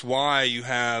 which is why you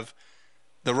have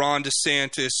the Ron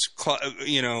DeSantis,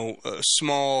 a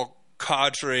small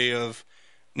cadre of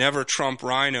never Trump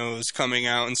rhinos coming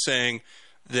out and saying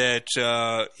that,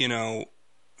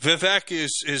 Vivek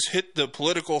is hit the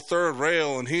political third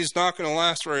rail and he's not going to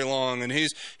last very long and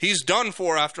he's done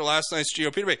for after last night's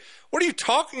GOP debate. What are you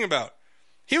talking about?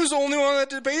 He was the only one on that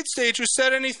debate stage who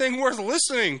said anything worth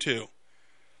listening to,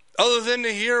 other than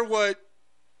to hear what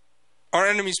our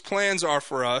enemy's plans are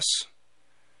for us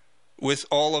with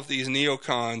all of these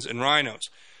neocons and rhinos.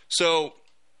 So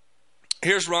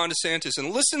here's Ron DeSantis, and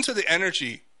listen to the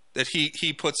energy that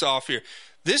he puts off here.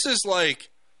 This is like,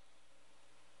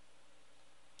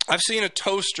 I've seen a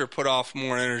toaster put off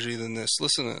more energy than this.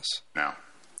 Listen to this. Now,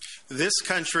 this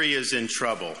country is in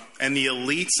trouble, and the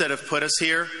elites that have put us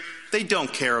here, they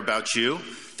don't care about you.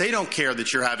 They don't care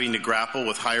that you're having to grapple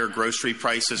with higher grocery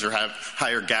prices or have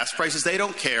higher gas prices. They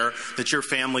don't care that your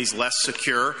family's less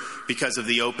secure because of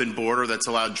the open border that's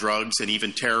allowed drugs and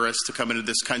even terrorists to come into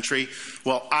this country.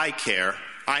 Well, I care.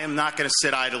 I am not going to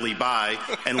sit idly by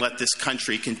and let this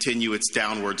country continue its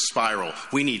downward spiral.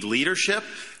 We need leadership,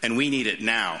 and we need it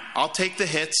now. I'll take the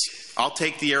hits, I'll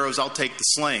take the arrows, I'll take the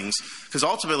slings, because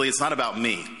ultimately it's not about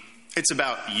me. It's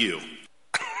about you.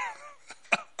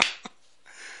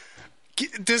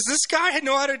 Does this guy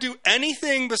know how to do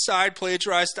anything beside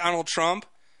plagiarize Donald Trump?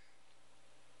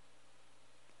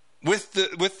 With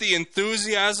the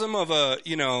enthusiasm of a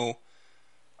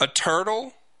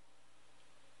turtle?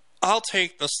 I'll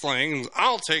take the slings,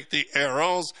 I'll take the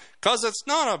arrows, because it's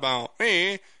not about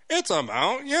me, it's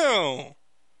about you.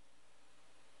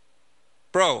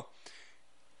 Bro,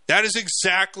 that is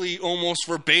exactly, almost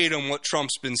verbatim, what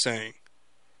Trump's been saying.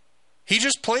 He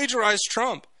just plagiarized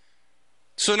Trump.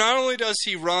 So not only does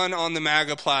he run on the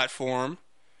MAGA platform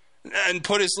and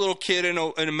put his little kid in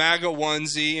a MAGA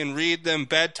onesie and read them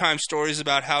bedtime stories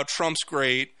about how Trump's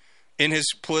great in his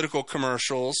political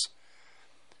commercials,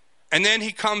 And then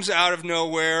he comes out of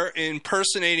nowhere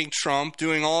impersonating Trump,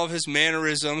 doing all of his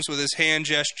mannerisms with his hand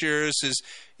gestures, his,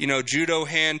 judo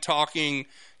hand talking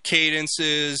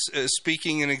cadences,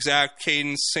 speaking an exact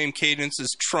cadence, same cadence as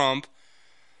Trump.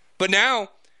 But now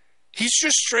he's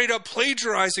just straight up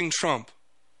plagiarizing Trump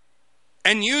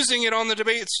and using it on the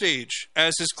debate stage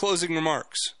as his closing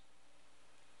remarks.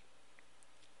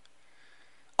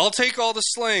 I'll take all the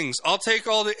slings. I'll take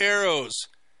all the arrows.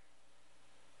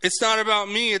 It's not about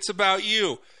me. It's about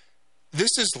you.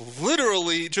 This is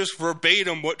literally just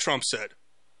verbatim what Trump said.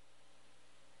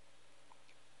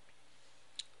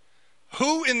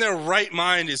 Who in their right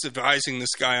mind is advising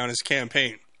this guy on his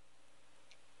campaign?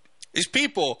 These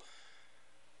people,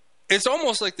 it's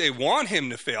almost like they want him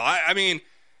to fail. I mean,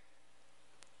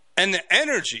 and the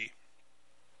energy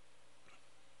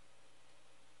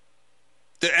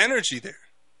there.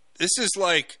 This is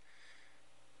like,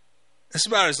 it's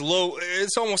about as low,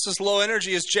 it's almost as low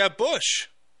energy as Jeb Bush.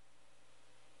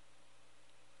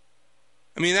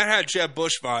 I mean, that had Jeb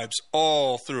Bush vibes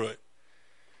all through it.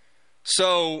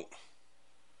 So,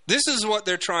 this is what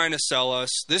they're trying to sell us.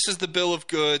 This is the bill of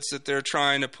goods that they're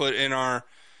trying to put in our,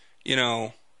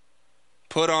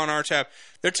 put on our tab.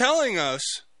 They're telling us,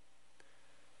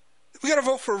 we got to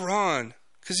vote for Ron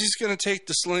because he's going to take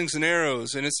the slings and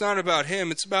arrows, and it's not about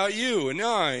him. It's about you and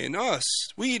I and us,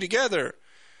 we together.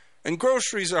 And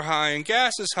groceries are high and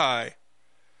gas is high.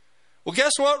 Well,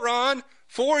 guess what, Ron?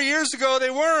 4 years ago,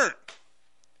 they weren't.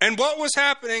 And what was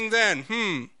happening then?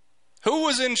 Who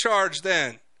was in charge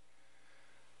then?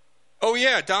 Oh,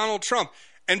 yeah, Donald Trump.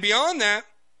 And beyond that,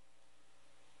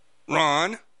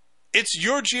 Ron, it's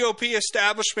your GOP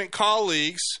establishment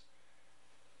colleagues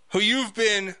who you've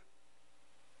been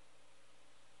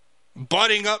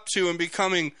butting up to and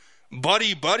becoming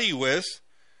buddy-buddy with,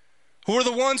 who are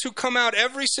the ones who come out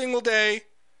every single day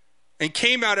and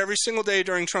came out every single day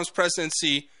during Trump's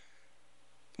presidency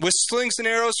with slings and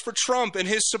arrows for Trump and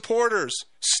his supporters,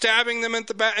 stabbing them in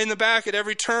the back at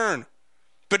every turn,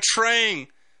 betraying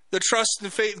the trust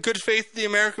and good faith of the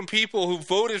American people who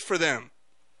voted for them,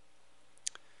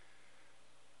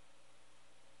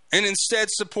 and instead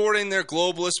supporting their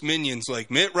globalist minions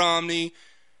like Mitt Romney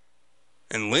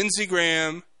and Lindsey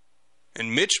Graham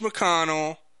and Mitch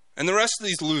McConnell and the rest of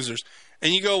these losers.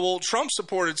 And you go, well, Trump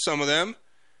supported some of them.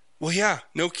 Well, yeah,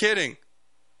 no kidding.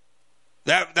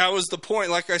 That was the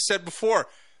point. Like I said before,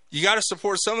 you got to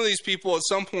support some of these people at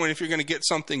some point if you're going to get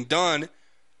something done.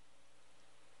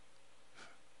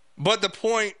 But the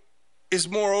point is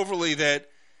more overly that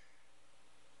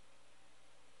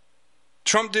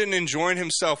Trump didn't enjoin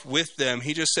himself with them.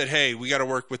 He just said, hey, we got to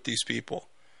work with these people.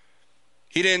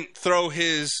 He didn't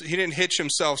hitch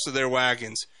himself to their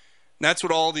wagons. And that's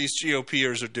what all these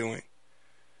GOPers are doing.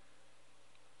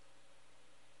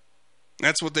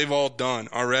 That's what they've all done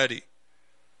already.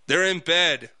 They're in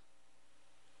bed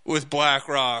with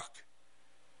BlackRock.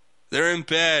 They're in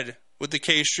bed with the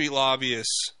K Street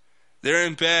lobbyists. They're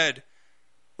in bed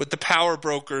with the power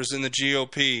brokers in the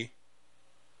GOP.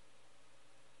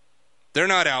 They're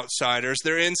not outsiders.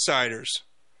 They're insiders,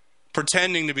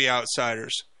 pretending to be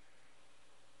outsiders,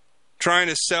 trying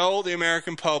to sell the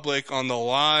American public on the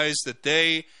lies that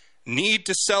they need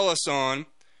to sell us on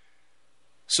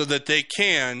so that they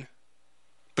can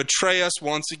betray us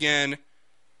once again.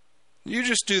 You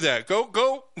just do that.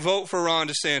 Go vote for Ron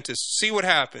DeSantis. See what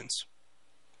happens.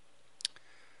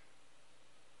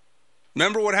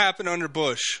 Remember what happened under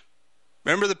Bush.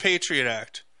 Remember the Patriot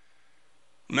Act.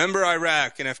 Remember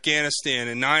Iraq and Afghanistan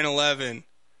and 9/11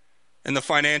 and the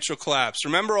financial collapse.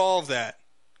 Remember all of that.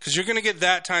 Because you're going to get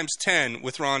that times 10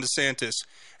 with Ron DeSantis.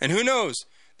 And who knows?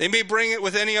 They may bring it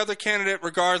with any other candidate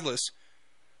regardless.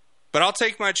 But I'll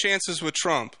take my chances with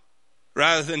Trump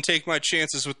rather than take my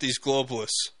chances with these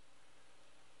globalists.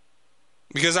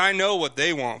 Because I know what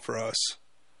they want for us.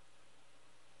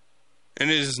 And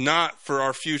it is not for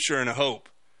our future and a hope.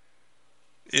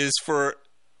 It is for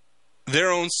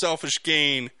their own selfish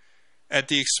gain at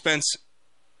the expense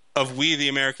of we, the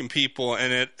American people,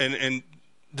 and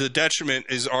the detriment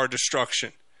is our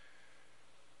destruction.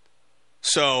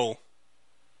 So,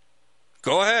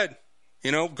 go ahead.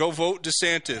 Go vote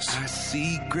DeSantis. I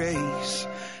see grace.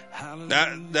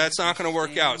 That's not going to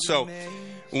work out. So,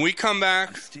 when we come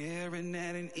back, we're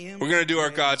going to do our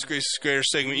God's Grace is Greater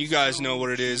segment. You guys know what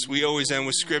it is. We always end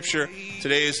with Scripture.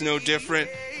 Today is no different.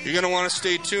 You're going to want to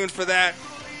stay tuned for that.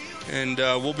 And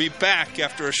we'll be back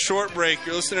after a short break.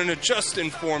 You're listening to Just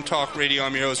Informed Talk Radio.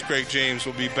 I'm your host, Craig James.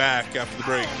 We'll be back after the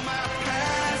break.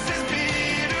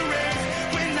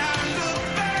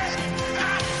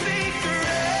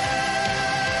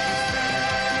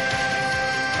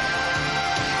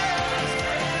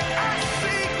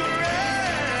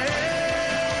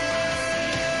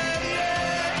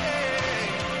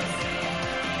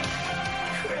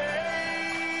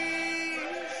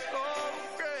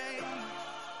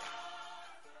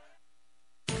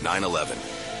 9/11,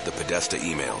 the Podesta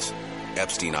emails,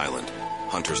 Epstein Island,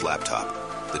 Hunter's laptop,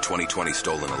 the 2020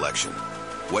 stolen election.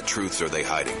 What truths are they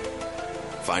hiding?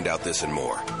 Find out this and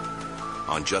more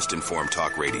on Just Informed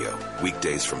Talk Radio,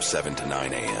 weekdays from 7 to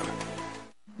 9 a.m.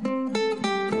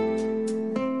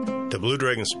 The Blue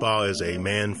Dragon Spa is a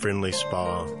man-friendly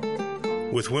spa,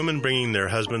 with women bringing their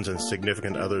husbands and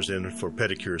significant others in for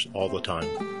pedicures all the time.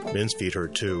 Men's feet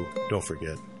hurt too, don't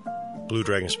forget. Blue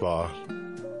Dragon Spa,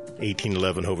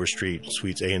 1811 Hover Street,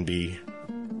 Suites A and B,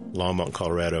 Longmont,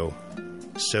 Colorado,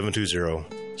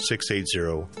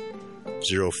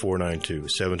 720-680-0492,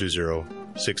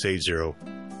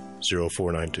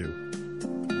 720-680-0492.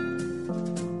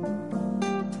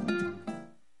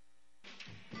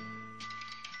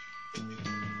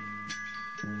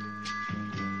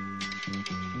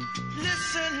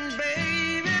 Listen,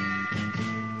 baby,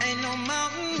 ain't no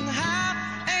mountain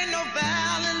high, ain't no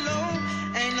valley low,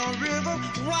 ain't no river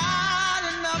wide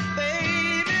enough,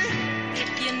 baby.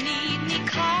 If you need me,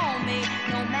 call me.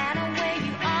 No matter where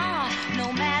you are,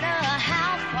 no matter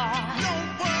how far.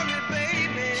 Don't worry,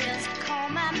 baby. Just call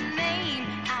my name.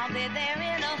 I'll be there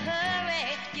in a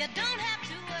hurry. You don't have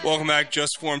to worry. Welcome back,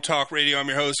 Just Informed Talk Radio. I'm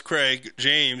your host, Craig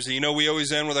James. And you know, we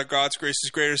always end with our God's Grace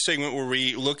is Greater segment where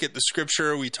we look at the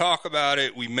scripture, we talk about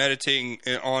it, we meditate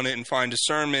on it and find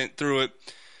discernment through it.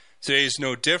 Today is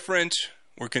no different.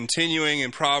 We're continuing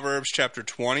in Proverbs chapter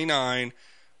 29,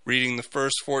 reading the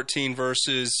first 14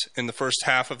 verses in the first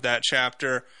half of that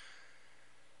chapter.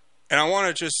 And I want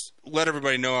to just let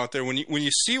everybody know out there, when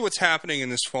you see what's happening in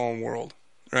this fallen world,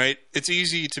 right, it's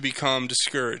easy to become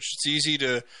discouraged. It's easy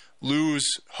to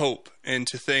lose hope and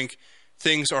to think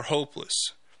things are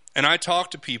hopeless. And I talk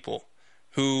to people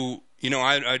who, you know,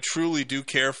 I truly do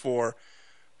care for,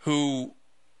 who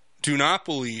do not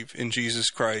believe in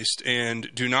Jesus Christ and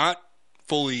do not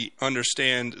fully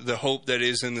understand the hope that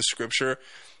is in the scripture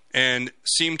and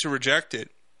seem to reject it.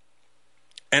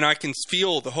 And I can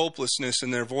feel the hopelessness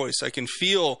in their voice. I can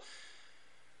feel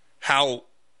how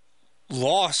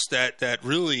lost that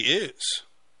really is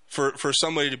for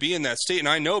somebody to be in that state. And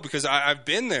I know because I've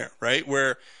been there, right,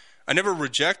 where I never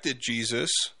rejected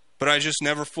Jesus, but I just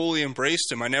never fully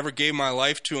embraced him. I never gave my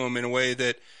life to him in a way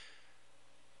that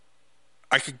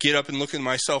I could get up and look at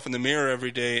myself in the mirror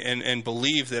every day and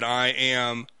believe that I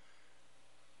am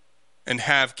and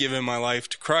have given my life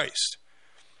to Christ.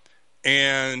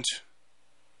 And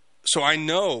so I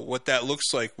know what that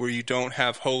looks like where you don't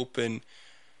have hope. And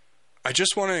I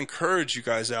just want to encourage you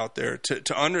guys out there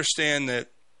to understand that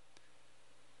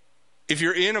if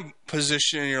you're in a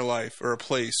position in your life or a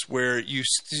place where you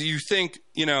think,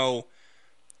 you know,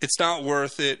 it's not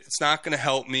worth it, it's not going to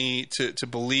help me to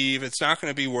believe, it's not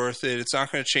going to be worth it, it's not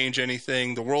going to change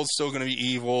anything, the world's still going to be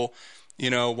evil, you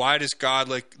know, why does God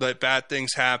let bad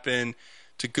things happen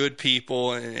to good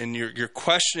people, and you're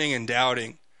questioning and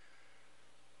doubting,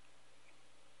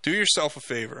 do yourself a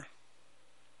favor.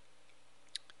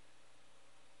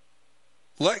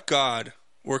 Let God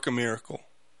work a miracle.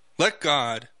 Let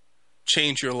God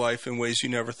change your life in ways you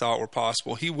never thought were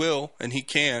possible. He will, and he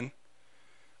can.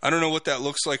 I don't know what that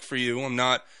looks like for you. I'm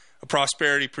not a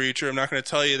prosperity preacher. I'm not going to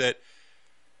tell you that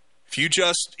if you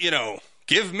just, you know,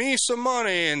 give me some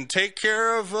money and take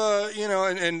care of, you know,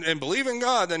 and believe in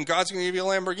God, then God's going to give you a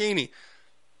Lamborghini.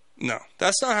 No,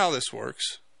 that's not how this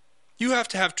works. You have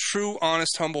to have true,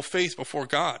 honest, humble faith before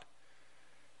God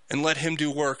and let him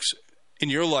do works in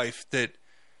your life that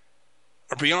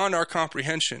are beyond our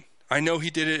comprehension. I know he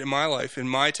did it in my life, and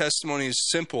my testimony is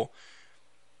simple.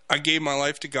 I gave my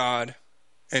life to God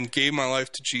and gave my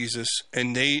life to Jesus,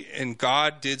 and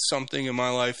God did something in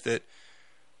my life that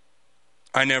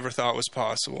I never thought was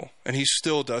possible, and he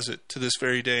still does it to this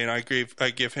very day, and I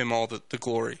give him all the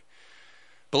glory.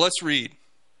 But let's read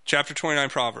chapter 29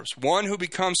 Proverbs. One who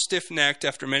becomes stiff-necked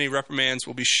after many reprimands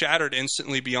will be shattered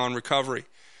instantly beyond recovery.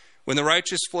 When the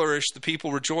righteous flourish, the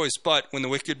people rejoice, but when the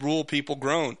wicked rule, people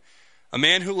groan. A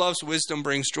man who loves wisdom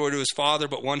brings joy to his father,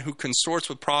 but one who consorts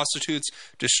with prostitutes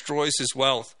destroys his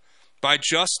wealth. By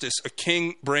justice, a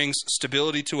king brings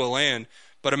stability to a land,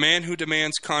 but a man who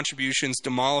demands contributions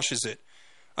demolishes it.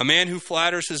 A man who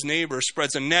flatters his neighbor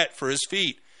spreads a net for his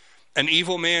feet. An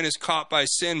evil man is caught by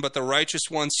sin, but the righteous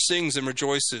one sings and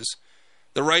rejoices.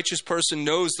 The righteous person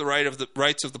knows the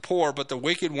rights of the poor, but the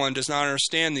wicked one does not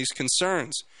understand these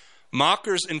concerns.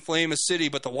 Mockers inflame a city,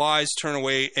 but the wise turn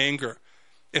away anger.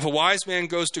 If a wise man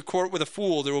goes to court with a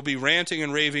fool, there will be ranting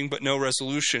and raving, but no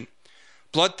resolution.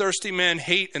 Bloodthirsty men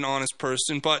hate an honest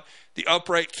person, but the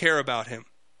upright care about him.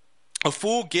 A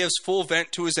fool gives full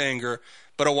vent to his anger,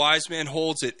 but a wise man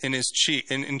holds it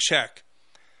in check.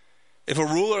 If a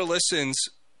ruler listens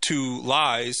to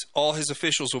lies, all his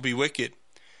officials will be wicked.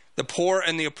 The poor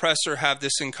and the oppressor have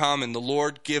this in common. The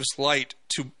Lord gives light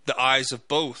to the eyes of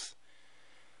both.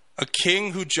 A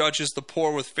king who judges the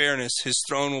poor with fairness, his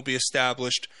throne will be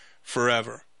established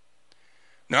forever.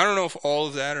 Now, I don't know if all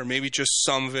of that, or maybe just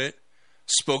some of it,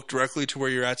 spoke directly to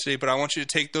where you're at today, but I want you to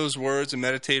take those words and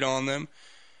meditate on them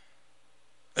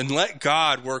and let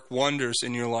God work wonders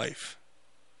in your life.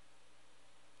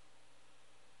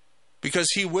 Because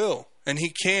he will, and he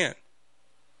can.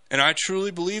 And I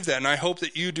truly believe that, and I hope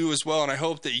that you do as well, and I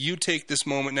hope that you take this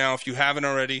moment now, if you haven't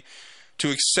already,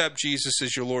 to accept Jesus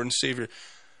as your Lord and Savior.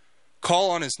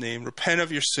 Call on his name, repent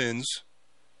of your sins,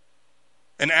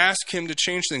 and ask him to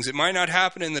change things. It might not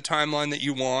happen in the timeline that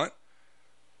you want,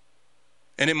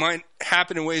 and it might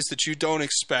happen in ways that you don't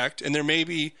expect, and there may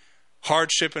be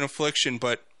hardship and affliction,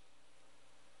 but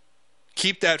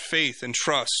keep that faith and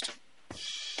trust.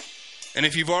 And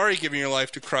if you've already given your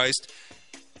life to Christ,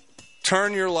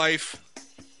 turn your life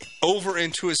over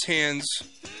into his hands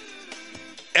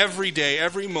every day,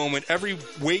 every moment, every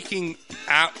waking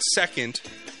second,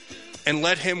 and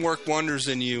let him work wonders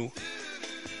in you,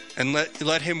 and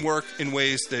let him work in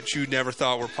ways that you never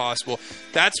thought were possible.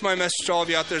 That's my message to all of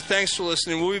you out there. Thanks for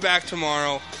listening. We'll be back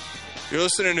tomorrow. You're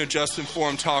listening to Just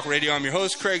Informed Talk Radio. I'm your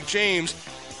host, Craig James.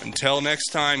 Until next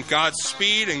time,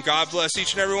 Godspeed and God bless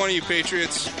each and every one of you,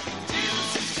 Patriots.